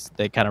everyone knows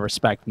they kind of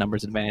respect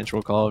numbers advantage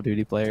for Call of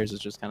Duty players.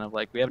 It's just kind of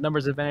like, we have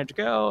numbers advantage,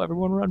 go,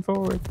 everyone run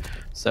forward.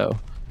 So,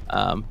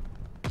 and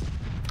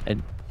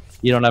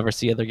you don't ever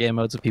see other game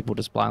modes of people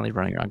just blindly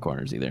running around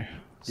corners either.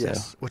 So,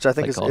 yes, which I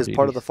think like is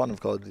part of the fun of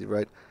Call of Duty,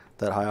 right?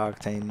 That high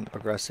octane,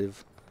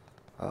 aggressive.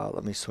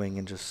 Let me swing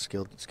and just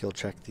skill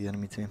check the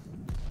enemy team.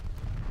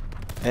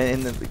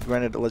 And then,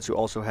 granted, it lets you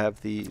also have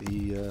the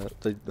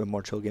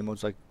more chill game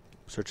modes like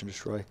Search and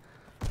Destroy,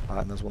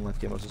 and those 1 life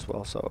game modes as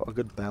well. So a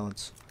good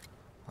balance,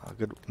 a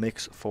good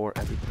mix for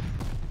everybody.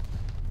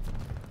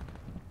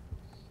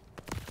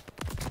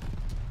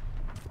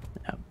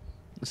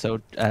 So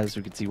as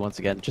we can see once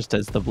again, just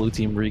as the blue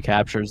team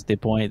recaptures the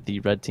point, the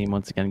red team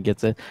once again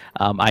gets it.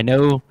 I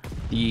know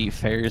the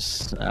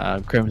Ferris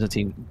Crimson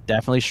team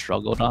definitely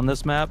struggled on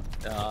this map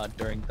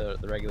during the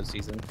regular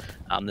season.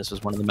 This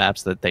was one of the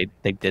maps that they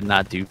did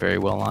not do very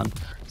well on.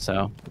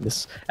 So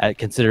this,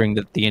 considering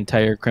that the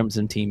entire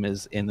Crimson team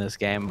is in this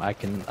game, I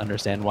can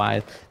understand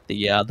why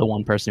the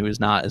one person who is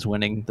not is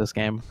winning this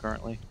game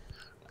currently.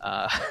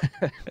 As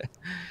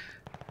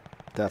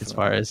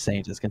far as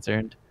Saint is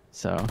concerned.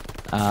 So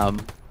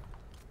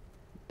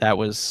that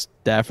was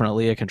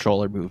definitely a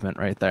controller movement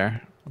right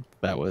there.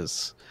 That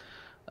was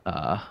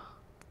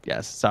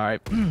yes, sorry.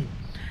 Well,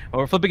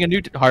 we're flipping a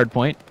new hard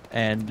point,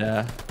 and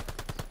it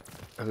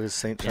was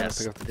Saint trying to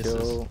pick up the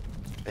kill,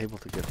 able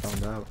to get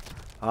found out.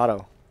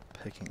 Otto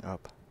picking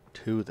up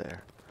 2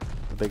 there.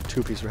 The big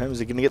 2-piece for him. Is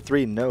he gonna get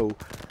 3? No.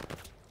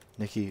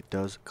 Nikki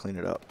does clean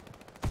it up.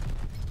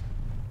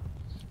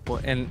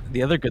 Well, and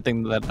the other good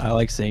thing that I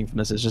like seeing from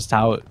this is just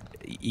how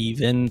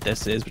even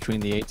this is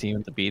between the A team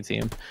and the B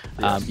team.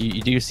 Yes.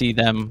 You do see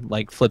them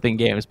like flipping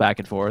games back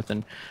and forth,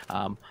 and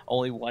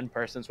only one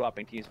person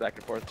swapping teams back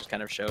and forth just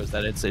kind of shows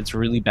that it's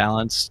really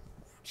balanced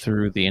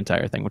through the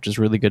entire thing, which is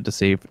really good to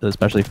see,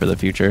 especially for the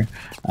future.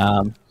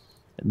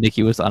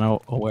 Nikki was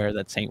unaware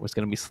that Saint was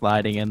going to be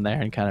sliding in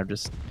there and kind of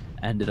just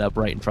ended up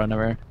right in front of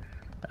her,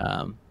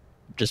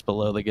 just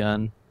below the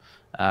gun.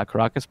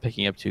 Caracas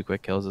picking up 2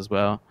 quick kills as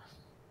well.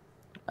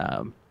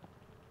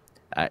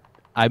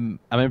 I'm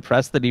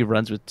impressed that he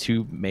runs with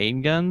 2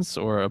 main guns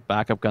or a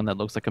backup gun that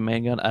looks like a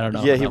main gun. I don't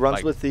know. Yeah, he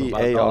runs with the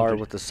AR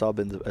with the sub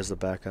as the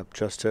backup,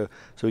 so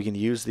he can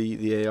use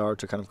the AR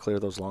to kind of clear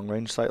those long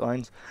range sight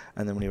lines,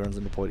 and then when he runs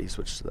into point, he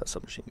switches to that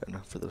submachine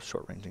gun for those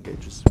short range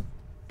engages.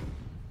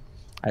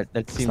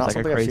 That seems like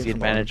a crazy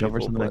advantage over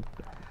something.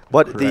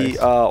 But the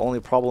only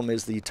problem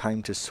is the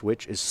time to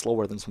switch is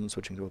slower than someone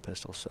switching to a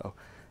pistol. So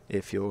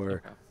if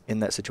you're in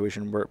that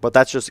situation but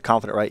that's just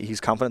confident, right? He's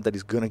confident that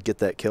he's going to get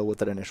that kill with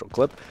that initial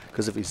clip,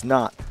 because if he's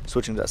not,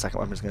 switching to that second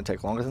weapon is going to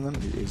take longer than them.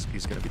 He's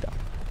going to be down.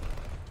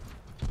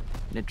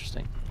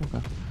 Interesting.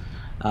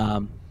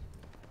 Okay.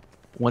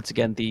 Once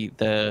again,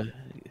 the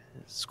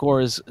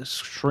score is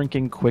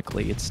shrinking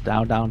quickly. It's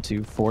down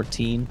to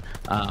 14,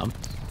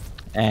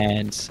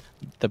 and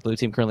the blue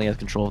team currently has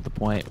control of the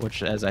point,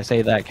 which, as I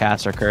say that,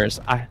 cast or curse,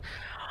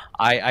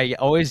 I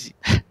always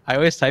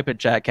type in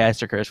chat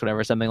cast or curse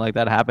whenever something like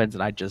that happens,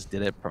 and I just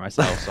did it for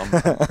myself, so I'm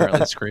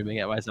currently screaming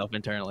at myself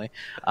internally.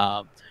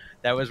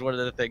 That was one of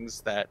the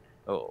things that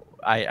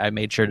I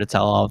made sure to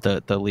tell all of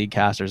the league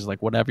casters,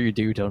 like, whatever you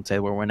do, don't say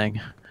we're winning.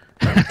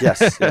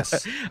 Yes,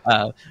 yes.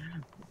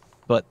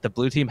 But the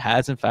blue team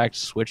has in fact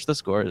switched the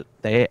score.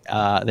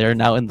 They're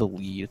now in the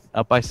lead,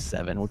 up by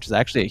 7, which is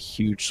actually a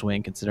huge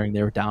swing considering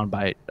they were down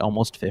by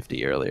almost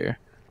 50 earlier.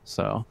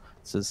 So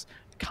this is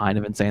kind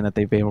of insane that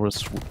they've been able to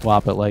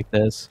swap it like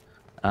this.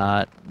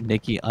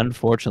 Nikki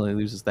unfortunately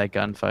loses that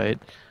gunfight.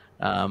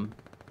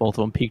 Both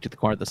of them peaked at the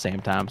corner at the same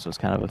time, so it's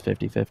kind of a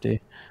 50-50.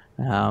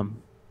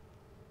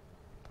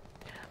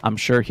 I'm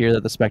sure here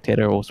that the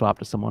spectator will swap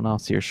to someone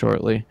else here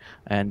shortly,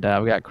 and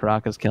we got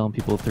Caracas killing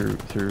people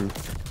through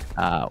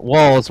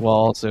walls while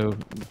also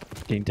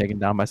getting taken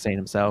down by Saint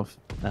himself.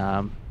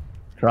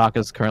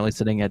 Caracas currently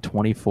sitting at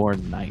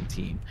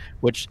 24-19,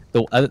 which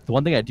the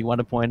one thing I do want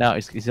to point out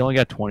is he's only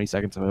got 20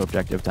 seconds of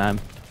objective time,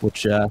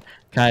 which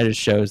kind of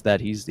just shows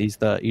that he's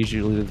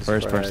usually the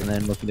first person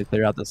in looking to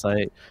clear out the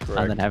site,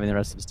 and then having the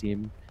rest of his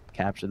team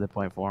capture the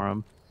point for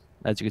him.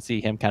 As you can see,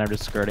 him kind of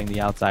just skirting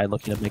the outside,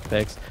 looking to make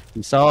picks.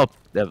 He saw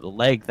the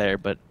leg there,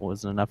 but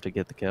wasn't enough to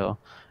get the kill.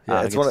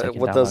 Yeah, it's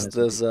what does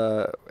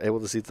able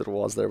to see through the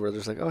walls there, where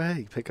there's like, oh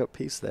hey, pick up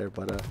Peace there,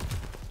 but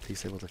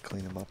Peace able to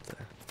clean him up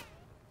there.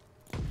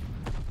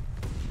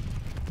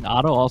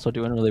 Otto also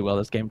doing really well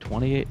this game,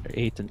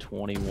 28 and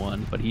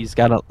 21, but he's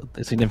got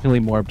a significantly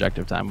more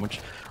objective time, which,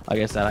 like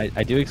I said,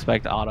 I do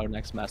expect Otto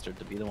next semester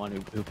to be the one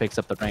who picks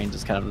up the reins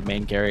as kind of the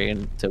main carry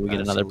until we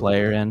get another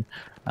player in.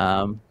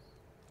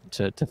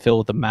 To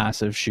fill the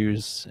massive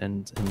shoes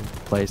and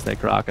place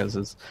that Caracas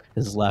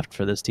is left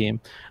for this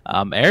team.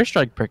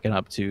 Airstrike picking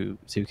up two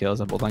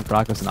kills on both on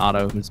Caracas and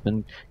Otto, who's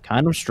been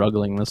kind of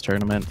struggling in this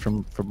tournament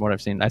from what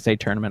I've seen. I say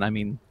tournament, I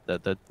mean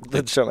the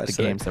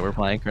games that we're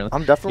playing currently.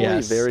 I'm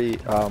definitely very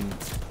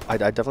I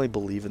definitely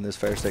believe in this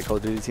Fair State Call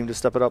of Duty team to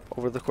step it up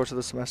over the course of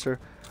the semester,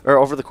 or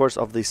over the course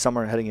of the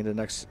summer heading into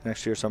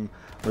next year. So I'm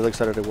really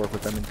excited to work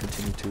with them and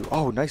continue to.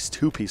 Oh, nice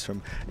 2-piece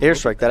from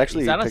Airstrike. That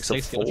actually picks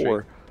up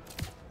 4.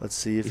 Let's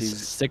see if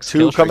he's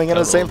 2 coming in at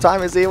the same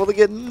time. Is he able to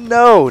get?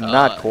 No,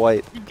 not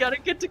quite. You gotta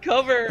get to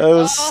cover. That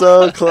was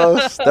so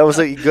close. That was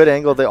a good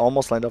angle. They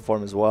almost lined up for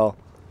him as well.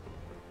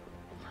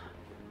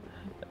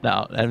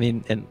 No, I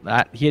mean, and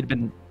he had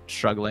been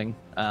struggling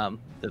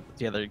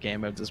the other game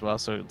modes as well,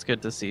 so it's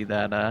good to see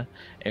that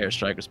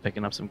Airstrike was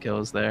picking up some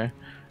kills there.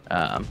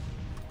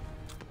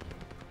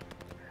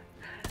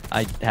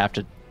 I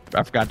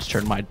forgot to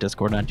turn my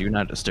Discord on Do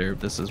Not Disturb.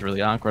 This is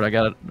really awkward. I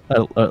got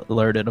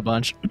alerted a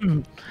bunch.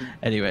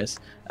 Anyways,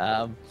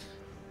 no,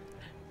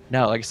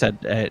 like I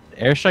said,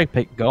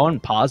 Airstrike going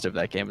positive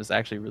that game is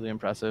actually really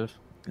impressive.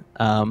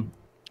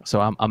 So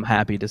I'm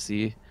happy to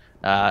see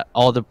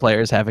all the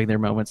players having their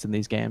moments in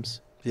these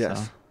games.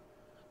 Yes. So.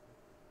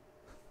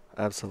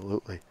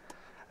 Absolutely.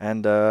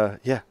 And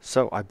yeah,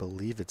 so I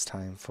believe it's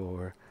time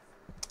for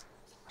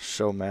a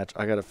show match.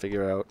 I gotta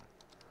figure out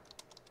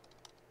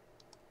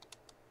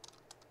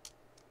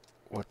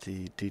what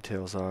the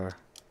details are.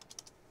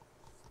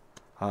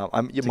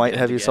 You might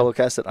have you solo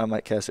cast it. I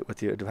might cast it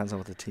with you. It depends on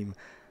what the team.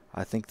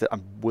 I think that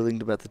I'm willing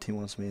to bet the team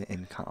wants me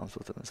in comms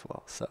with them as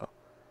well. So,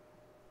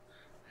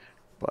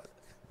 but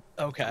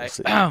okay,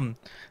 we'll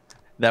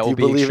that will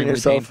be extremely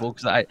painful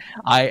because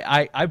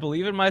I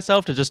believe in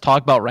myself to just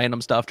talk about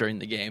random stuff during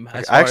the game.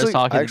 As far as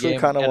talking the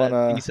game at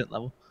a decent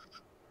level.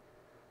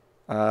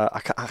 I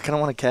kind of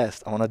want to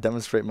cast. I want to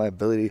demonstrate my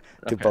ability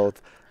to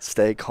both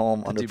stay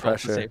calm under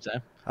pressure. At the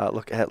same time.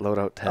 Look at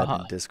loadout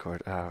tab in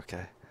Discord. Oh,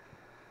 okay.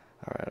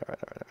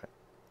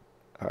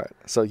 All right.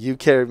 So you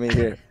carried me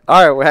here.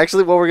 All right. Well,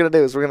 actually, what we're gonna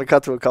do is we're gonna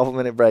cut to a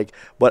couple-minute break.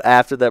 But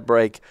after that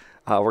break,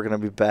 we're gonna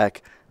be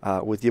back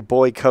with your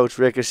boy Coach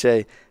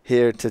Ricochet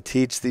here to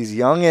teach these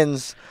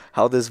youngins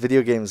how this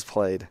video game is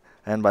played.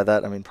 And by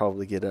that, I mean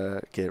probably get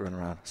it run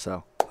around.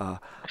 So I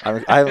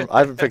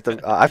haven't picked up.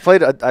 I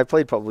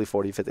played probably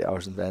 40, 50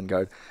 hours in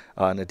Vanguard,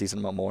 and a decent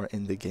amount more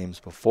in the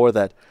games before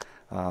that.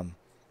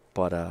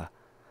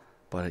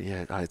 But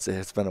yeah,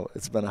 it's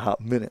been a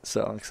hot minute,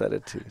 so I'm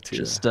excited to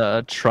just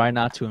try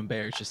not to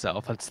embarrass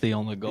yourself. That's the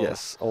only goal.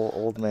 Yes,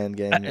 old man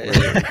game.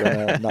 We're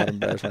gonna not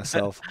embarrass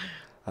myself.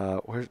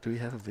 Where do we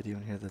have a video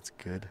in here that's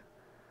good?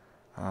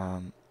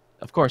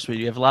 Of course,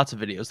 we have lots of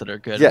videos that are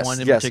good. Yes,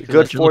 One in yes, particular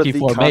good that you're looking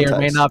for may or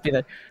may context. not be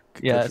that.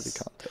 Yes. Yes. Good for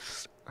the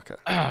context.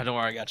 Okay. Don't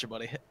worry, I got you,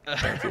 buddy.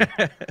 Thank you.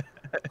 No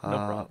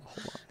problem.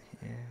 Hold on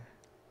here.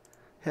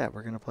 Yeah,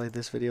 we're gonna play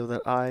this video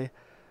that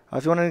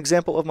if you want an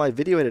example of my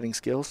video editing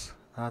skills,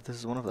 this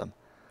is one of them.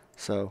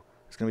 So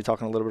it's gonna be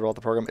talking a little bit about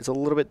the program. It's a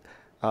little bit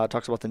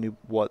talks about the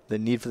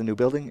need for the new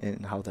building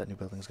and how that new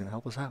building is gonna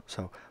help us out.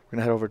 So we're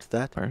gonna head over to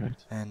that.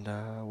 Perfect. And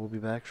we'll be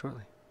back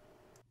shortly.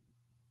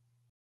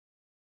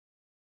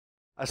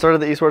 I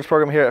started the esports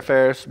program here at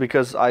Ferris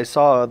because I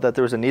saw that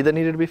there was a need that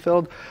needed to be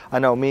filled. I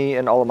know me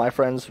and all of my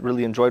friends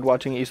really enjoyed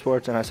watching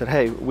esports, and I said,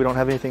 hey, we don't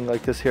have anything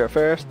like this here at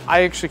Ferris.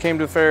 I actually came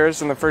to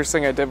Ferris, and the first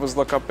thing I did was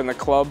look up in the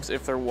clubs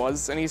if there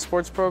was an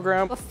esports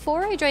program.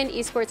 Before I joined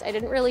esports, I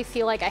didn't really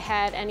feel like I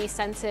had any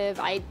sense of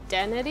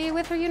identity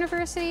with our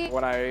university.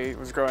 When I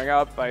was growing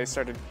up, I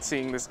started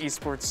seeing this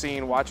esports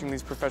scene, watching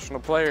these professional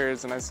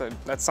players, and I said,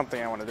 that's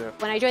something I want to do.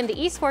 When I joined the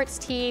esports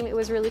team, it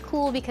was really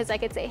cool because I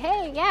could say,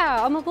 hey,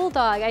 yeah, I'm a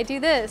Bulldog, I do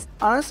this.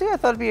 Honestly, I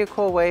thought it'd be a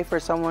cool way for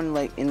someone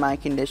like in my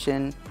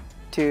condition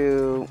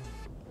to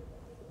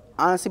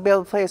honestly be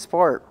able to play a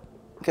sport,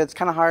 because it's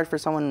kind of hard for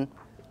someone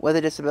with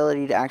a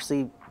disability to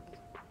actually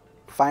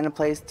find a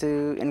place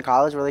in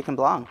college where they can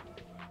belong.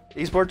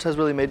 Esports has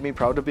really made me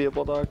proud to be a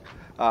Bulldog.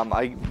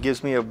 It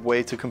gives me a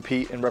way to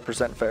compete and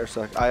represent Ferris.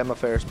 So I am a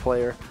Ferris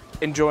player.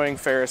 Enjoying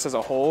Ferris as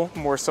a whole,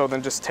 more so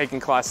than just taking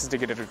classes to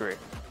get a degree.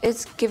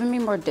 It's given me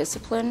more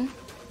discipline.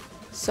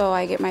 So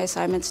I get my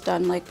assignments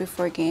done like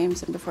before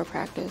games and before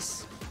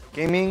practice.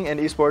 Gaming and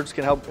esports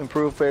can help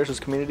improve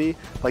Ferris' community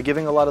by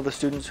giving a lot of the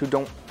students who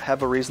don't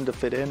have a reason to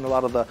fit in, I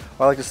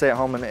like to stay at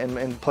home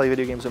and play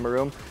video games in my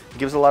room. It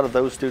gives a lot of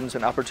those students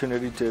an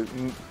opportunity to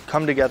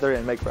come together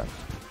and make friends.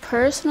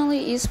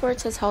 Personally,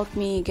 esports has helped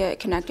me get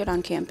connected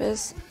on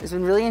campus. It's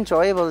been really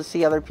enjoyable to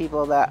see other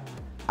people that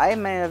I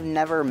may have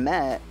never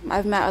met.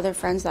 I've met other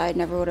friends that I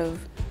never would have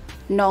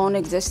known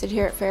existed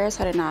here at Ferris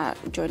had I not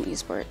joined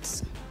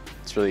esports.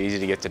 It's really easy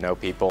to get to know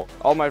people.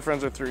 All my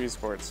friends are through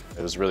esports.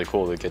 It was really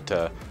cool to get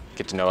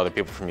to know other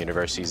people from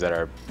universities that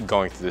are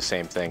going through the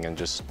same thing and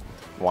just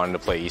wanting to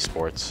play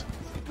esports.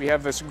 We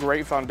have this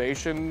great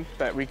foundation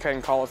that we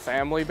can call a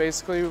family,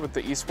 basically, with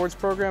the esports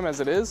program as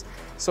it is.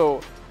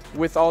 So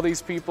with all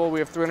these people, we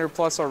have 300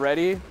 plus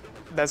already.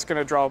 That's going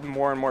to draw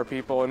more and more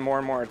people and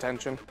more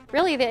attention.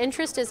 Really, the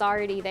interest is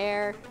already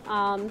there,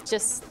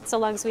 just so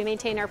long as we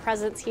maintain our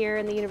presence here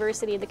in the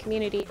university and the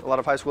community. A lot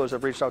of high schoolers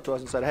have reached out to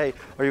us and said, hey,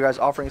 are you guys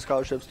offering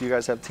scholarships? Do you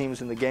guys have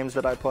teams in the games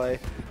that I play?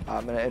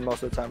 And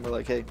most of the time we're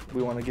like, hey,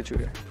 we want to get you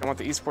here. I want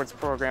the esports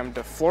program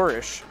to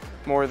flourish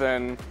more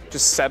than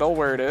just settle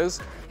where it is.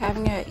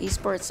 Having an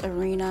esports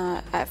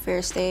arena at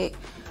Fair State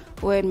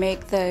would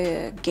make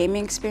the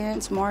gaming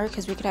experience more,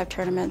 because we could have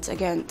tournaments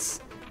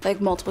against like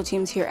multiple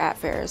teams here at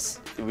Ferris.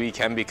 We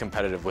can be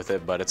competitive with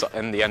it, but it's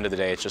in the end of the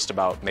day, it's just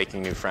about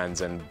making new friends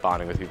and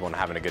bonding with people and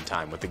having a good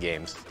time with the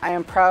games. I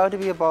am proud to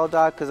be a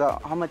Bulldog because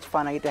of how much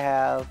fun I get to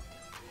have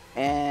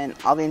and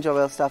all the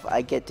enjoyable stuff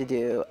I get to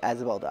do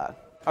as a Bulldog.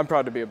 I'm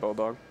proud to be a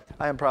Bulldog.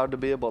 I am proud to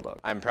be a Bulldog.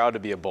 I'm proud to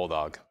be a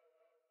Bulldog.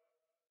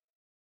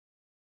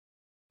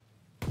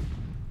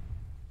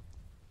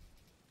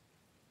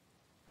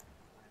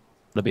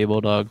 To be a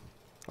Bulldog.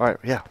 All right,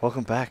 yeah,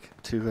 welcome back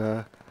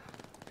to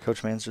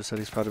Coach Mans just said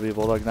he's proud to be a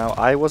Bulldog. Now,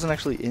 I wasn't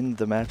actually in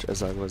the match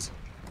as I was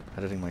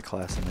editing my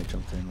class, and they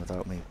jumped in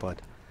without me, but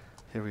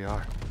here we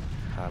are,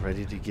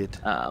 ready to get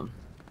to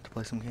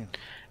play some games.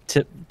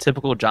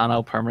 typical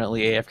Jono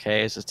permanently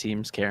AFK as his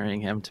team's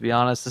carrying him. To be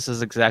honest, this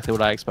is exactly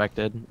what I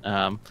expected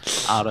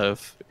out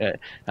of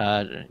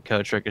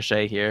Coach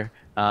Ricochet here.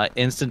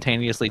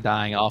 Instantaneously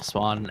dying off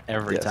spawn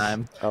every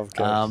time. Of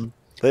course.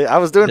 I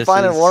was doing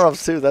fine in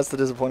warm-ups too. That's the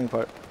disappointing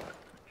part.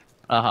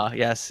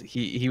 Yes,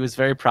 he was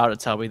very proud to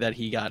tell me that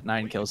he got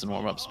 9 kills in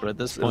warm-ups, but at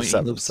this point he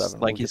looks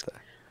like he's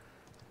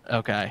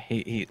okay.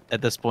 He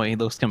at this point he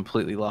looks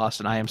completely lost,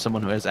 and I am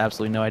someone who has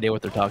absolutely no idea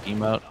what they're talking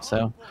about.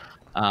 So,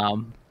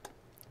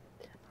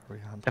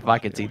 if I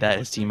could see that,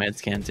 his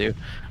teammates can too.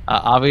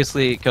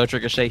 Obviously, Coach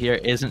Ricochet here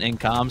isn't in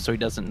comms, so he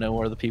doesn't know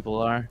where the people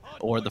are,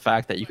 or the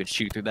fact that you could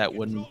shoot through that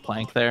wooden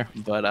plank there.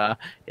 But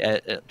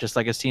just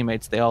like his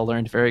teammates, they all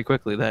learned very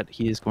quickly that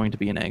he is going to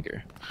be an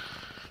anchor.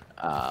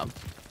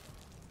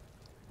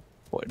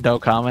 No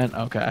comment.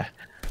 Okay.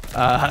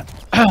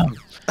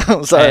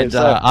 Sorry.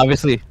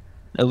 Obviously,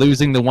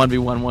 losing the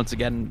 1v1 once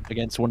again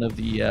against one of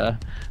the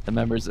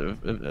members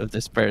of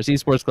this Ferris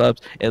Esports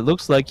Clubs. It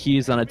looks like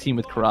he's on a team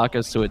with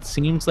Caracas, so it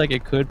seems like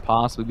it could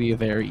possibly be a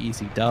very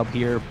easy dub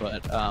here.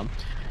 But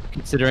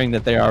considering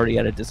that they're already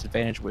at a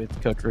disadvantage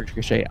with Coach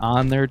Ricochet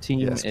on their team,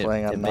 yes,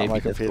 playing on not my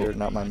computer,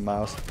 not my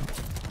mouse.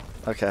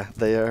 Okay,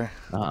 they are.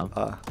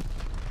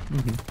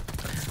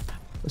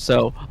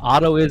 So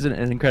Otto is an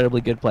incredibly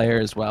good player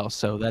as well.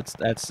 So that's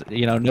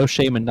no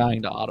shame in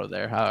dying to Otto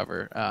there.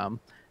 However,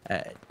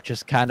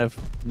 just kind of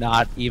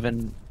not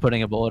even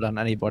putting a bullet on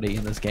anybody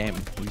in this game.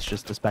 He's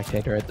just a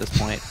spectator at this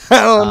point.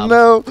 Oh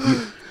no!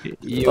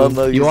 You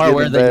are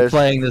aware that you're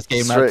playing this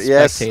game, not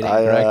spectating,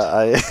 correct?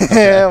 I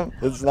am.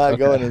 It's not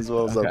going as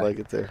well as I'd like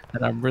it to.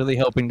 And I'm really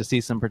hoping to see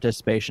some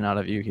participation out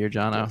of you here,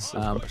 Jono.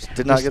 Yes,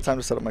 did not get time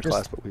to set up my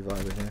class, but we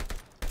vibed in here.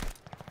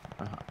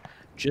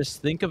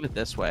 Just think of it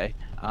this way.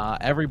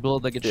 Every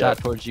bullet that gets shot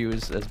towards you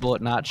is a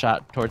bullet not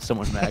shot towards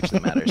someone who actually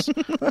matters.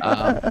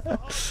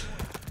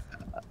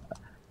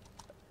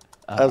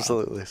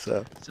 Absolutely.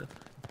 So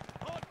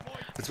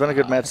it's been a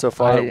good match so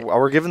far.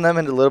 We're giving them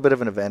a little bit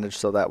of an advantage,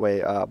 so that way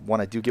when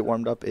I do get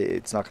warmed up,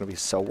 it's not going to be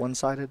so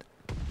one-sided.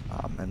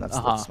 And that's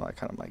my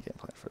kind of my game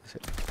plan for this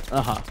here.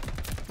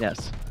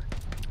 Yes.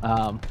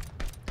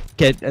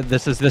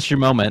 This is your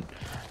moment.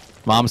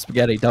 Mom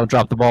Spaghetti, don't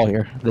drop the ball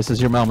here. This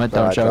is your moment.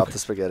 Don't choke. Drop the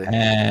spaghetti.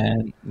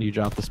 And you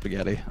dropped the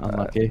spaghetti.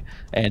 Unlucky.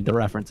 And the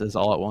references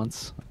all at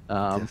once.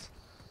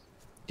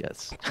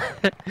 Yes.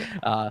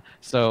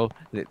 So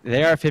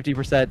they are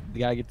 50%. The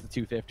guy gets to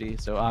 250.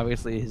 So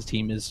obviously his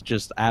team is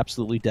just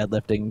absolutely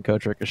deadlifting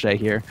Coach Ricochet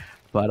here.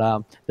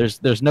 But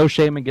there's no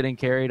shame in getting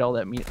carried. All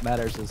that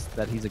matters is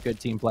that he's a good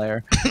team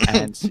player,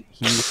 and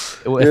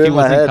if he was in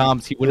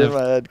comms,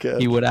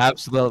 he would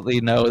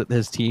absolutely know that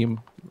his team.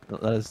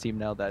 Let his team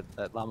know that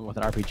Llama with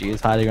an RPG is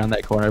hiding on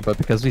that corner, but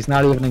because he's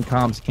not even in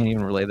comms, he can't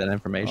even relay that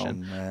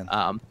information.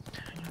 Oh, man.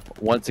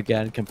 Once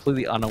again,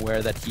 completely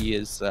unaware that he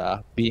is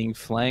being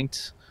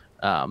flanked.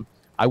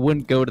 I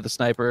wouldn't go to the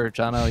sniper,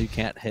 Jono. You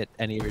can't hit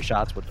any of your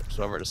shots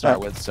whatsoever to start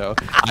with, so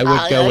I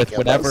would go with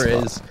whatever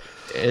is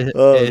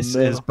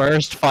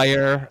burst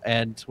fire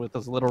and with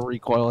as little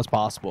recoil as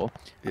possible.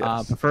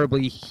 Yes.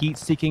 Preferably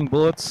heat-seeking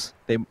bullets.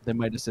 They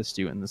might assist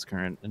you in this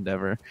current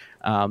endeavor.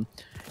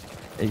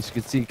 As you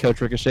can see,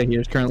 Coach Ricochet here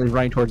is currently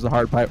running towards the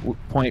hard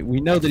point. We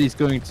know that he's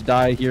going to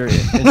die here.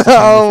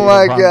 Oh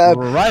my god!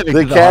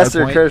 The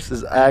caster curse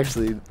is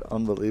actually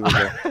unbelievable.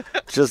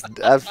 Just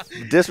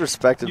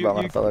disrespected by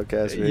my fellow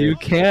caster. You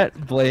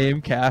can't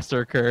blame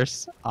caster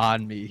curse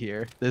on me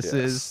here. This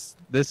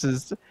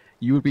is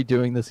you would be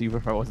doing this even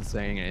if I wasn't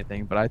saying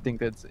anything. But I think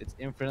that it's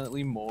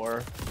infinitely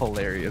more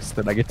hilarious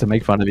that I get to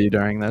make fun of you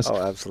during this.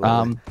 Oh,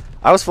 absolutely.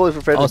 I was fully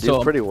prepared to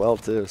do pretty well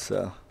too.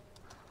 So.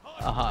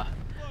 Oh.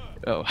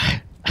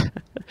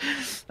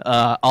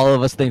 All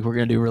of us think we're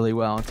gonna do really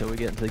well until we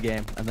get into the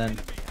game, and then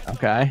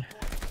okay,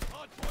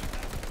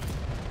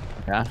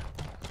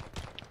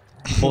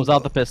 pulls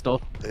out the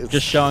pistol,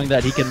 just showing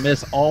that he can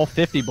miss all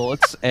 50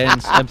 bullets,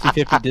 and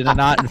MC50 did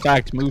not in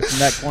fact move from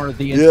that corner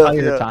the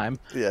entire time.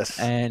 Yes.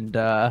 And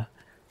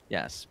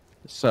yes,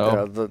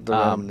 so the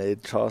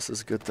lemonade toss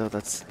is good though.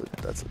 That's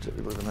legit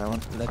living that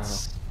one.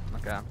 That's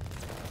okay.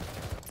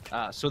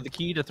 So the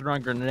key to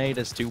throwing a grenade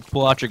is to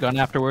pull out your gun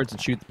afterwards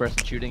and shoot the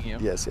person shooting you.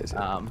 Yes.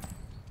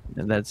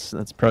 And that's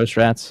pro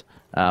strats.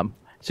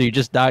 So you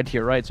just died to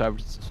your right, so I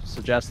would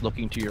suggest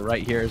looking to your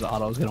right here as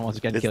Otto's going to once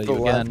again kill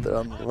you again.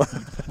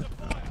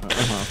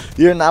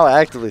 You're now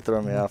actively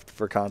throwing me off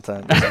for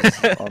content.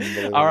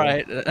 All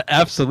right,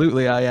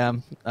 absolutely I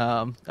am.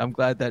 I'm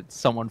glad that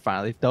someone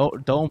finally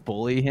don't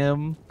bully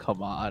him.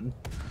 Come on.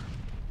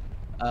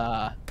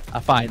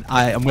 Fine.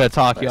 I'm going to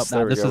talk you up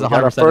now. This is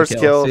 100% first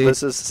kill.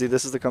 See?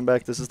 This is the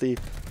comeback. This is the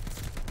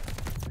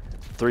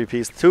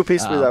 2-piece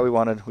that we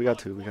wanted. We got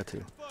two.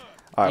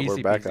 All right,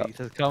 we're back up.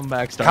 The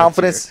comeback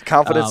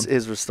confidence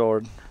is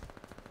restored.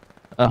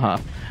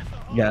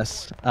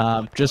 Yes.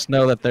 Just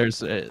know that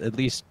there's at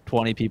least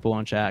 20 people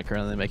in chat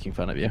currently making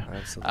fun of you.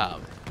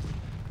 Absolutely.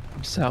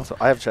 So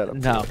I have chat up.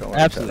 No, don't worry,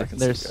 absolutely.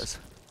 There's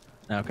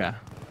okay.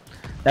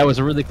 That was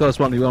a really close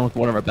one. We went with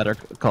one of our better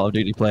Call of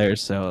Duty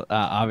players, so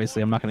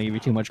obviously I'm not going to give you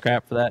too much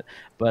crap for that.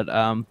 But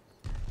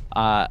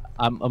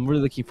I'm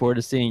really looking forward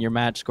to seeing your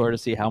match score to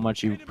see how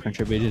much you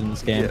contributed in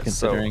this game, Yeah, so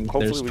considering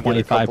hopefully there's we get a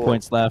 25 couple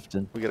points left.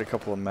 And we get a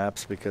couple of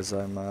maps because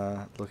I'm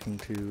looking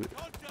to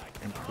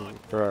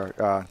improve.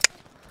 Or,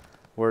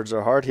 words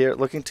are hard here.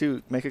 Looking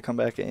to make a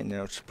comeback and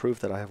just prove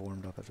that I have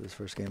warmed up after this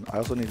first game. I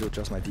also need to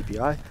adjust my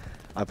DPI.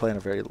 I play on a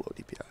very low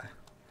DPI,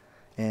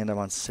 and I'm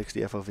on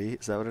 60 FOV.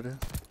 Is that what it is?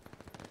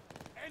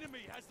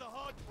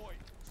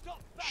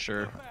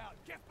 sure.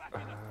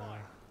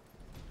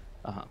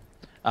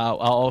 I'll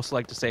also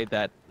like to say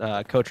that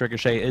Coach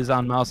Ricochet is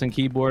on mouse and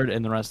keyboard,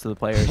 and the rest of the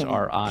players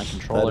are on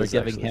controller,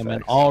 giving him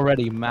an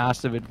already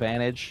massive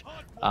advantage,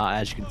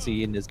 as you can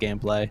see in his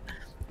gameplay.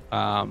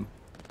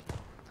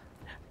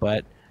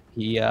 But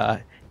he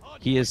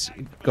is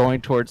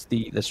going towards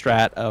the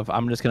strat of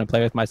I'm just going to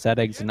play with my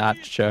settings and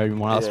not show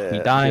everyone else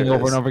me dying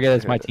over and over again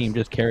as my team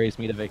just carries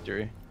me to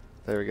victory.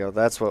 There we go.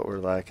 That's what we're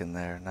lacking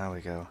there. Now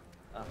we go.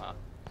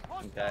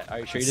 Okay. Are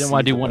you sure you didn't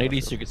want to do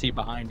 180 so you could see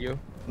behind you?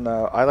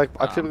 No, I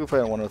typically play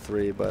on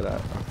 103, but I'm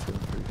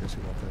feeling pretty pissy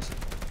about this.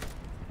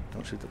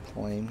 Don't shoot the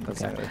plane.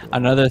 That's okay.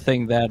 Another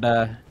thing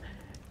that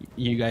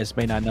you guys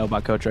may not know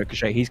about Coach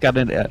Ricochet, he's got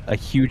a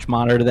huge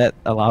monitor that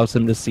allows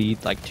him to see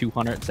like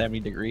 270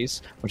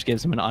 degrees, which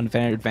gives him an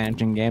unfair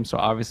advantage in game. So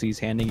obviously he's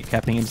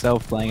capping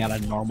himself playing on a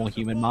normal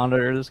human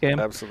monitor this game.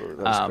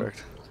 Absolutely, that's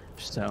correct.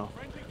 So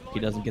he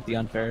doesn't get the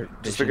unfair.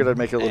 Just figured I'd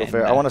make it a little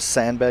fair. I want a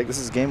sandbag. This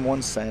is game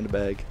 1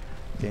 sandbag.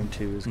 Game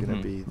 2 is going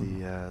to be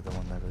the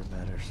one that really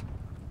matters.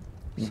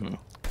 So.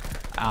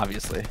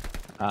 Obviously.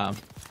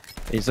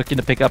 He's looking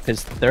to pick up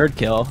his 3rd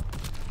kill.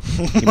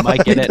 He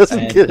might get it.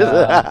 Doesn't get it.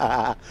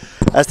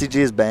 STG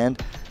is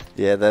banned.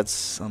 Yeah,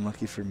 that's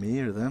unlucky for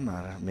me or them.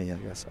 Me, I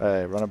guess. All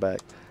right, run it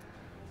back.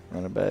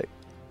 Run it back.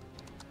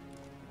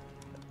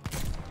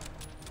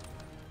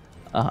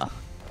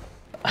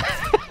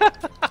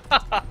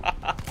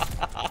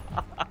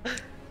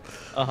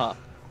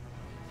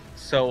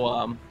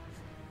 So,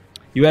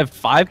 you have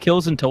 5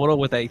 kills in total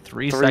with a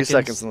 3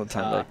 seconds on the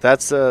time.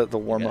 That's the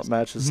warm-up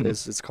match.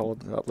 It's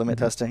called limit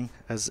testing,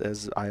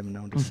 as I am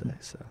known to say.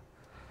 So.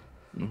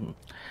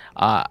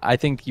 I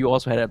think you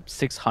also had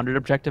 600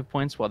 objective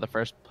points, while the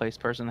first place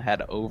person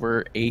had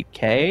over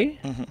 8K.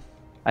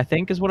 I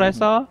think is what I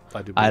saw.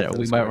 We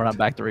might run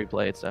back the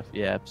replay and stuff.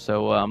 Yeah.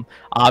 So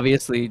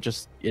obviously,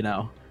 just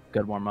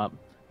good warm up.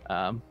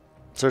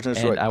 Certain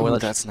is right.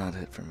 That's not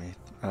it for me.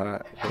 All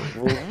right.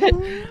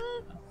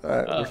 All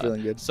right, we're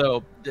feeling good.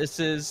 So this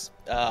is.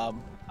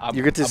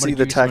 You get to see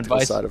the tactical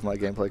side of my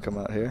gameplay come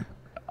out here.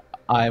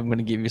 I'm going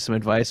to give you some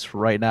advice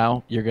right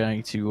now. You're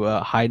going to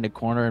hide in a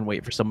corner and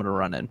wait for someone to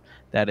run in.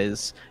 That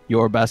is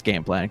your best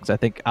game plan, because I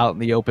think out in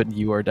the open,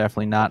 you are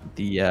definitely not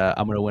the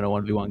I'm going to win a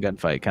 1v1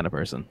 gunfight kind of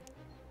person.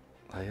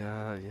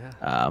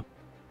 Yeah.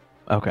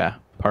 Okay,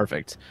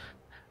 perfect.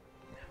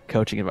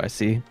 Coaching advice.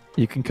 See,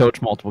 you can coach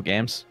multiple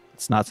games.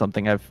 It's not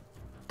something I've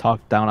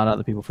talked down on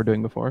other people for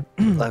doing before.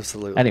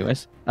 Absolutely.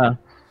 Anyways.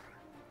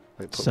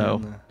 Wait,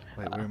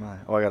 where am I?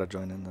 Oh, I got to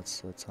join in.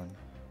 That's on.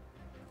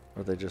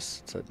 Or they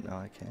just said, no,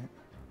 I can't.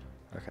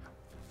 Okay.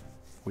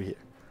 We here.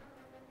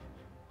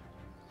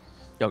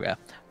 Okay.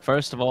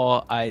 First of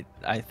all, I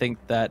think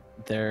that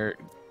they're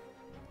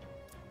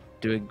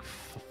doing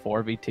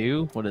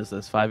 4v2. What is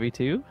this,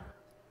 5v2?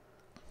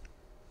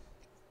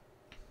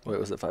 Wait,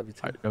 was it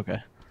 5v2? Okay.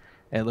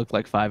 It looked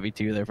like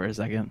 5v2 there for a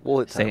second.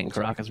 Well, it's Satan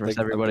Caracas versus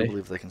everybody. I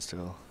believe they can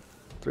still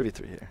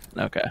 3v3 here.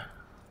 Okay.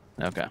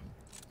 Okay.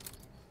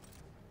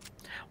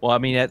 Well, I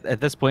mean, at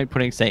this point,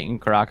 putting Satan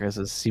Caracas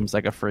seems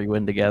like a free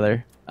win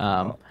together,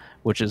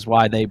 which is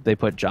why they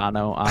put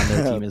Jono on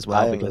their team as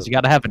well, because you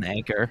got to have an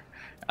anchor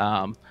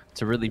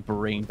to really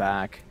bring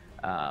back.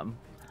 All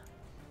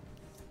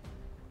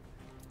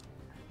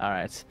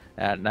right,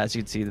 and as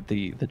you can see, that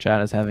the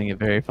chat is having a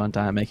very fun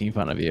time making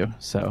fun of you.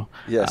 So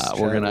yes,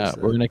 we're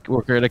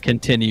gonna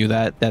continue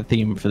that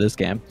theme for this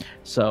game.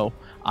 So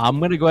I'm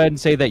gonna go ahead and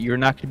say that you're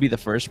not gonna be the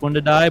first one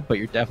to die, but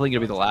you're definitely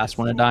gonna be the last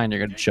one to die, and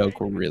you're gonna choke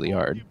really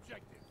hard.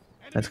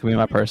 That's gonna be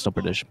my personal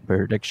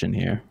prediction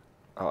here.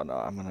 Oh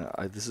no,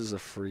 this is a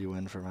free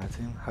win for my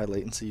team. High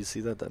latency, you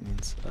see that? That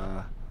means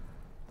I'm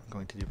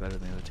going to do better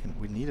than the other team.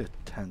 We need a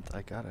 10th.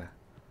 I gotta. Okay,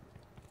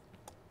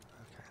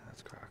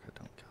 that's Karaka.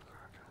 Don't kill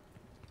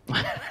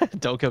Karaka.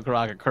 Don't kill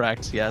Karaka.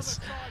 Correct. Yes.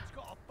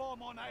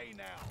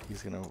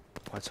 He's gonna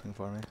wide swing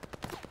for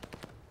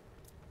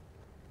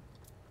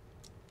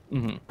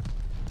me.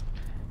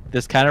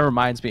 This kind of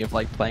reminds me of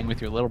like playing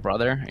with your little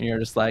brother, and you're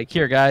just like,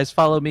 "Here, guys,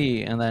 follow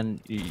me," and then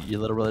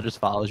your little brother just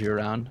follows you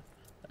around.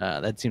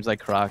 That seems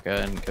like Karaka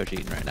and Coach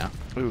Eaton right now.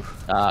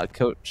 Oof.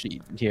 Coach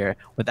Eaton here,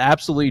 with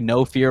absolutely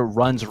no fear,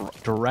 runs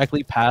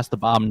directly past the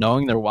bomb,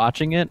 knowing they're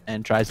watching it,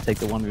 and tries to take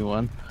the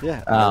 1v1.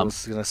 Yeah, I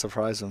was gonna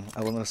surprise him.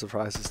 Element of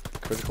surprise is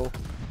critical.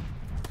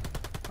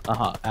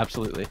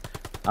 Absolutely.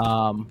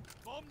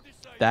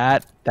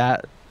 That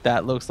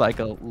looks like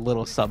a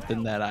little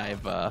something that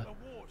I've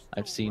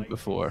seen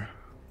before.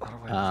 How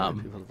do I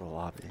invite people to the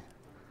lobby?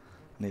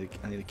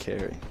 I need a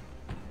carry.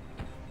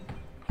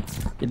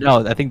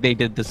 No, I think they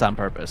did this on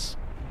purpose.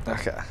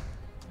 Okay.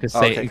 Because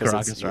Satan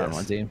Caracas are on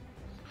one team.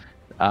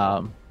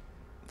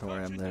 Don't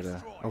worry, I'm there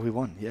to... Oh, we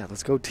won. Yeah,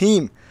 let's go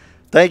team.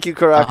 Thank you,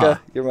 Karaka.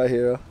 You're my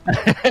hero.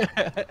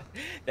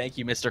 Thank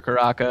you, Mr.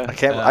 Karaka. I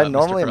can't. I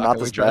normally am Karaka, not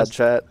we this bad, trust.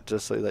 chat.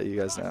 Just so that you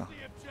guys know.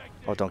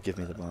 Oh, don't give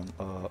me the bomb.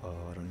 Oh,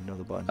 I don't even know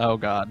the button. Oh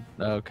God.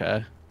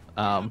 Okay.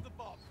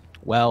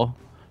 Well,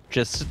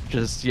 just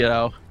you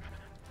know,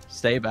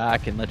 stay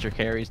back and let your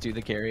carries do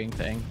the carrying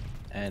thing,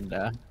 and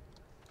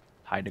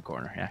hide the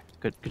corner. Yeah,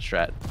 good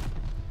strat.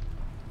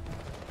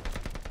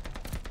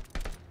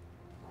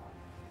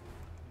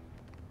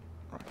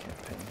 I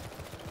can't ping.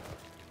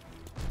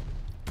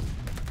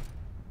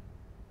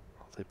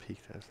 Oh, they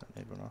peeked as that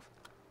made one off.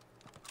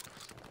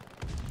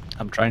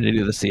 I'm trying to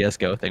do the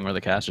CS:GO thing where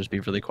the casters be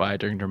really quiet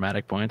during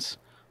dramatic points,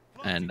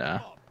 and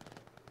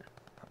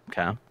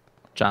okay.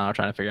 John, I'm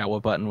trying to figure out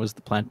what button was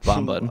the plant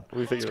bomb button.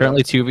 It's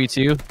currently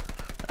 2v2.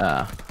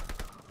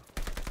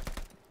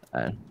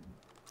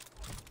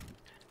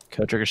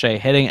 Coach Ricochet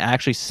hitting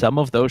actually some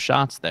of those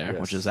shots there,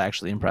 which is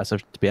actually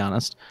impressive, to be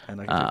honest. And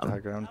I can get the high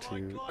ground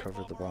to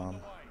cover the bomb.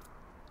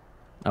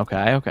 Okay,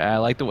 I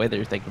like the way that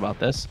you're thinking about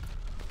this.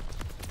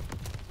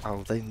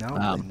 Oh, they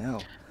know. They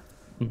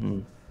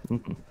know.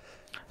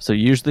 So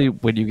usually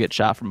when you get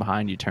shot from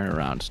behind, you turn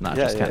around, not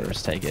just kind of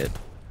just take it.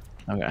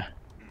 Okay.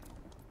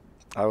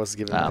 I was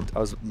giving. I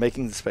was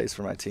making the space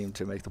for my team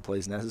to make the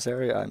plays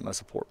necessary. I'm a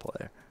support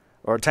player,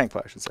 or a tank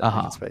player, I should say.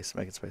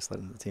 Making space,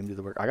 letting the team do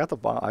the work. I got the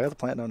bomb. I got the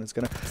plant down. It's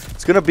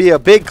gonna be a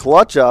big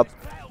clutch up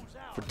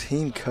for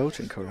team coach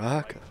and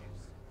Karaka.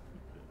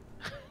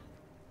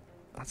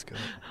 That's good.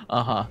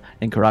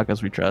 In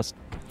Caracas we trust.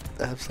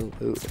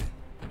 Absolutely.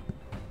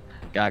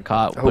 Got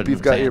caught. I hope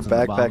you've got your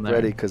backpack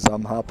ready, because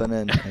I'm hopping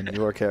in and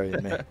you're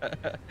carrying me.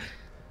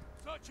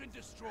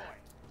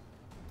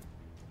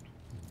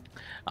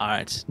 All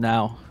right,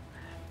 now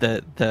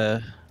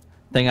the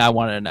thing I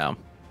want to know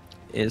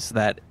is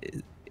that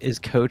is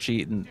Coach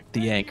Eaton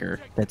the anchor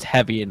that's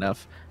heavy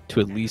enough to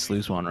at least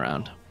lose one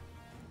round?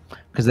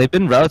 Because they've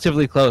been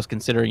relatively close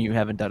considering you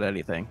haven't done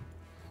anything.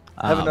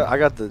 I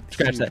got the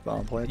huge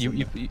bomb plants.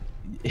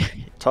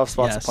 Tough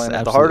spots to plant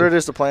in. The harder it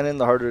is to plant in,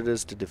 the harder it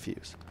is to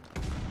defuse.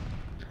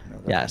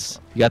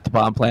 Yes, you got the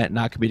bomb plant,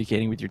 not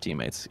communicating with your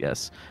teammates.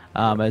 Yes,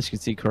 as you can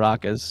see,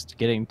 Caracas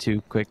getting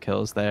 2 quick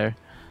kills there.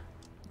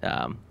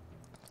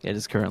 It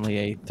is currently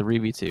a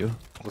 3v2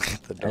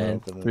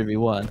 and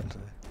 3v1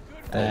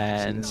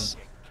 and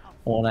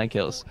 9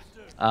 kills.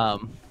 I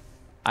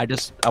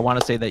want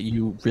to say that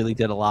you really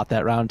did a lot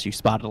that round. You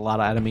spotted a lot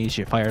of enemies,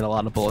 you fired a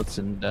lot of bullets,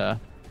 and I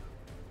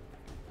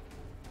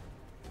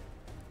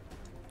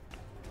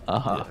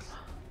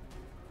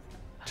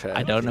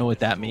don't know what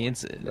that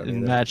means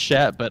in that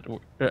chat, but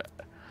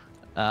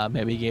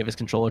maybe he gave his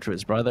controller to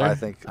his brother.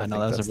 I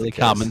know that's a really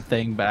common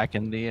thing back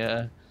in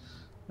the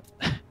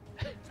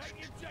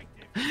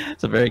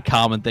it's a very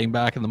common thing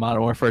back in the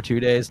Modern Warfare 2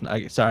 days.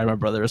 Sorry, my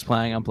brother is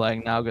playing. I'm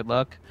playing now. Good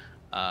luck.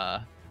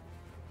 I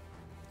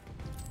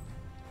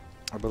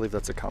believe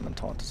that's a common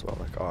taunt as well.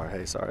 Like, oh,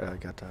 hey, sorry, I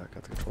got the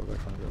controller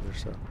back from my brother,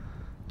 so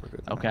we're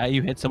good. Okay,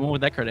 you hit someone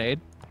with that grenade.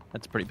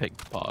 That's a pretty big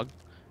pog.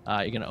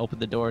 You're gonna open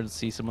the door to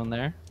see someone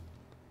there.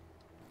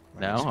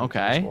 No,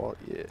 okay.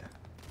 Yeah.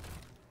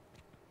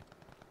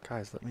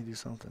 Guys, let me do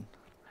something.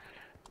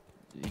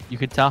 You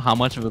could tell how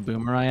much of a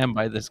boomer I am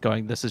by this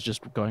going. This is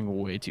just going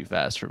way too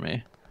fast for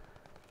me.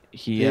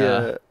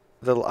 I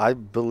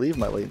believe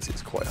my latency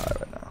is quite high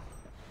right now.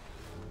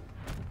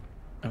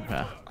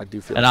 Okay. I do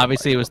feel. And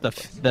obviously it was the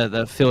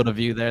field of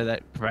view there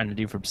that prevented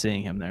you from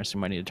seeing him there, so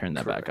you might need to turn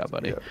that back up,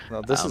 buddy. Yeah.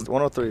 No, this is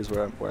 103 is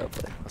where I play.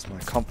 That's my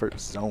comfort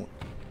zone.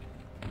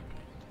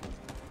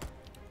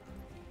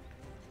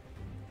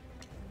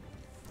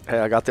 Hey,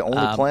 I got the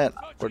only plant.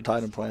 We're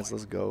tied in plants.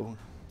 Let's go.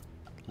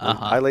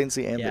 High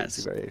latency and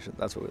latency variation.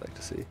 That's what we like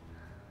to see.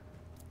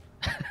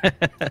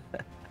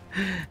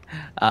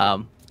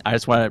 I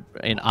just want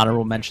to, in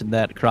honorable mention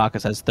that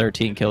Caracas has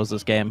 13 kills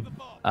this game,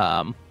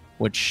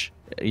 which,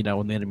 you know,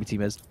 when the enemy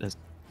team has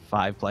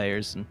 5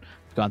 players and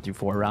gone through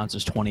 4 rounds,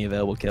 there's 20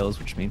 available kills,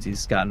 which means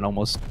he's gotten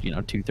almost, you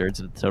know, 2/3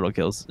 of the total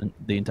kills in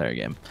the entire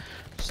game.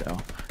 So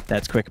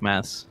that's quick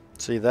maths.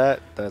 See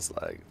that's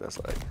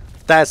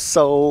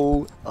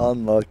so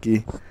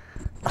unlucky.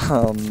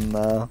 Oh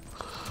no.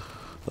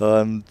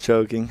 I'm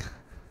choking.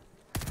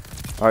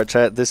 Alright,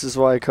 chat, this is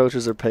why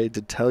coaches are paid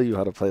to tell you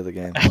how to play the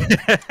game.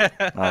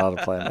 Not how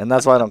to play them. And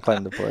that's why I don't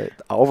claim to play it.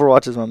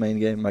 Overwatch is my main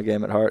game, my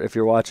game at heart. If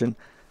you're watching,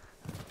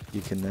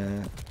 you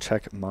can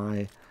check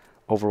my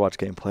Overwatch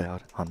gameplay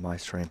out on my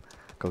stream.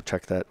 Go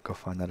check that. Go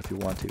find that if you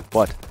want to.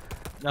 But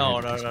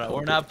no.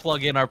 We're not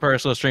plugging our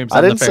personal streams.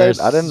 I didn't say it.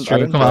 I didn't.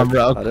 Come on,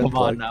 bro. Come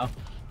on now.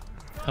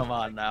 Come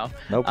on now.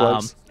 No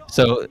plugs.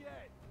 So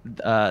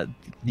the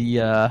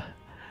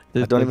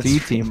V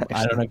team,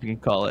 I don't know if you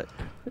can call it,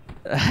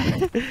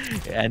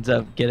 ends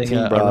up getting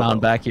a round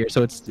back here.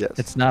 So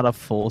it's not a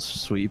full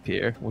sweep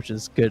here, which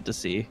is good to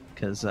see,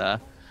 because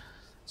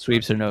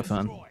sweeps are no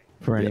fun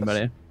for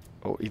anybody.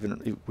 Oh,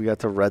 even we got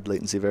the red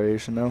latency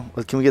variation now.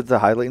 Can we get the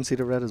high latency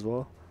to red as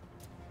well?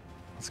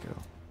 Let's go.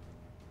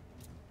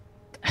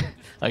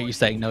 Are you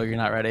saying no, you're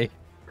not ready?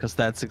 Because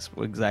that's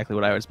exactly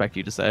what I would expect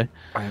you to say.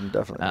 I am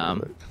definitely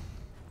ready.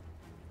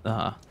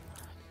 Uh-huh.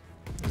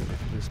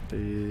 This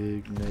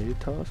big nade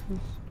tosses.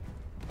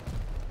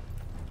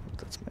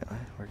 That's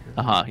melee. We're good.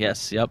 Uh-huh.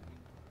 Yes. Yep.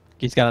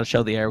 He's got to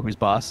show the air who's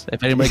boss.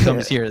 If anybody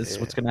comes here, this is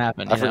what's going to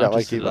happen. I forgot my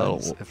Just a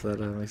keybinds, if that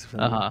makes you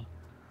feel Uh-huh.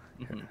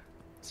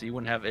 So you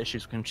wouldn't have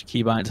issues with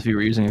keybinds if you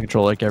were using a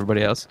controller like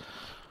everybody else.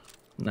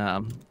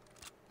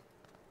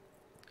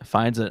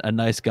 Finds a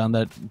nice gun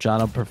that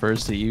Jono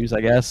prefers to use,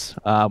 I guess,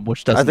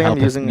 which doesn't help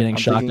him getting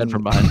shotgun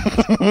from behind.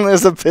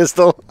 There's a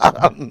pistol.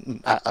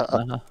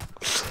 Uh-huh.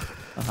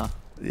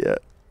 Yeah.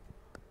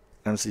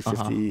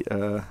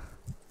 MC50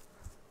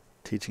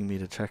 teaching me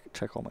to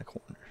check all my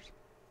corners.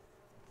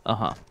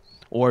 Uh-huh.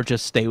 Or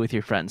just stay with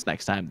your friends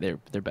next time.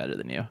 They're better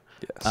than you.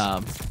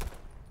 Yes.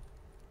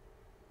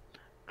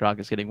 Grog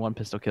is getting 1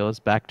 pistol kill. It's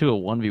back to a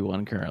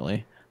 1v1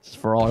 currently. This is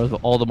for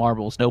all the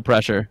marbles, no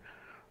pressure.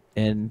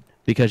 And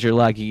because you're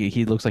lucky,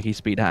 he looks like he's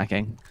speed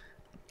hacking.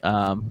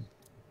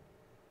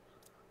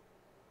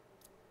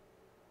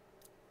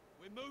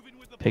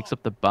 Picks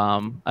up the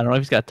bomb. I don't know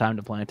if he's got time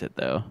to plant it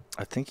though.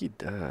 I think he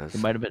does. It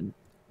might have been.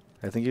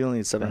 I think he only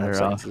needs 7.5 better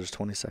seconds. off. There's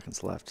 20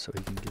 seconds left, so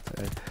he can get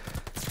that.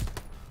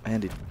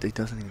 And he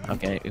doesn't even.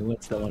 Okay, it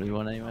wins the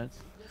 1v1 anyways.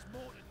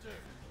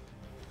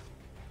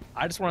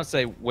 I just want to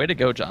say, way to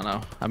go,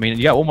 Jono. I mean,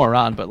 you got one more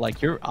round, but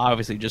like you're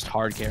obviously just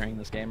hard carrying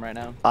this game right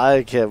now.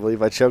 I can't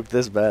believe I choked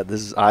this bad.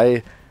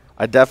 I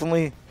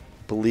definitely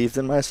believed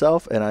in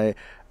myself, and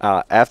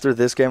after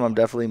this game, I'm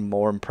definitely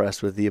more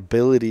impressed with the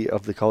ability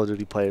of the Call of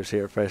Duty players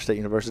here at Ferris State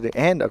University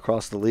and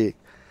across the league.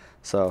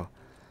 So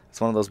it's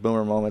one of those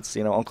boomer moments,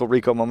 Uncle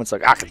Rico moments,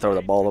 like I can throw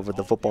the ball over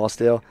the football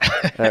still,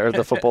 or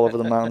the football over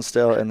the mountain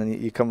still, and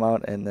then you come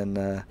out and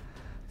then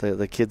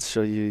the kids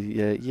show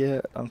you,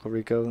 yeah, Uncle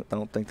Rico. I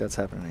don't think that's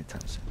happening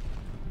anytime soon.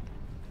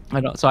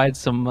 I know. So I had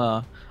some.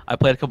 I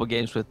played a couple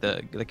games with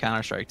the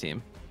Counter-Strike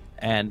team,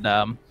 and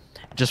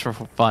just for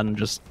fun,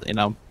 just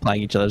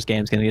playing each other's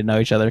games, getting to know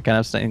each other, kind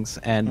of things.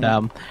 And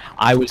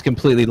I was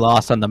completely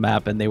lost on the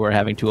map, and they were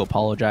having to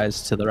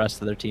apologize to the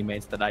rest of their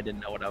teammates that I didn't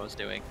know what I was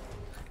doing,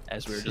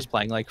 as we were just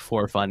playing like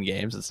 4 fun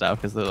games and stuff.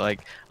 Because they're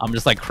like, I'm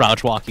just like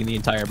crouch walking the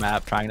entire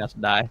map, trying not to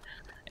die.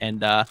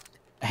 And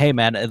hey,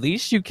 man, at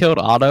least you killed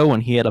Otto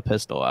when he had a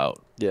pistol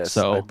out. Yes,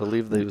 so I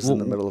believe that he was in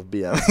the middle of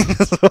BM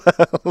as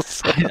well.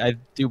 So. I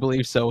do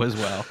believe so as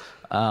well.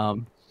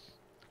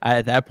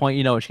 At that point,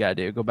 you know what you gotta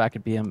do. Go back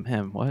and BM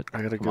him. What?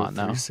 I gotta Come go on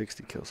now.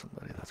 360 kill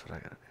somebody. That's what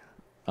I gotta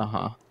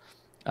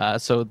do.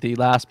 So the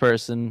last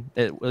person,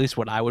 at least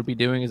what I would be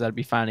doing, is I'd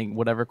be finding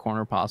whatever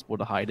corner possible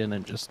to hide in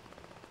and just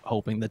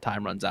hoping the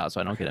time runs out so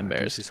I don't get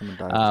embarrassed. See someone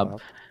die on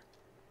top.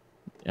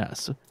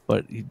 Yes,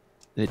 but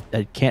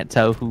I can't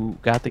tell who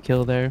got the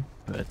kill there,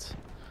 but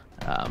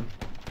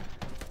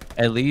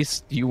at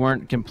least you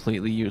weren't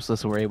completely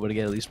useless and were able to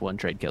get at least 1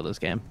 trade kill this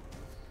game.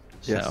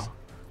 Yes. So,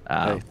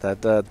 hey,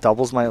 that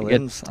doubles my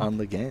limbs on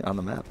the game, on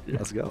the map.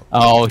 Let's go.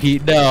 Oh,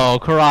 no,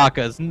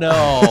 Caracas,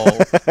 no,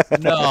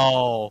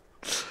 no,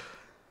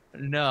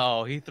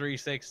 he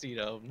 360'd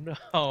him,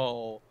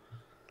 no.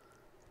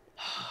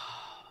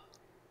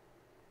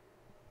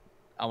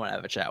 I want to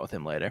have a chat with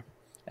him later.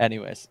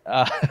 Anyways,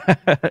 looks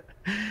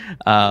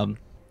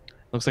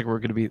like we're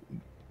going to be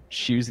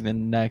choosing the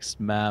next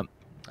map.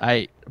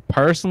 I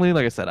personally,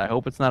 like I said, I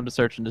hope it's not a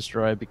search and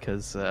destroy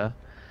because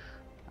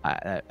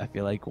I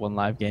feel like 1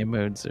 live game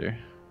modes are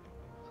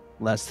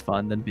less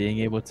fun than being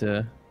able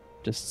to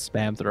just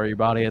spam throw your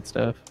body at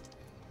stuff.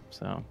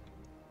 So,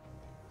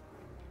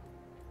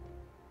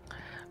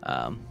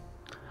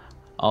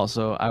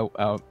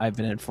 also, I've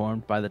been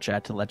informed by the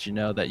chat to let you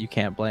know that you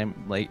can't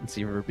blame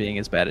latency for being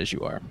as bad as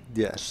you are.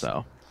 Yes.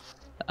 So,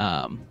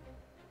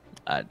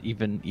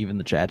 even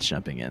the chat's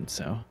jumping in.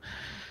 So,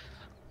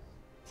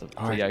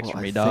 all right, yikes for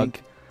me, I dog.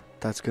 think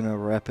that's gonna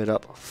wrap it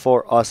up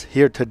for us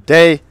here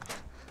today.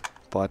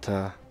 But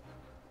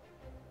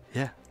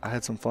yeah, I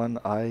had some fun.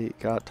 I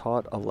got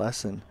taught a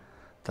lesson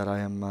that I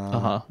am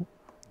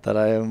that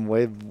I am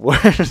way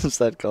worse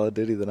at Call of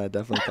Duty than I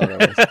definitely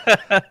thought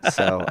I was.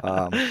 So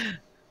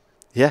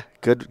yeah,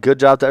 good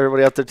job to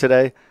everybody out there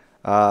today.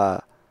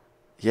 Yeah,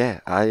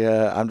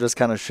 I'm just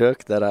kind of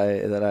shook that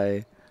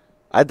I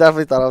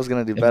definitely thought I was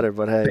gonna do better,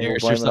 but hey, we'll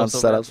blame it on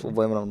setups. We'll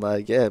blame it on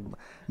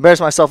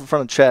embarrass myself in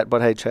front of chat.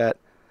 But hey, chat,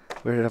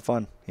 we're here to have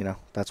fun.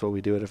 That's what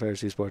we do at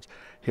Ferris Esports.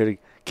 Here to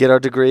get our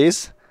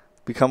degrees,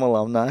 become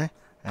alumni,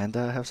 and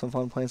have some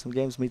fun playing some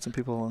games, meet some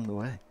people along the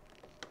way.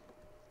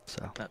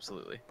 So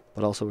Absolutely.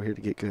 But also we're here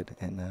to get good,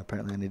 and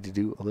apparently I need to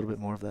do a little bit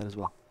more of that as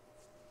well.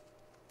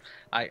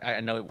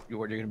 I know what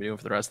you're gonna be doing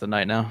for the rest of the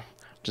night now.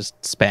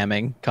 Just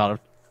spamming Call of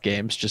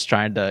games, just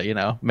trying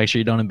to make sure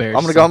you don't embarrass.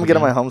 I'm gonna go home and get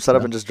on my home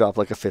setup and just drop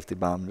like a 50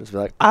 bomb, and just be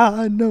like,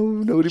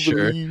 nobody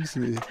believes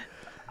me.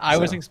 I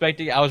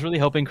was really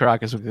hoping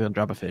Caracas was gonna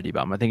drop a 50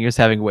 bomb. I think he was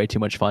having way too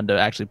much fun to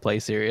actually play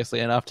seriously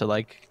enough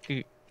to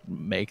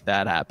make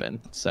that happen.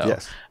 So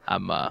yes.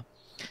 I'm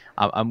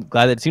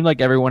glad that it seemed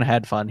like everyone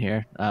had fun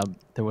here.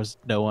 There was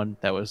no one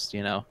that was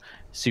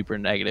super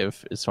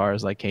negative as far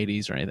as like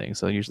KDs or anything.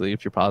 So usually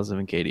if you're positive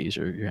in KDs,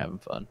 you're having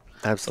fun.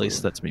 Absolutely. At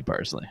least that's me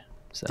personally.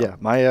 So yeah,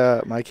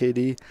 my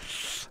KD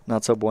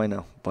not so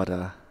bueno, but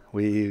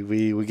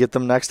We get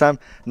them next time.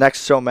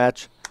 Next show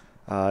match,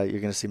 you're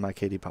gonna see my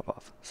KD pop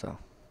off. So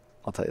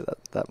I'll tell you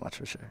that much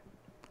for sure.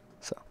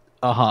 So.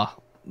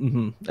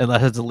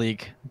 Unless it's a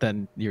leak,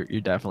 then you're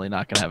definitely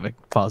not gonna have a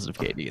positive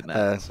KD in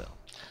that. So.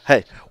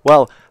 Hey,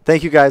 well,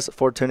 thank you guys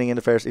for tuning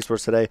into Ferris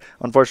Esports today.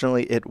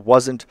 Unfortunately, it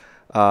wasn't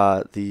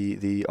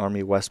the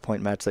Army West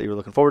Point match that you were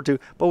looking forward to,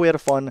 but we had a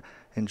fun,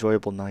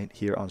 enjoyable night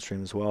here on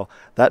stream as well.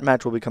 That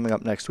match will be coming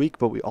up next week,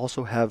 but we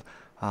also have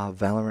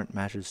Valorant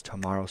matches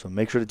tomorrow, so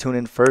make sure to tune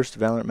in first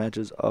Valorant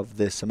matches of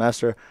this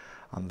semester.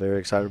 I'm very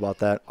excited about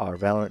that. Our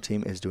Valorant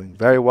team is doing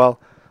very well.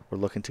 We're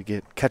looking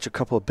to catch a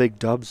couple of big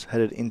dubs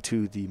headed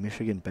into the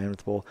Michigan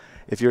Bandwidth Bowl.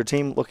 If you're a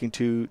team looking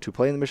to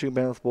play in the Michigan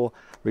Bandwidth Bowl,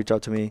 reach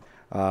out to me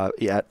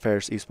at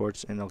Ferris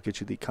Esports, and I'll get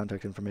you the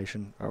contact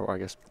information, or I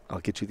guess I'll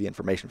get you the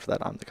information for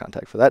that. I'm the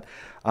contact for that.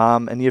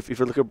 And if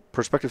you're a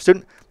prospective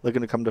student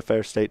looking to come to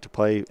Ferris State to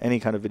play any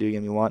kind of video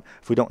game you want,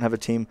 if we don't have a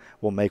team,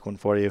 we'll make one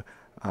for you.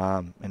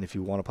 And if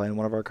you want to play in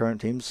one of our current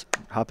teams,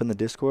 hop in the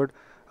Discord,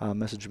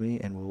 message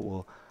me, and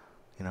we'll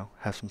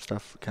have some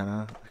stuff kind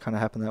of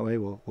happen that way.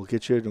 We'll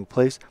get you into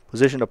a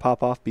position to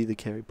pop off, be the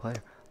carry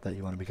player that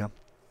you want to become.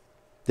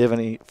 Do you have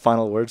any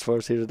final words for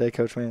us here today,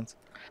 Coach Mans?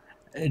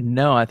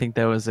 No, I think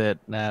that was it.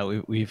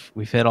 We've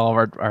hit all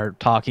of our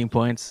talking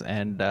points,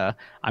 and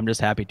I'm just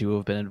happy to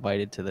have been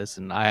invited to this,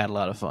 and I had a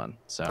lot of fun.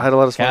 So I had a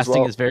lot of fun as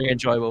casting well. is very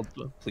enjoyable.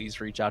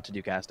 Please reach out to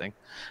do casting.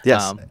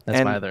 Yes,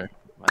 that's my other.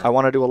 I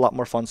want to do a lot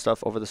more fun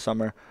stuff over the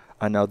summer.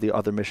 I know the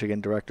other Michigan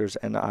directors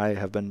and I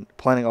have been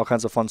planning all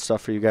kinds of fun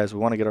stuff for you guys. We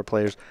want to get our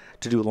players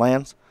to do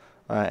LANs,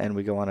 and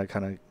we want to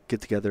kind of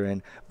get together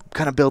and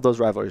kind of build those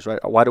rivalries, right?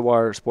 Why do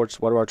our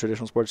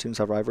traditional sports teams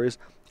have rivalries?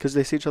 Because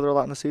they see each other a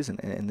lot in the season,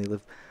 and they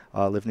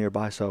live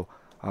nearby. So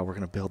we're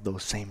going to build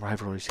those same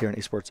rivalries here in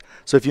esports.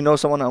 So if you know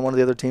someone on one of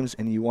the other teams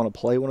and you want to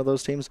play one of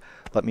those teams,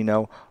 let me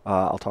know.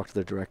 I'll talk to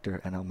their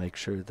director, and I'll make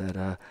sure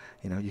that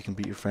you can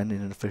beat your friend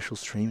in an official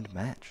streamed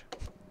match.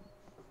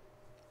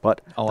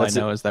 But all I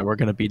know is that we're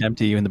gonna beat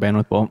MTU in the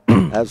Bandwidth Bowl.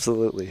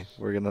 Absolutely,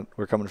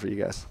 we're coming for you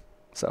guys.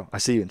 So I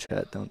see you in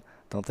chat. Don't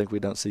think we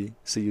don't see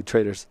you,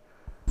 traitors.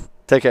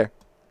 Take care.